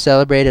sheaf was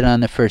celebrated on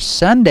the first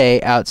Sunday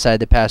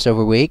outside the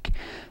Passover week,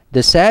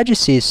 the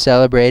Sadducees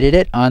celebrated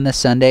it on the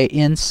Sunday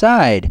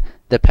inside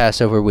the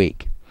Passover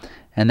week.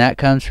 And that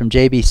comes from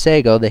J.B.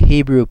 Sagel, The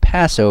Hebrew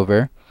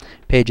Passover,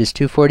 pages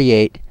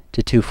 248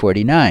 to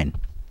 249.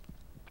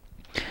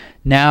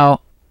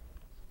 Now,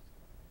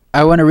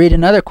 I want to read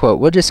another quote.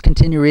 We'll just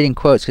continue reading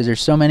quotes because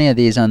there's so many of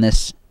these on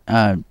this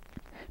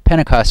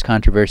Pentecost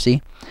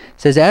controversy. It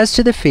says, as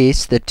to the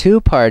feast, the two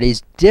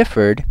parties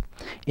differed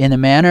in the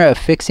manner of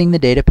fixing the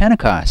date of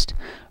Pentecost.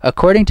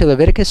 According to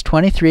Leviticus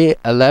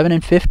 23:11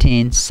 and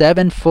 15,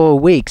 7 full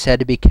weeks had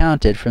to be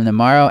counted from the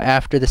morrow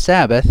after the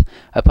Sabbath,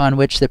 upon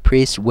which the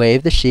priests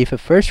waved the sheaf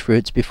of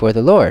firstfruits before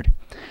the Lord.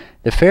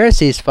 The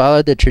Pharisees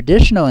followed the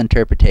traditional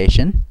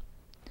interpretation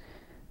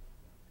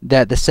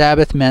that the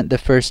Sabbath meant the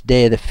first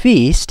day of the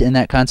feast, and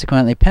that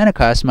consequently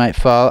Pentecost might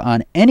fall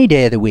on any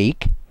day of the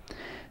week.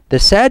 The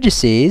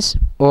Sadducees,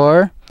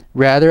 or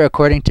rather,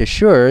 according to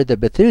Schur, the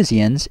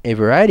Bethusians, a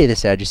variety of the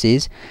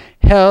Sadducees,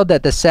 held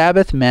that the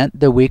Sabbath meant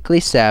the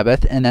weekly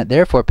Sabbath, and that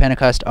therefore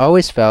Pentecost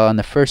always fell on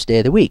the first day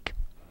of the week.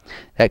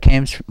 That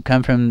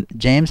come from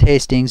James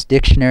Hastings'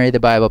 Dictionary of the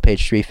Bible,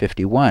 page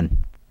 351.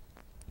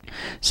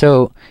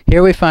 So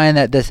here we find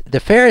that the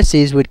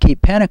Pharisees would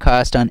keep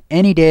Pentecost on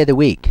any day of the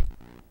week.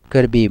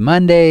 Could it be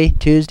Monday,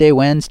 Tuesday,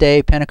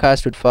 Wednesday?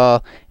 Pentecost would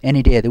fall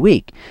any day of the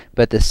week.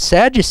 But the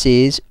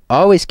Sadducees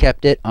always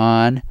kept it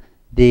on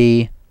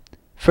the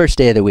first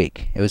day of the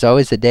week. It was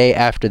always the day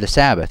after the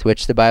Sabbath,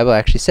 which the Bible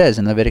actually says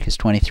in Leviticus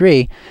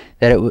 23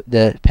 that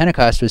the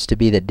Pentecost was to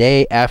be the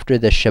day after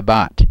the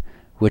Shabbat,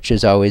 which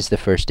is always the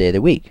first day of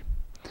the week.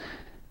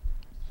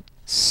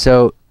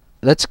 So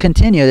let's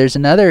continue. There's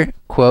another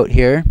quote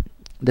here.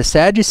 The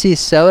Sadducees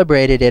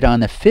celebrated it on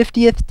the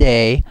 50th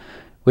day,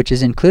 which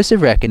is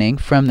inclusive reckoning,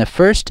 from the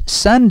first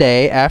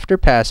Sunday after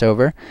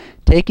Passover,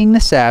 taking the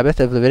Sabbath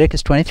of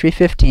Leviticus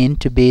 23:15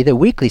 to be the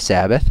weekly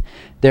Sabbath.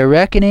 Their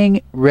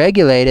reckoning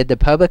regulated the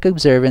public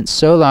observance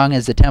so long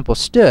as the temple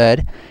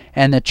stood,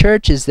 and the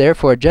church is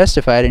therefore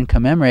justified in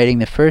commemorating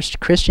the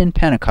first Christian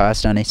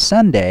Pentecost on a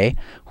Sunday,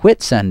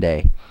 Whit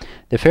Sunday.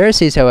 The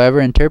Pharisees,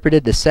 however,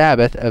 interpreted the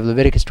Sabbath of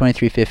Leviticus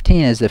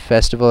 23:15 as the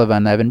festival of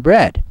unleavened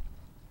bread,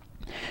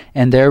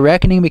 and their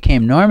reckoning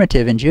became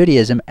normative in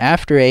Judaism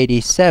after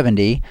AD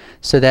 70,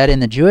 so that in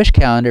the Jewish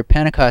calendar,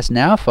 Pentecost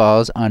now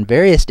falls on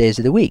various days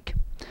of the week.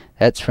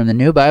 That's from the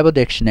New Bible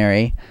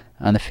Dictionary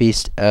on the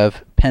Feast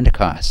of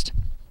Pentecost.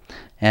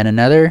 And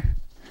another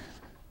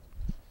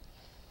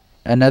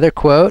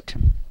quote.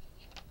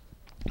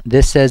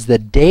 This says, the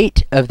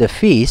date of the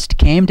feast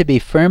came to be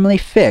firmly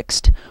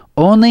fixed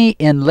only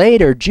in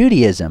later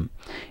Judaism.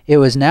 It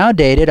was now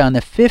dated on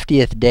the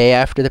 50th day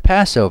after the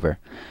Passover.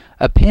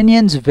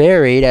 Opinions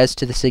varied as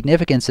to the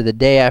significance of the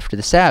day after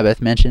the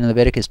Sabbath mentioned in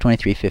Leviticus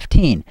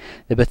 23:15.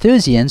 The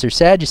Bethusians, or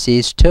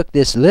Sadducees, took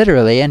this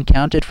literally and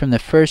counted from the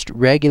first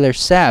regular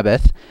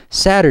Sabbath,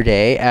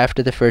 Saturday,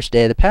 after the first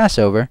day of the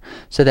Passover,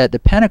 so that the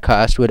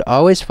Pentecost would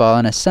always fall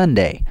on a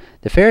Sunday.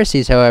 The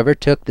Pharisees, however,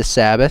 took the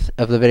Sabbath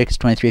of Leviticus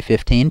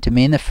 23:15 to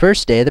mean the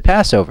first day of the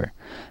Passover,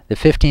 the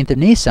 15th of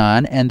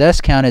Nisan, and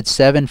thus counted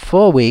 7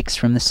 full weeks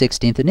from the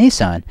 16th of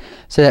Nisan,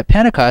 so that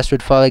Pentecost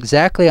would fall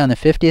exactly on the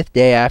 50th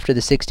day after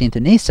the 16th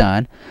of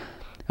Nisan.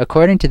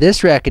 According to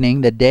this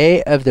reckoning, the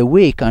day of the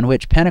week on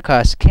which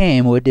Pentecost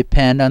came would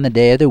depend on the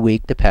day of the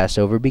week the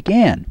Passover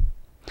began.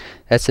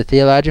 That's the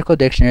Theological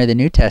Dictionary of the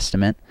New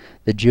Testament,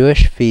 the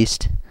Jewish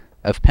Feast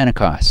of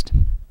Pentecost.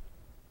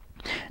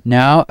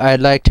 Now,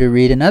 I'd like to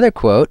read another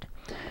quote.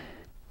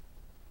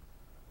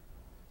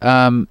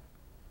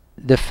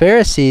 The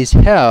Pharisees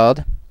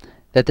held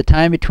that the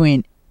time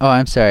between... Oh,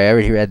 I'm sorry, I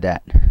already read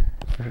that.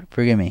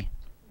 Forgive me.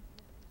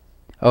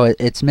 Oh,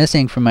 it's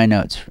missing from my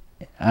notes.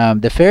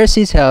 The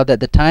Pharisees held that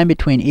the time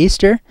between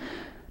Easter,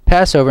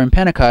 Passover, and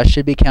Pentecost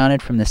should be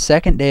counted from the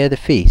second day of the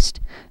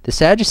feast. The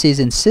Sadducees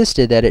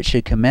insisted that it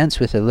should commence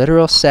with a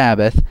literal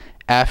Sabbath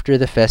after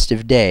the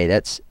festive day.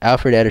 That's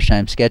Alfred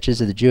Edersheim, Sketches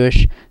of the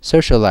Jewish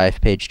Social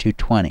Life, page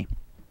 220.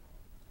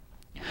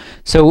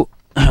 So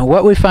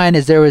what we find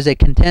is there was a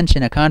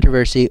contention, a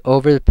controversy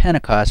over the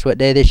Pentecost, what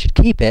day they should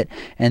keep it,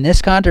 and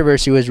this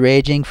controversy was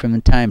raging from the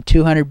time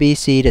 200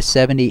 BC to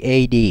 70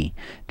 AD,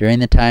 during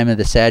the time of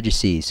the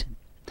Sadducees.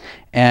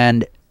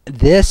 And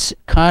this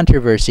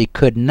controversy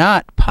could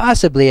not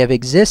possibly have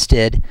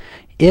existed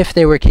if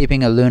they were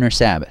keeping a lunar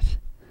Sabbath.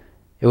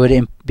 It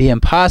would be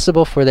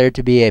impossible for there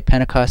to be a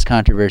Pentecost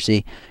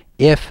controversy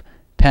if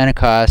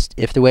Pentecost,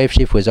 if the wave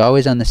sheaf was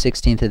always on the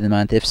 16th of the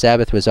month, if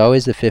Sabbath was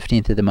always the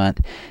 15th of the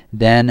month,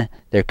 then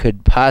there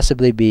could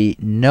possibly be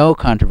no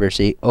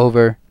controversy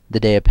over the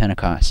day of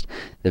Pentecost.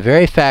 The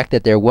very fact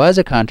that there was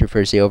a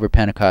controversy over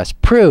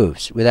Pentecost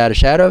proves, without a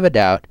shadow of a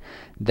doubt,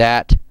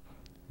 that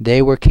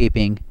they were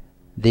keeping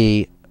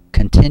the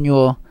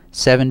continual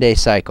 7-day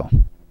cycle.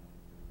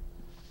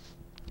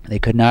 They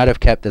could not have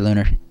kept the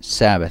lunar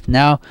Sabbath.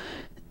 Now,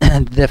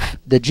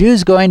 the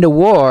Jews going to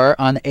war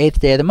on the 8th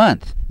day of the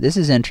month. This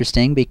is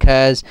interesting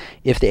because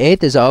if the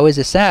 8th is always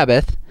a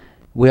Sabbath,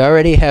 we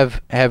already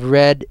have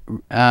read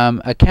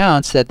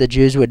accounts that the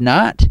Jews would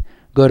not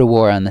go to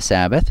war on the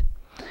Sabbath.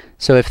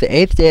 So if the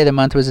 8th day of the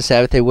month was a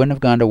Sabbath, they wouldn't have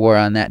gone to war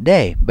on that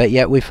day. But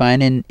yet we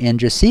find in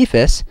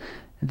Josephus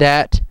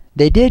that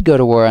they did go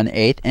to war on the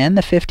 8th and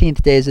the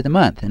 15th days of the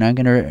month. And I'm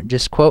going to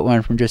just quote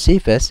one from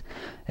Josephus.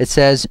 It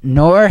says,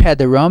 "Nor had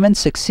the Romans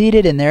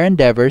succeeded in their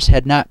endeavors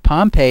had not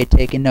Pompey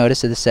taken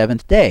notice of the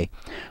 7th day,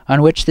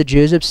 on which the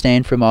Jews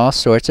abstained from all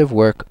sorts of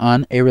work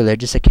on a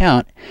religious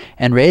account,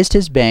 and raised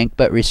his bank,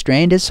 but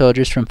restrained his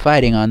soldiers from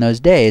fighting on those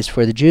days,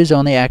 for the Jews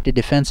only acted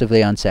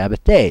defensively on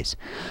Sabbath days."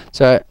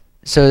 So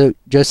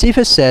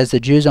Josephus says the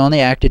Jews only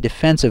acted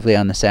defensively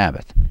on the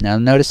Sabbath. Now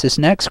notice this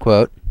next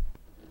quote.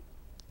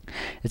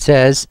 It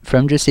says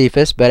from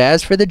Josephus, "But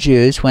as for the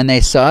Jews, when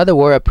they saw the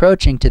war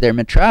approaching to their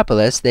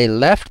metropolis, they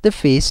left the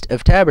Feast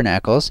of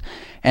Tabernacles,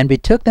 and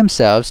betook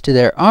themselves to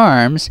their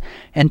arms,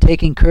 and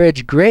taking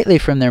courage greatly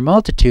from their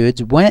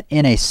multitudes, went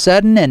in a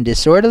sudden and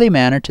disorderly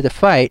manner to the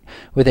fight,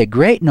 with a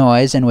great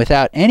noise, and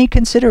without any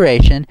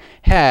consideration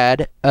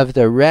had of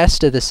the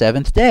rest of the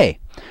 7th day.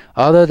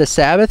 Although the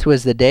Sabbath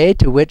was the day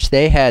to which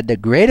they had the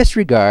greatest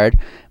regard,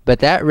 but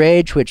that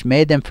rage which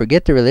made them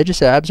forget the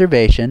religious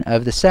observation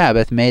of the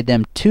Sabbath made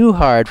them too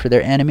hard for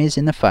their enemies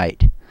in the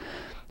fight."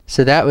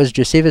 So that was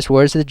Josephus'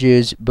 Wars of the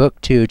Jews,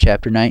 Book 2,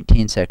 Chapter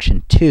 19,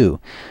 Section 2.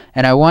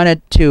 And I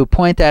wanted to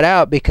point that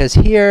out because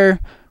here,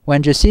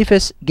 when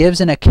Josephus gives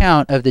an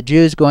account of the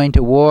Jews going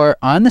to war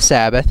on the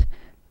Sabbath,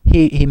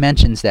 he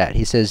mentions that.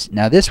 He says,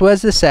 now this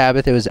was the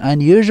Sabbath. It was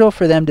unusual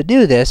for them to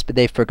do this, but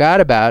they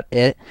forgot about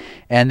it,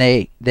 and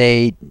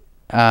they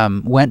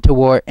went to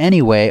war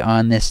anyway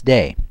on this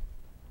day.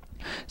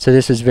 So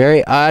this was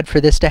very odd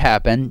for this to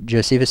happen.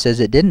 Josephus says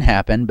it didn't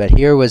happen, but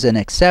here was an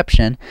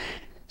exception.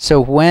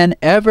 So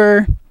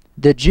whenever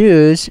the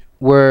Jews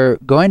were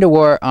going to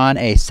war on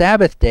a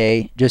Sabbath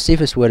day,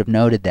 Josephus would have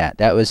noted that.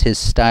 That was his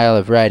style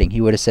of writing.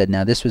 He would have said,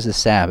 now this was the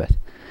Sabbath.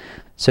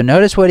 So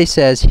notice what he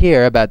says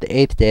here about the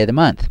 8th day of the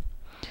month.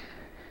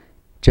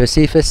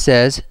 Josephus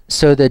says,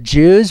 "So the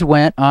Jews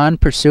went on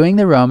pursuing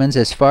the Romans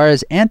as far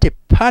as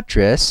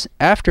Antipatris,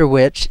 after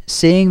which,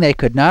 seeing they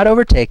could not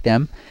overtake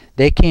them,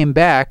 they came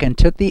back and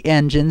took the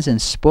engines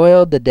and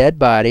spoiled the dead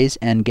bodies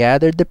and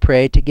gathered the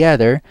prey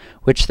together,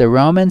 which the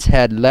Romans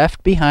had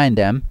left behind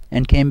them,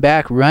 and came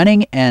back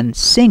running and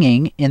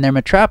singing in their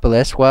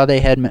metropolis, while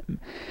they had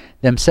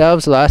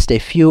themselves lost a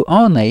few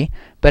only,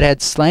 but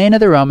had slain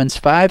of the Romans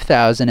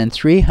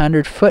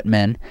 5,300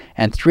 footmen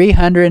and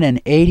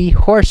 380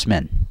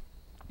 horsemen."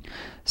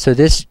 So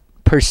this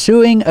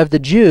pursuing of the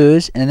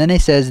Jews, and then he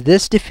says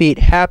this defeat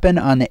happened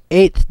on the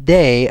 8th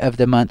day of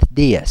the month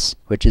Dies,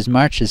 which is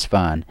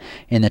Marchesvan,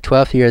 in the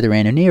 12th year of the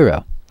reign of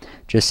Nero.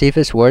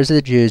 Josephus, Wars of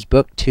the Jews,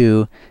 Book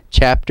 2,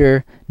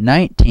 Chapter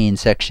 19,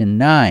 Section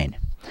 9.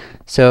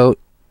 So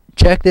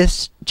check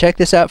this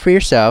out for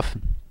yourself.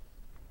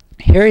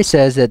 Here he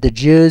says that the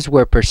Jews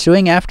were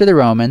pursuing after the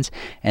Romans,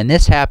 and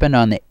this happened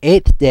on the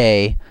 8th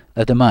day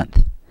of the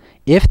month.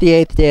 If the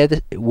 8th day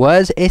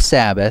was a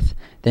Sabbath,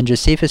 then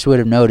Josephus would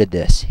have noted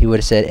this. He would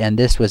have said, and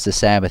this was the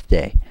Sabbath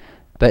day.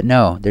 But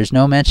no, there's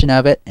no mention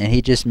of it, and he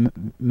just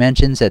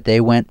mentions that they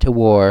went to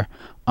war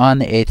on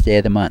the 8th day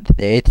of the month.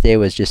 The 8th day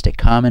was just a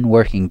common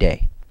working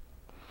day.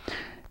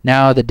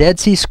 Now, the Dead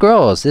Sea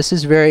Scrolls. This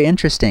is very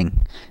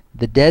interesting.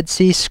 The Dead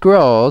Sea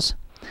Scrolls,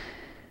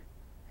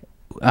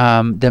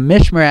 the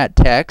Mishmarat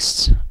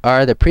texts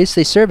are the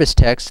priestly service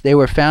texts. They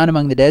were found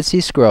among the Dead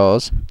Sea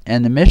Scrolls,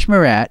 and the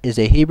Mishmarat is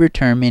a Hebrew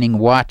term meaning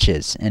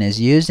watches, and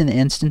is used in the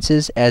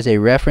instances as a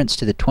reference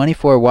to the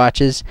 24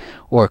 watches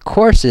or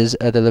courses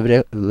of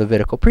the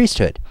Levitical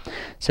priesthood.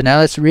 So now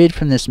let's read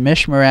from this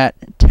Mishmarat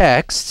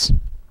texts,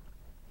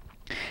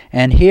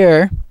 and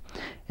here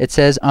it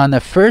says, "On the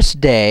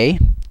first day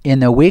in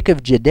the week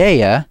of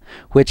Judea,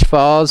 which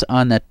falls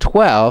on the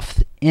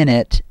 12th in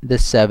it, the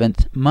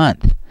 7th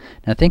month."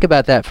 Now think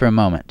about that for a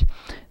moment.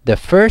 The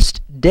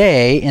first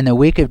day in the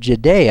week of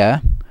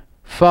Judea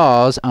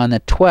falls on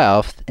the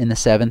 12th in the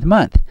 7th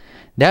month.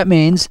 That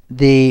means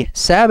the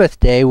Sabbath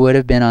day would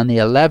have been on the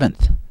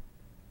 11th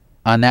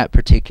on that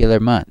particular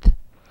month.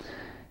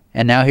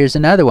 And now here's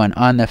another one.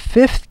 On the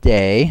 5th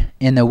day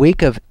in the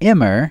week of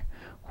Immer,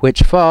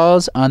 which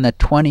falls on the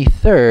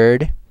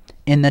 23rd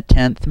in the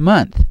 10th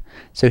month.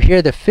 So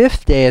here the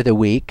 5th day of the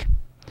week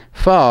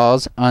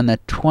falls on the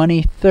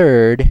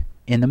 23rd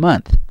in the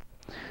month.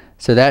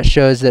 So that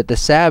shows that the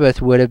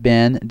Sabbath would have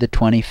been the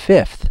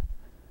 25th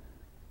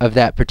of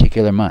that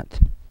particular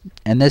month.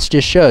 And this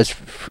just shows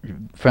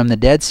from the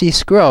Dead Sea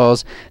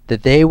Scrolls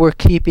that they were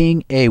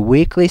keeping a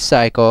weekly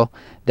cycle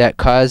that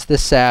caused the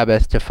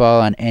Sabbath to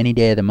fall on any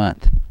day of the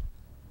month.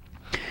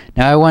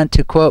 Now I want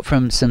to quote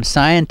from some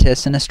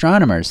scientists and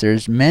astronomers.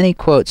 There's many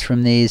quotes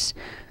from these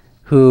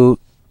who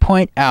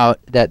point out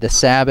that the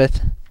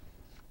Sabbath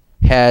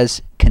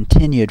has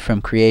continued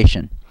from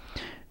creation.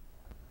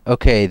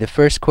 Okay, the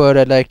first quote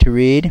I'd like to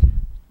read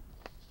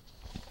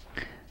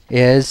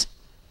is,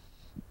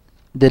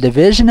 "The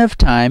division of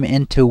time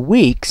into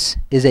weeks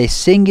is a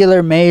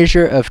singular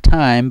measure of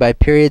time by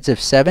periods of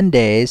 7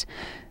 days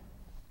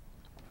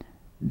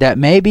that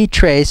may be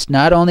traced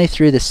not only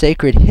through the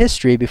sacred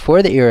history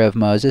before the era of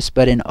Moses,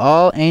 but in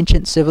all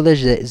ancient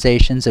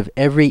civilizations of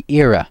every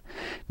era,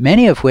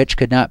 many of which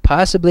could not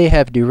possibly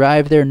have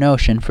derived their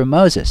notion from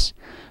Moses.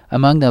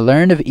 Among the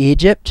learned of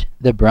Egypt,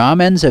 the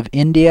Brahmins of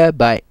India,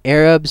 by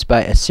Arabs,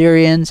 by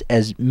Assyrians,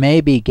 as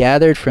may be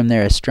gathered from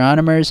their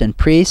astronomers and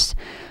priests,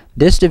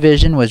 this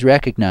division was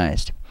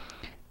recognized.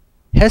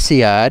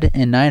 Hesiod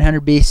in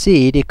 900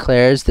 BC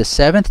declares the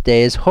seventh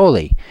day is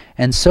holy,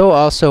 and so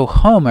also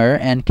Homer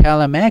and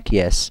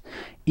Callimachus.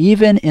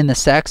 Even in the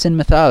Saxon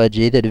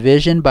mythology, the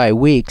division by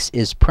weeks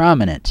is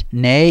prominent.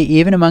 Nay,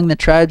 even among the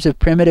tribes of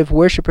primitive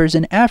worshippers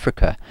in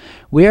Africa,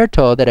 we are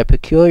told that a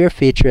peculiar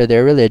feature of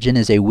their religion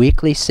is a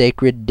weekly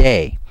sacred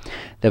day,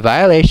 the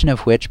violation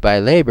of which by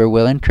labor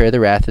will incur the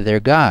wrath of their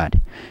god.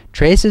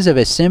 Traces of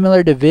a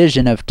similar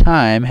division of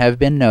time have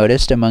been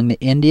noticed among the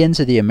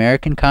Indians of the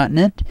American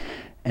continent.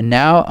 And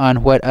now,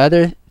 on what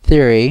other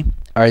theory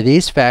are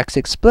these facts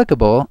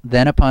explicable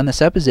than upon the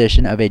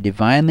supposition of a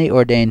divinely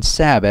ordained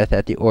Sabbath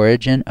at the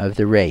origin of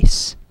the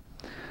race?"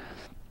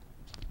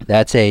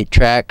 That's a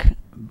tract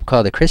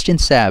called The Christian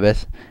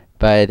Sabbath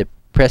by the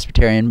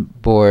Presbyterian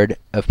Board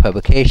of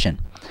Publication.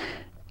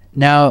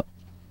 Now,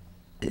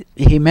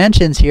 he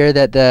mentions here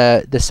that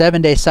the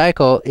 7-day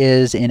cycle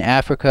is in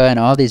Africa and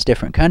all these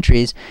different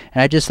countries,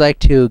 and I'd just like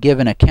to give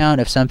an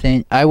account of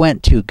something. I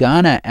went to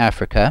Ghana,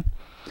 Africa,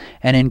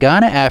 and in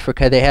Ghana,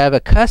 Africa, they have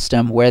a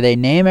custom where they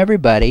name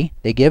everybody,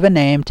 they give a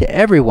name to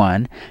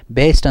everyone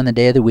based on the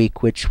day of the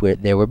week which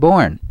they were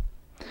born.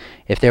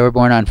 If they were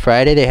born on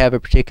Friday, they have a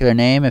particular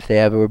name. If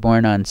they were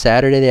born on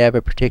Saturday, they have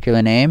a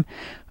particular name.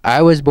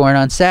 I was born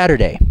on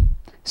Saturday.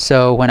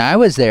 So when I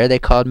was there, they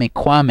called me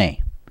Kwame.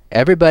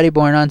 Everybody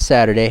born on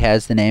Saturday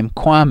has the name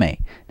Kwame.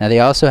 Now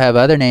they also have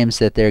other names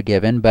that they're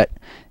given, but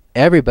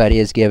everybody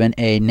is given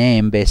a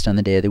name based on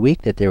the day of the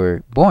week that they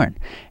were born.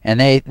 And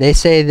they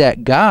say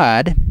that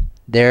God,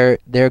 their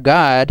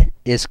God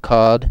is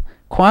called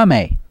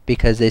Kwame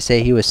because they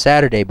say he was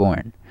Saturday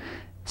born.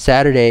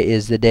 Saturday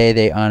is the day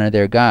they honor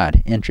their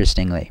God,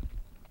 interestingly.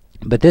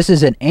 But this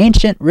is an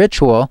ancient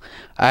ritual.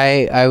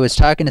 I was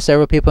talking to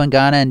several people in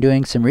Ghana and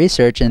doing some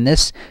research, and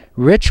this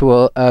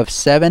ritual of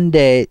 7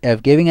 days,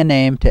 of giving a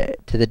name to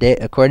the day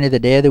according to the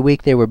day of the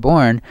week they were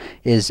born,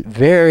 is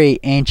very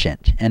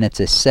ancient, and it's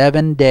a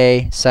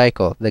 7-day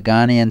cycle the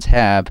Ghanaians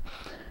have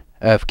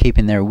of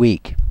keeping their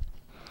week.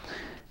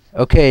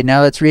 Okay,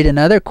 now let's read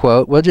another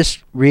quote. We'll just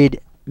read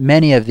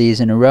many of these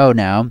in a row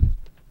now.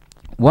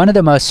 "One of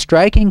the most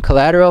striking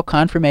collateral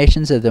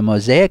confirmations of the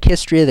Mosaic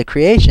history of the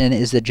creation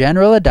is the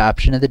general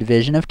adoption of the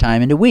division of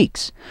time into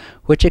weeks,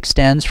 which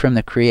extends from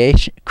the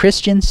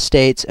Christian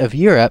states of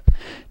Europe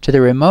to the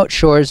remote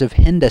shores of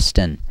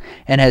Hindustan,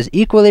 and has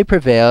equally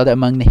prevailed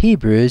among the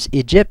Hebrews,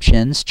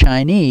 Egyptians,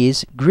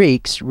 Chinese,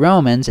 Greeks,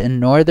 Romans, and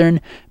northern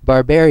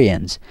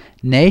barbarians,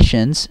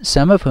 nations,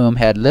 some of whom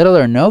had little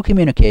or no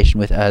communication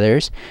with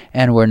others,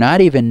 and were not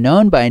even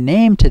known by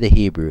name to the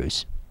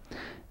Hebrews."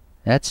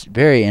 That's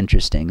very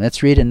interesting.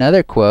 Let's read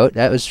another quote.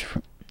 That was,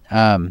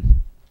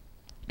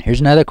 here's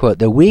another quote.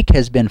 "The week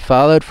has been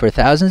followed for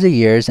thousands of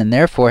years and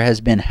therefore has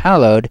been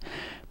hallowed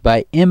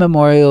by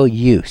immemorial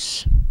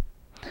use."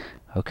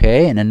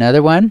 Okay, and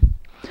another one.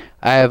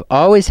 "I have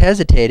always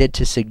hesitated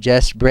to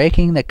suggest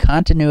breaking the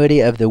continuity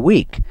of the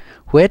week,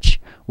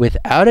 which,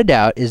 without a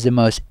doubt, is the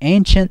most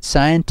ancient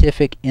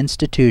scientific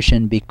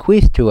institution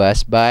bequeathed to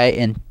us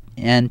by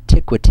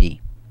antiquity."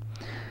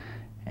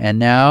 And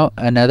now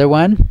another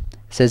one.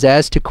 It says,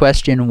 "As to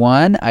question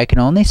 1, I can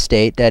only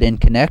state that in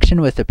connection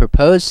with the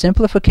proposed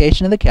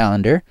simplification of the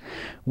calendar,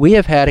 we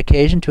have had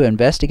occasion to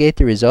investigate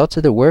the results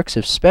of the works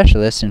of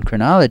specialists in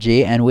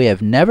chronology, and we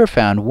have never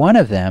found one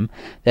of them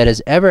that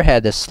has ever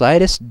had the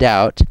slightest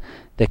doubt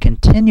the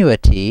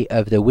continuity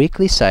of the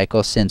weekly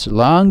cycle since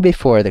long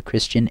before the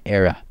Christian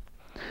era.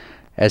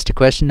 As to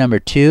question number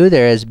 2,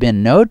 there has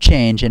been no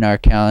change in our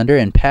calendar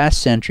in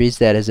past centuries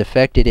that has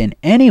affected in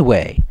any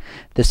way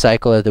the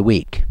cycle of the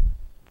week."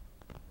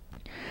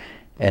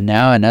 And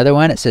now another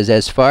one. It says,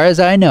 "As far as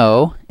I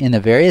know, in the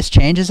various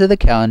changes of the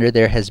calendar,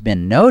 there has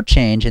been no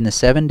change in the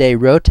 7-day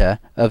rota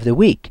of the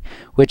week,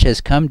 which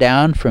has come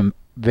down from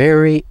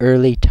very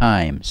early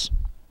times."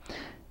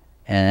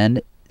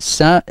 And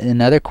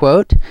another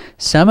quote,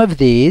 "Some of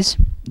these,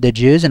 the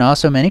Jews and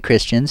also many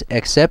Christians,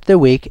 accept the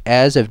week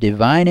as of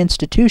divine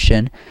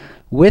institution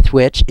with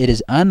which it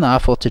is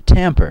unlawful to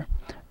tamper.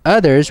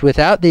 Others,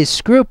 without these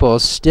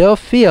scruples, still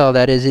feel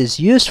that it is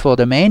useful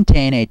to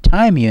maintain a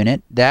time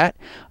unit that,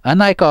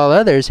 unlike all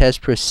others, has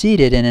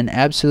proceeded in an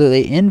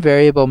absolutely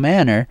invariable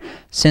manner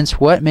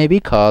since what may be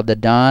called the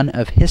dawn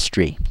of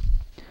history.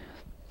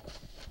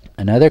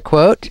 Another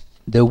quote,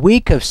 "The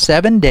week of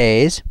 7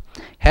 days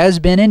has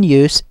been in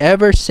use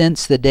ever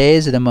since the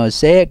days of the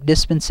Mosaic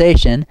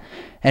dispensation,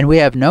 and we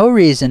have no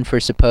reason for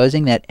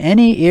supposing that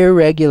any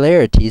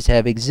irregularities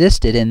have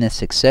existed in the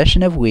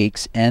succession of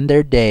weeks and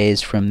their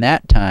days from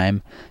that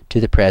time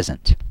to the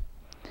present."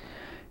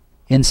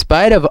 In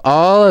spite of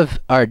all of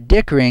our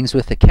dickerings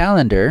with the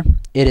calendar,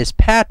 it is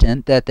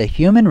patent that the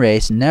human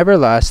race never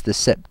lost the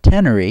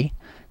septenary,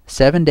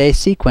 7-day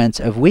sequence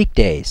of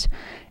weekdays,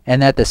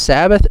 and that the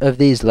Sabbath of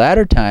these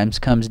latter times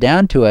comes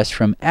down to us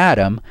from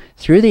Adam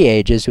through the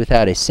ages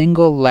without a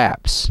single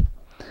lapse.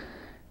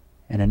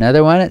 And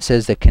another one, it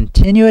says, "The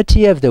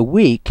continuity of the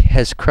week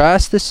has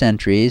crossed the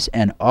centuries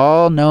and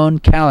all known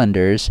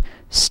calendars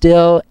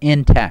still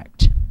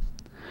intact."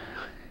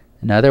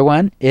 Another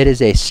one, "It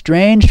is a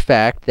strange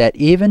fact that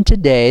even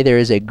today there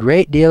is a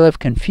great deal of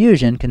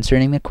confusion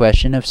concerning the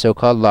question of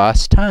so-called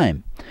lost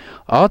time.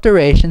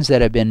 Alterations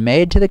that have been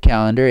made to the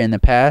calendar in the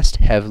past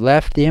have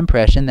left the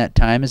impression that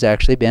time has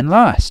actually been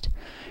lost.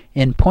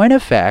 In point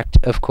of fact,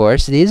 of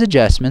course, these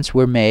adjustments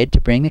were made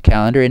to bring the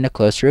calendar into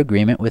closer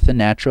agreement with the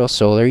natural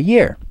solar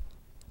year.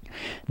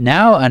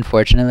 Now,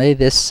 unfortunately,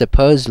 this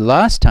supposed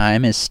lost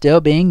time is still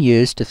being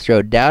used to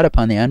throw doubt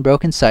upon the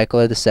unbroken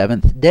cycle of the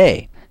seventh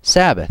day,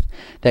 Sabbath,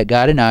 that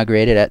God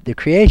inaugurated at the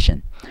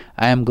creation.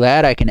 I am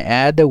glad I can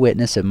add the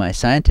witness of my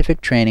scientific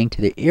training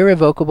to the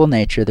irrevocable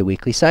nature of the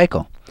weekly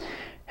cycle.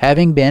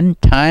 Having been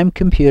time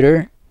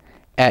computer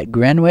at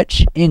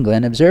Greenwich,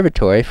 England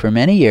Observatory for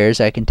many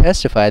years, I can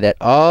testify that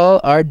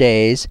all our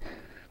days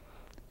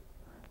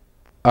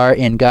are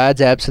in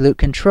God's absolute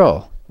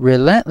control,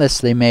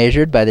 relentlessly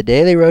measured by the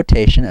daily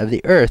rotation of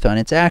the earth on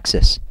its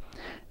axis.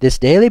 This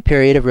daily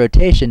period of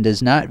rotation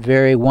does not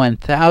vary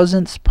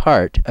 1,000th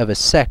part of a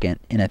second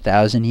in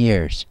 1,000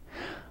 years.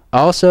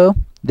 Also,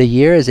 the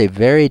year is a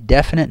very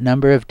definite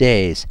number of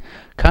days.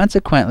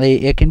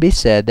 Consequently, it can be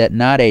said that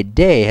not a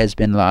day has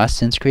been lost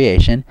since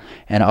creation,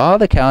 and all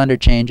the calendar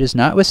changes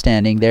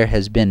notwithstanding, there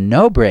has been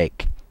no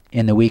break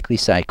in the weekly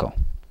cycle."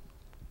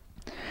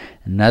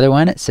 Another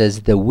one, it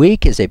says, "The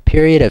week is a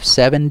period of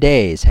 7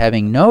 days,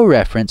 having no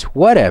reference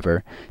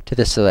whatever to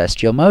the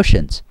celestial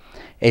motions,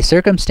 a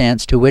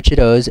circumstance to which it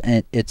owes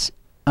its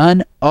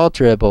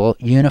unalterable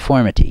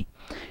uniformity.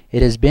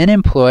 It has been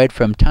employed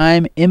from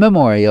time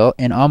immemorial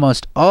in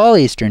almost all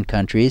Eastern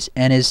countries,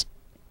 and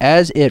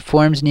as it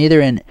forms neither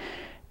an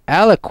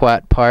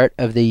aliquot part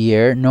of the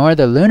year nor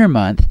the lunar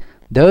month,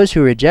 those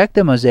who reject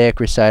the Mosaic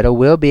recital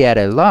will be at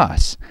a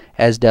loss,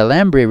 as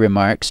D'Alembert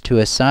remarks, to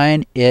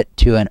assign it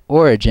to an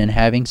origin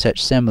having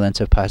such semblance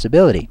of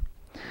possibility."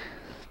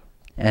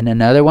 And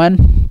another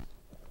one,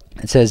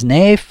 it says,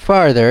 "Nay,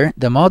 farther,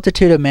 the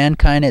multitude of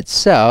mankind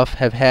itself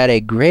have had a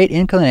great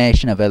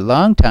inclination of a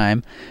long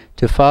time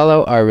to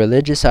follow our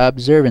religious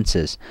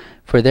observances,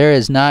 for there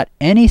is not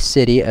any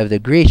city of the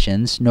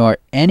Grecians, nor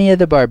any of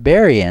the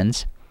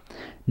barbarians,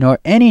 nor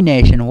any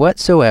nation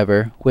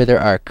whatsoever, whither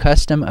our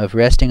custom of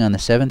resting on the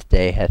seventh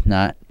day hath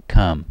not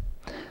come."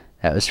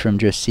 That was from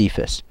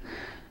Josephus.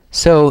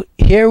 So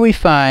here we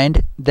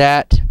find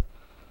that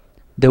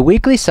the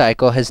weekly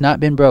cycle has not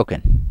been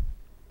broken.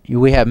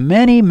 We have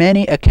many,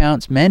 many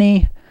accounts,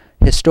 many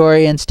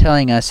historians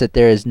telling us that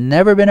there has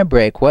never been a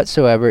break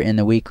whatsoever in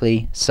the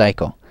weekly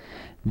cycle.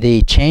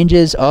 The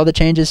changes, all the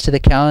changes to the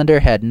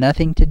calendar had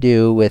nothing to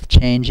do with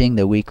changing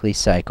the weekly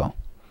cycle.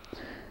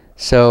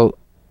 So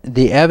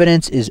the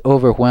evidence is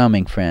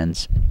overwhelming,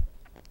 friends.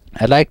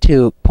 I'd like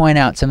to point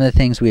out some of the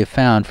things we have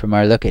found from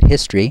our look at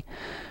history,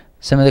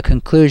 some of the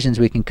conclusions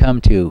we can come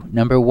to.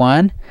 Number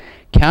one,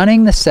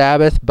 counting the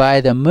Sabbath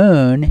by the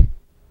moon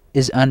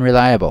is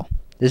unreliable.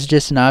 This is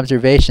just an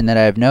observation that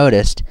I've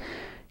noticed.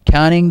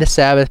 Counting the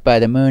Sabbath by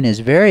the moon is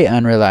very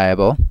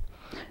unreliable.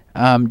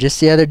 Just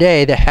the other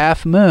day, the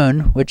half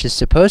moon, which is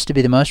supposed to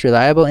be the most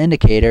reliable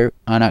indicator,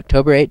 on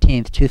October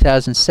 18th,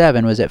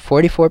 2007, was at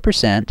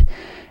 44%,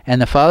 and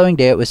the following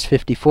day it was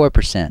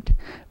 54%.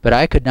 But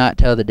I could not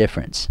tell the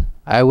difference.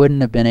 I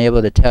wouldn't have been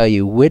able to tell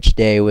you which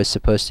day was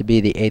supposed to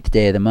be the 8th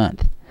day of the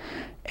month.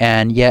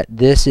 And yet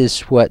this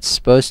is what's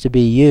supposed to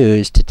be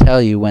used to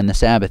tell you when the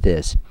Sabbath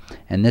is.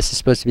 And this is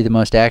supposed to be the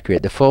most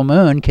accurate. The full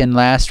moon can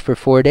last for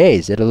 4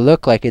 days. It'll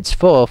look like it's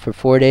full for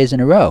 4 days in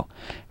a row.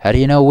 How do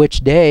you know which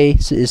day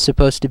is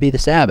supposed to be the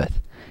Sabbath?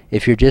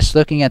 If you're just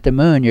looking at the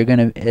moon,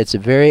 it's a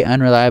very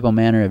unreliable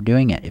manner of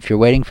doing it. If you're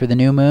waiting for the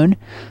new moon,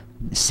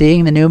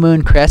 seeing the new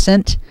moon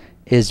crescent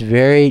is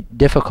very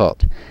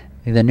difficult.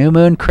 The new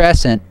moon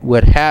crescent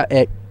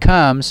it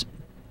comes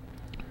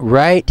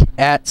right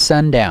at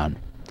sundown.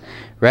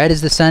 Right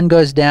as the sun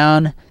goes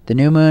down, the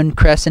new moon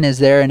crescent is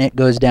there, and it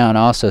goes down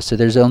also. So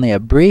there's only a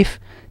brief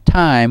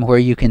time where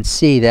you can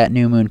see that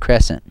new moon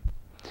crescent.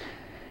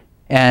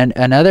 And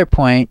another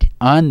point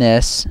on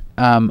this,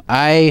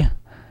 I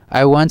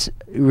once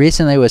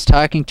recently was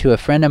talking to a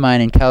friend of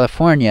mine in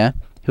California,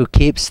 who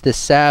keeps the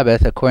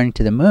Sabbath according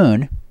to the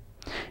moon,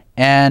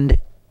 and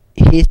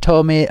he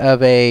told me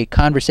of a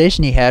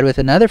conversation he had with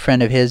another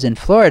friend of his in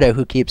Florida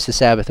who keeps the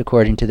Sabbath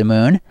according to the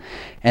moon,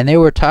 and they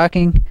were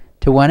talking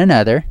to one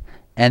another,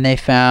 and they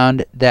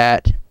found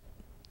that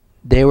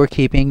they were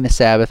keeping the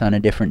Sabbath on a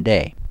different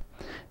day.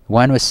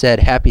 One was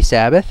said, "Happy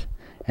Sabbath,"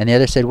 and the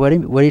other said, what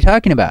are you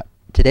talking about?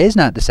 Today's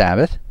not the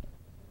Sabbath."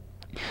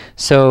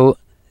 So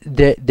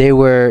they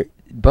were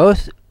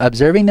both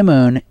observing the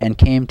moon and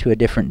came to a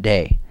different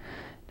day.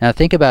 Now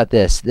think about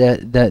this.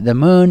 The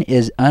moon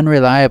is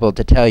unreliable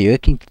to tell you.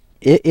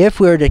 If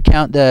we were to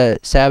count the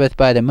Sabbath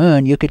by the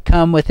moon, you could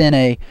come within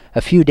a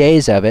few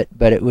days of it,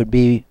 but it would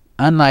be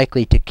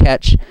unlikely to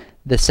catch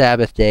the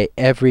Sabbath day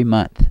every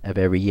month of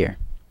every year.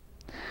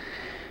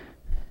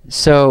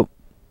 So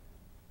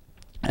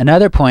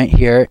another point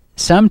here,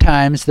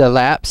 sometimes the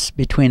lapse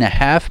between a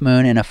half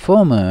moon and a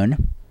full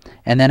moon,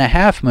 and then a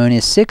half moon,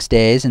 is 6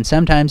 days, and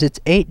sometimes it's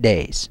 8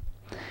 days.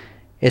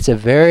 It's a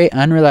very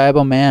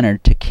unreliable manner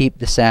to keep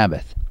the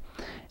Sabbath.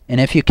 And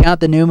if you count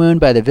the new moon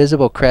by the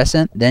visible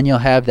crescent, then you'll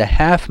have the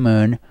half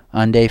moon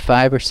on day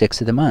 5 or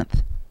 6 of the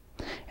month.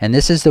 And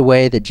this is the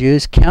way the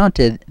Jews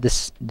counted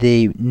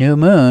the new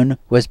moon,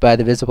 was by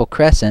the visible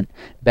crescent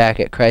back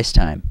at Christ's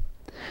time.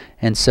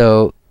 And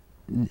so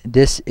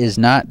this is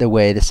not the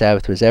way the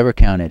Sabbath was ever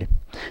counted.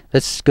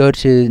 Let's go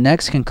to the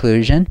next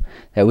conclusion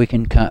that we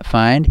can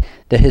find.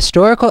 The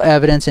historical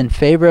evidence in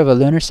favor of a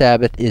lunar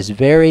Sabbath is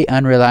very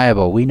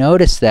unreliable. We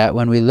noticed that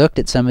when we looked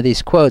at some of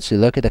these quotes. We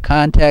look at the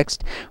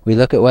context, we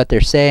look at what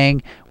they're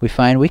saying, we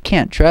find we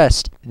can't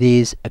trust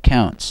these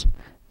accounts.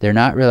 They're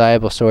not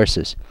reliable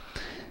sources.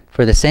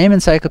 For the same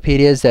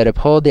encyclopedias that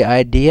uphold the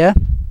idea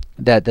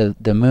that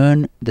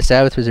the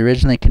Sabbath was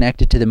originally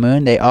connected to the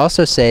moon, they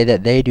also say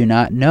that they do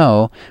not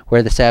know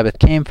where the Sabbath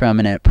came from,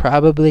 and it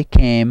probably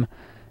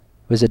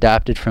was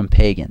adopted from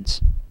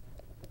pagans.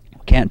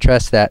 Can't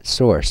trust that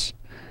source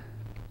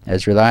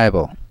as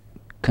reliable.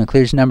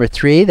 Conclusion number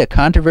 3, the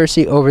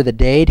controversy over the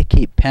day to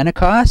keep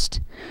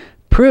Pentecost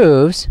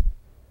proves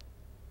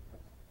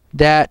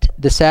that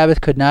the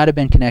Sabbath could not have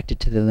been connected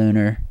to the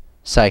lunar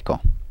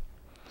cycle.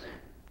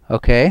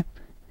 Okay,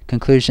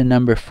 conclusion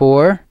number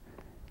 4,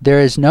 there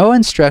is no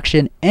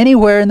instruction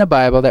anywhere in the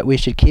Bible that we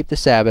should keep the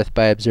Sabbath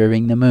by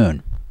observing the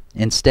moon.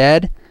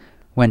 Instead,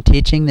 when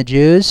teaching the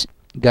Jews,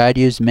 God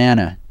used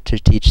manna to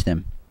teach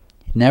them.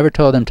 He never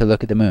told them to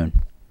look at the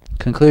moon.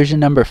 Conclusion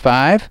number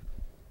 5,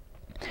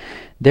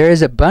 there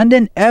is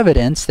abundant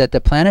evidence that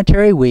the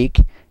planetary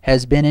week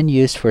has been in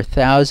use for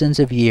thousands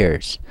of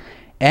years,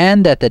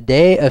 and that the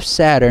day of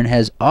Saturn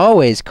has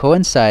always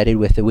coincided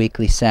with the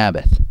weekly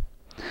Sabbath.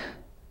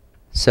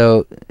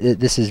 So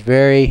this is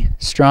very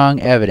strong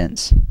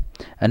evidence.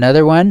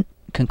 Another one,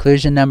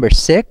 conclusion number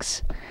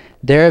 6,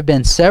 there have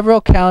been several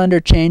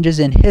calendar changes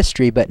in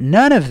history, but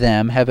none of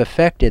them have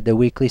affected the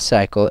weekly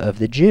cycle of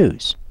the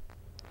Jews.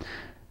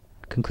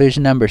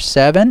 Conclusion number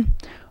 7,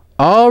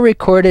 all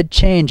recorded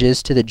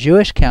changes to the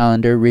Jewish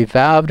calendar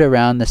revolved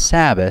around the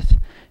Sabbath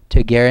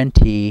to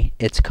guarantee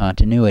its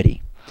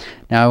continuity.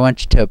 Now I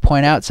want you to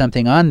point out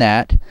something on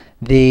that.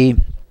 The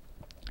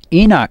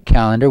Enoch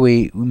calendar,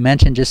 we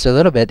mentioned just a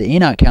little bit, the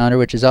Enoch calendar,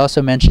 which is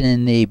also mentioned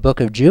in the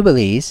Book of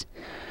Jubilees,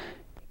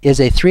 is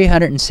a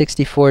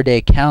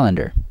 364-day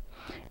calendar.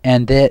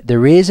 And the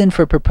reason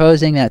for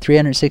proposing that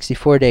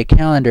 364-day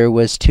calendar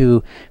was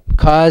to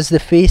cause the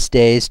feast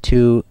days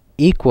to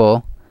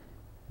equal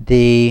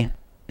the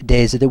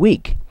days of the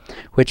week,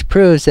 which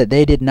proves that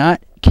they did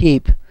not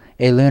keep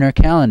a lunar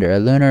calendar, a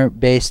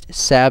lunar-based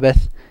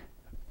Sabbath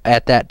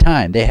at that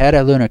time. They had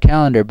a lunar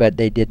calendar, but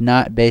they did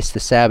not base the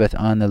Sabbath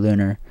on the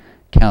lunar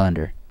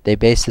calendar. They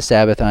based the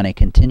Sabbath on a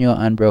continual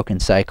unbroken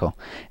cycle.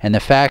 And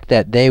the fact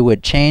that they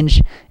would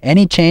change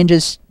any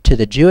changes to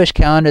the Jewish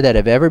calendar that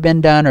have ever been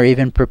done or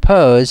even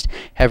proposed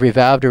have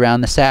revolved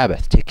around the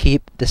Sabbath to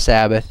keep the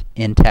Sabbath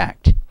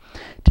intact.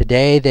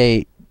 Today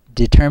they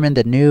determine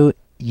the new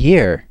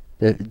year.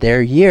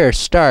 Their year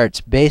starts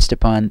based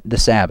upon the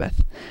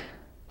Sabbath.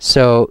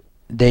 So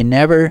they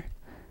never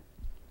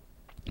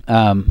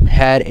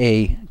had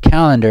a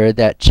calendar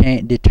that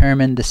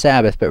determined the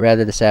Sabbath, but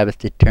rather the Sabbath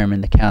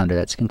determined the calendar.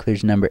 That's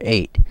conclusion number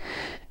 8.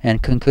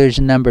 And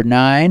conclusion number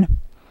 9,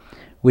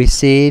 we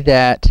see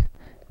that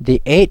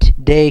the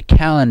 8-day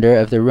calendar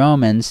of the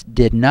Romans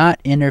did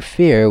not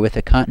interfere with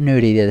the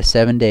continuity of the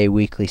 7-day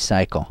weekly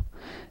cycle.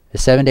 The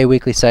 7-day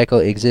weekly cycle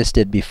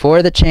existed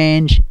before the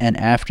change and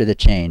after the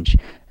change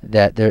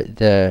that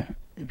the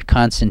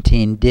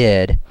Constantine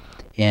did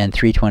in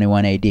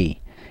 321 AD.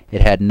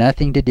 It had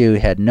nothing to do,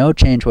 it had no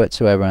change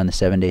whatsoever on the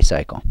 7-day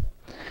cycle.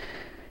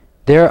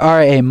 There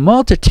are a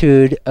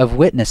multitude of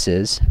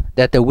witnesses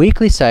that the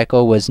weekly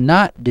cycle was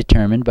not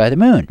determined by the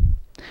moon,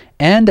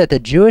 and that the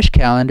Jewish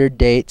calendar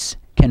dates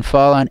can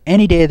fall on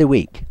any day of the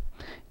week.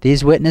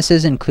 These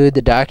witnesses include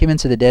the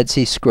documents of the Dead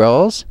Sea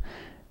Scrolls,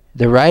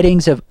 the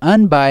writings of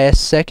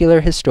unbiased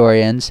secular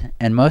historians,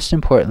 and most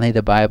importantly,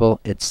 the Bible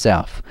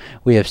itself.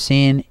 We have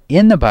seen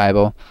in the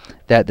Bible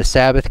that the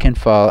Sabbath can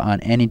fall on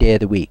any day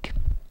of the week.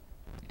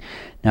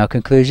 Now,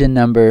 conclusion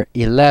number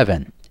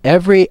 11.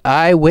 Every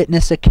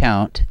eyewitness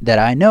account that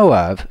I know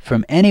of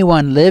from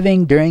anyone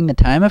living during the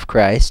time of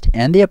Christ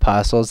and the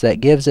apostles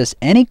that gives us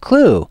any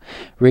clue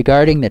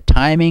regarding the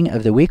timing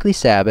of the weekly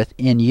Sabbath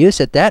in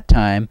use at that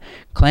time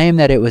claim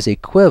that it was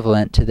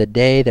equivalent to the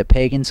day the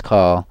pagans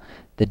call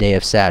the day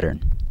of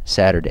Saturn,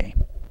 Saturday.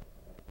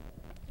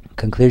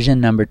 Conclusion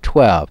number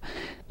 12.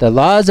 The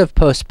laws of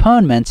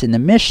postponements in the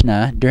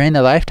Mishnah during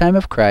the lifetime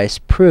of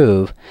Christ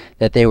prove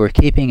that they were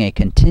keeping a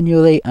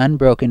continually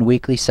unbroken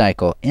weekly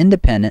cycle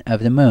independent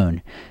of the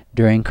moon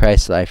during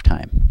Christ's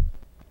lifetime.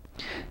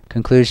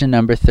 Conclusion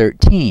number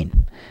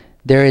 13.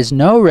 There is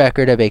no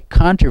record of a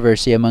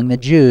controversy among the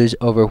Jews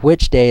over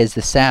which day is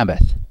the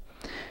Sabbath.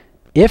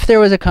 If there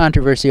was a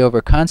controversy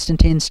over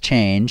Constantine's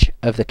change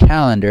of the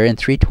calendar in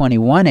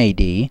 321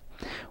 AD,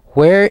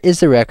 where is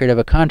the record of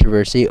a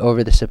controversy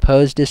over the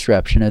supposed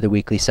disruption of the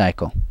weekly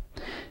cycle?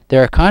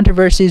 There are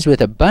controversies with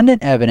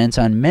abundant evidence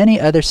on many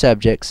other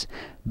subjects,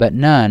 but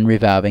none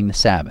revolving the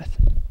Sabbath.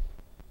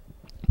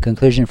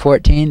 Conclusion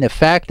 14. The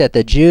fact that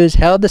the Jews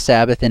held the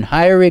Sabbath in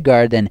higher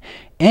regard than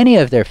any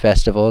of their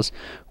festivals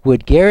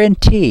would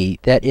guarantee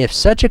that if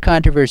such a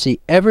controversy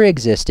ever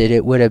existed,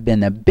 it would have been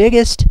the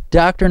biggest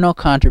doctrinal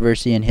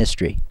controversy in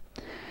history.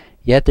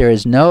 Yet there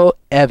is no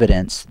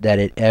evidence that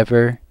it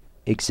ever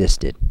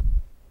existed.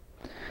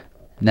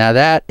 Now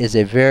that is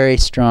a very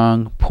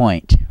strong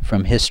point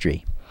from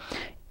history.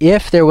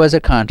 If there was a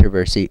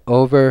controversy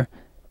over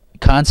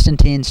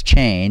Constantine's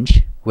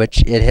change,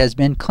 which it has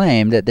been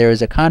claimed that there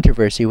was a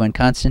controversy when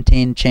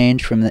Constantine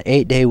changed from the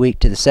 8-day week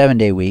to the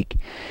 7-day week,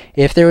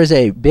 if there was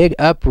a big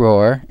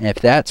uproar, if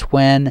that's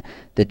when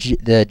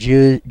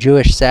the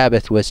Jewish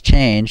Sabbath was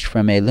changed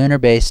from a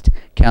lunar-based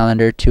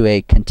calendar to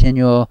a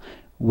continual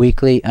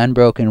weekly,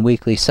 unbroken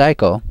weekly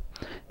cycle,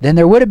 then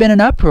there would have been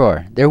an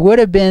uproar. There would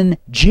have been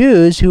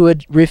Jews who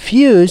would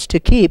refuse to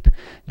keep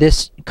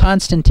this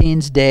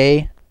Constantine's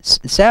day,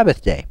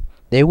 Sabbath day.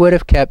 They would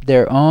have kept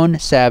their own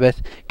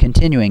Sabbath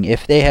continuing.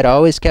 If they had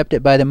always kept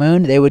it by the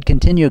moon, they would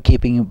continue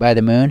keeping it by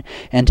the moon.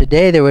 And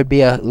today there would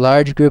be a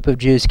large group of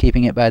Jews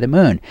keeping it by the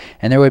moon.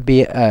 And there would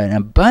be an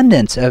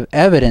abundance of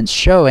evidence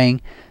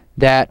showing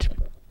that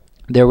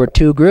there were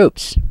two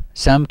groups,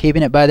 some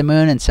keeping it by the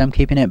moon and some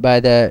keeping it by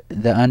the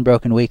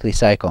unbroken weekly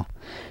cycle.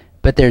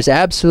 But there's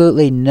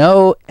absolutely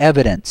no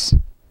evidence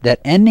that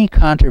any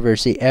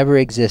controversy ever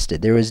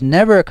existed. There was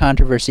never a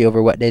controversy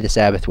over what day the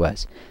Sabbath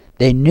was.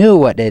 They knew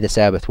what day the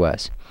Sabbath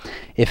was.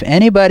 If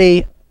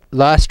anybody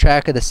lost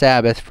track of the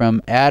Sabbath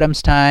from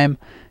Adam's time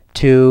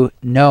to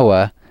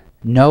Noah,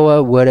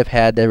 Noah would have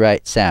had the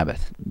right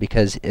Sabbath,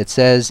 because it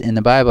says in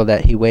the Bible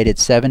that he waited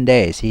 7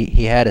 days.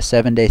 He had a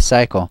 7-day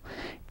cycle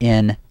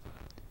in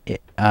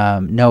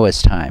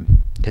Noah's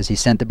time, because he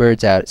sent the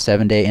birds out at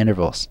 7-day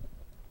intervals.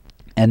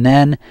 And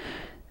then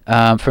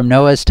from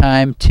Noah's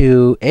time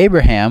to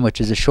Abraham,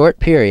 which is a short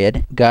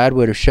period, God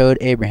would have showed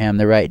Abraham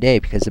the right day,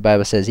 because the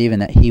Bible says even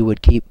that he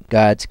would keep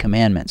God's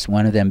commandments,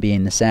 one of them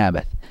being the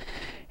Sabbath.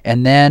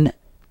 And then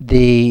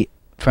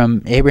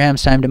from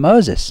Abraham's time to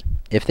Moses,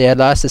 if they had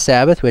lost the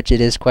Sabbath, which it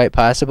is quite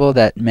possible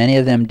that many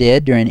of them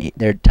did during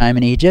their time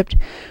in Egypt,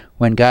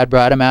 when God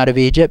brought them out of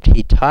Egypt,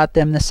 he taught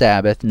them the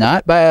Sabbath,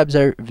 not by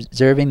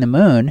observing the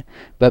moon,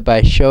 but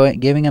by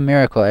giving a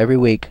miracle every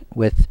week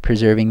with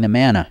preserving the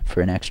manna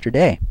for an extra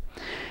day.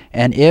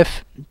 And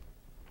if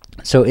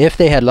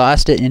they had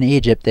lost it in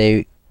Egypt,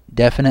 they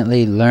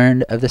definitely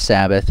learned of the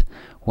Sabbath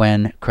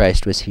when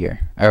Christ was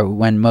here, or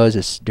during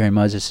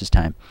Moses'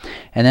 time.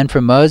 And then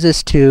from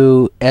Moses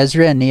to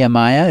Ezra and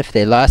Nehemiah, if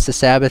they lost the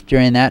Sabbath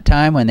during that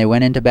time when they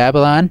went into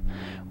Babylon,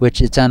 which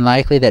it's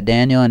unlikely that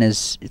Daniel and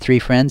his 3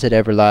 friends had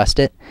ever lost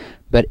it,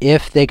 but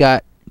if they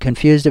got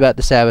confused about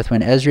the Sabbath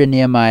when Ezra and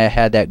Nehemiah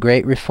had that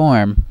great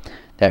reform,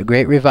 that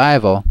great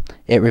revival,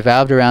 it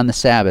revolved around the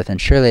Sabbath, and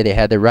surely they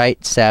had the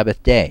right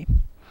Sabbath day.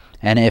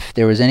 And if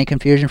there was any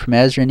confusion from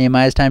Ezra and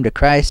Nehemiah's time to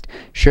Christ,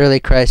 surely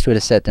Christ would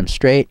have set them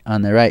straight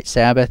on the right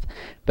Sabbath.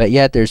 But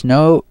yet there's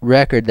no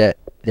record that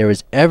there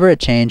was ever a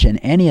change in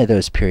any of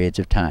those periods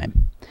of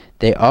time.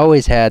 They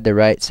always had the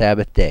right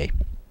Sabbath day.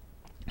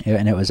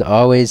 And it was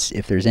always,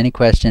 if there's any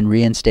question,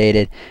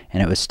 reinstated,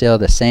 and it was still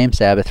the same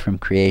Sabbath from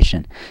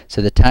creation.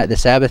 So the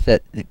Sabbath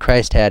that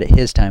Christ had at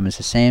his time was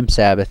the same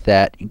Sabbath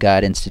that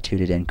God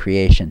instituted in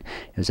creation.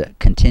 It was a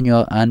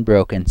continual,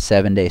 unbroken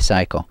 7-day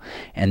cycle.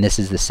 And this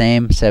is the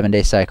same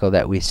 7-day cycle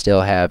that we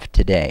still have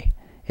today.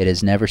 It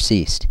has never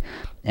ceased.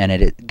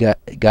 And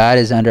God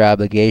is under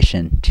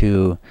obligation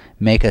to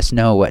make us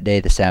know what day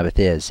the Sabbath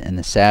is. And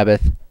the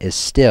Sabbath is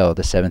still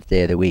the 7th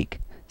day of the week,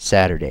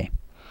 Saturday.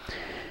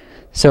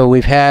 So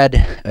we've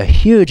had a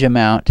huge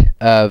amount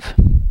of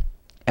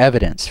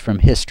evidence from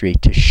history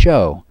to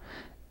show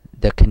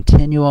the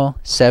continual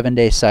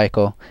 7-day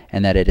cycle,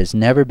 and that it has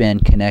never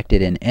been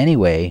connected in any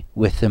way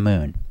with the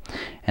moon.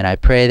 And I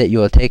pray that you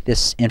will take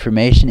this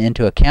information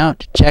into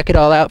account. Check it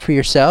all out for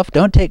yourself.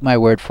 Don't take my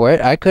word for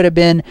it. I could have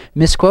been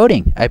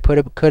misquoting. I could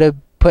have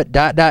put ...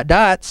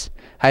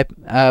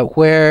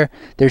 where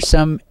there's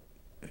some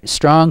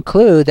strong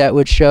clue that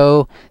would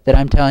show that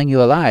I'm telling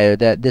you a lie, or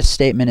that this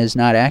statement is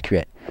not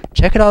accurate.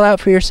 Check it all out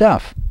for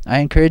yourself. I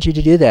encourage you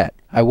to do that.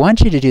 I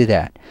want you to do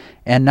that.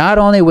 And not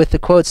only with the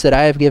quotes that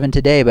I have given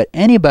today, but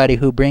anybody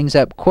who brings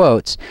up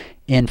quotes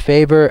in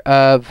favor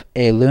of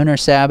a lunar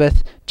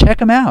Sabbath, check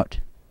them out.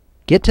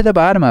 Get to the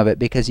bottom of it,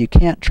 because you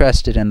can't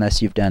trust it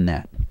unless you've done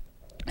that.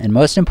 And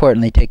most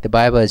importantly, take the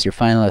Bible as your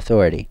final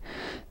authority.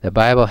 The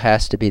Bible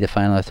has to be the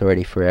final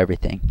authority for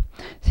everything.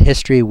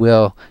 History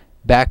will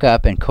back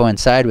up and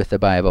coincide with the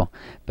Bible,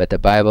 but the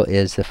Bible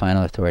is the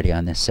final authority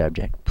on this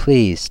subject.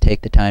 Please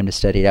take the time to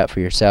study it out for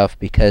yourself,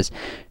 because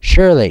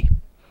surely,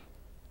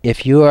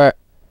 if you are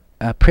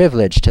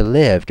privileged to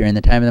live during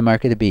the time of the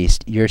mark of the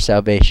beast, your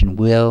salvation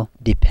will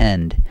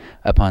depend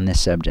upon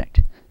this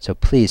subject. So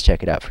please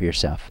check it out for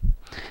yourself.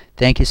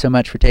 Thank you so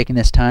much for taking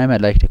this time.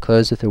 I'd like to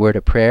close with a word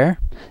of prayer.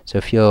 So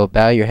if you'll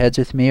bow your heads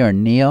with me or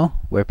kneel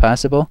where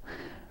possible,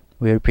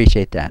 we would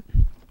appreciate that.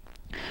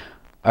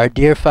 Our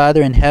dear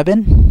Father in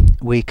heaven,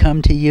 we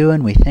come to you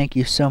and we thank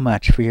you so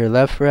much for your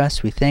love for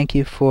us. We thank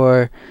you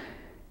for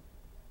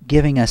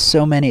giving us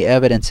so many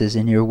evidences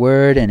in your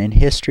word and in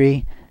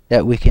history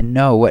that we can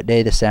know what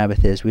day the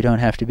Sabbath is. We don't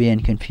have to be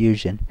in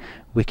confusion.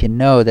 We can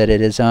know that it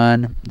is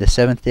on the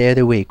 7th day of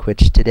the week,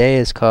 which today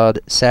is called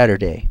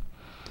Saturday.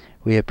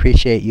 We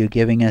appreciate you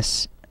giving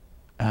us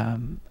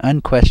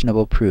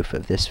unquestionable proof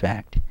of this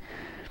fact.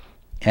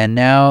 And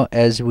now,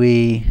 as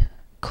we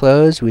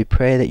close, we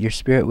pray that your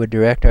Spirit would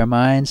direct our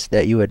minds,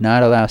 that you would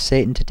not allow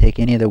Satan to take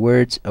any of the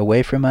words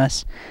away from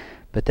us,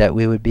 but that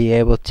we would be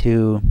able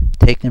to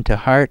take them to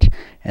heart,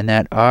 and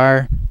that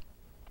our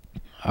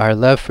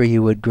love for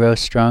you would grow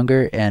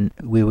stronger, and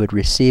we would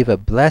receive a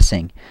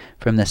blessing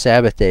from the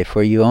Sabbath day,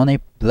 for you only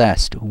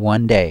blessed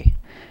one day.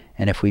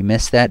 And if we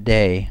miss that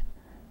day,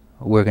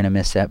 we're going to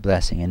miss that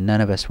blessing, and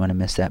none of us want to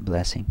miss that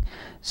blessing.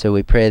 So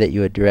we pray that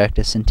you would direct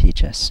us and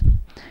teach us.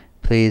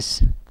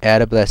 Please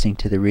add a blessing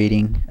to the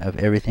reading of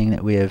everything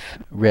that we have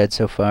read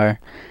so far,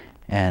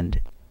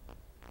 and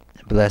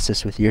bless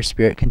us with your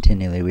Spirit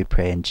continually, we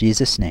pray in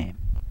Jesus' name.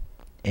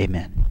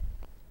 Amen.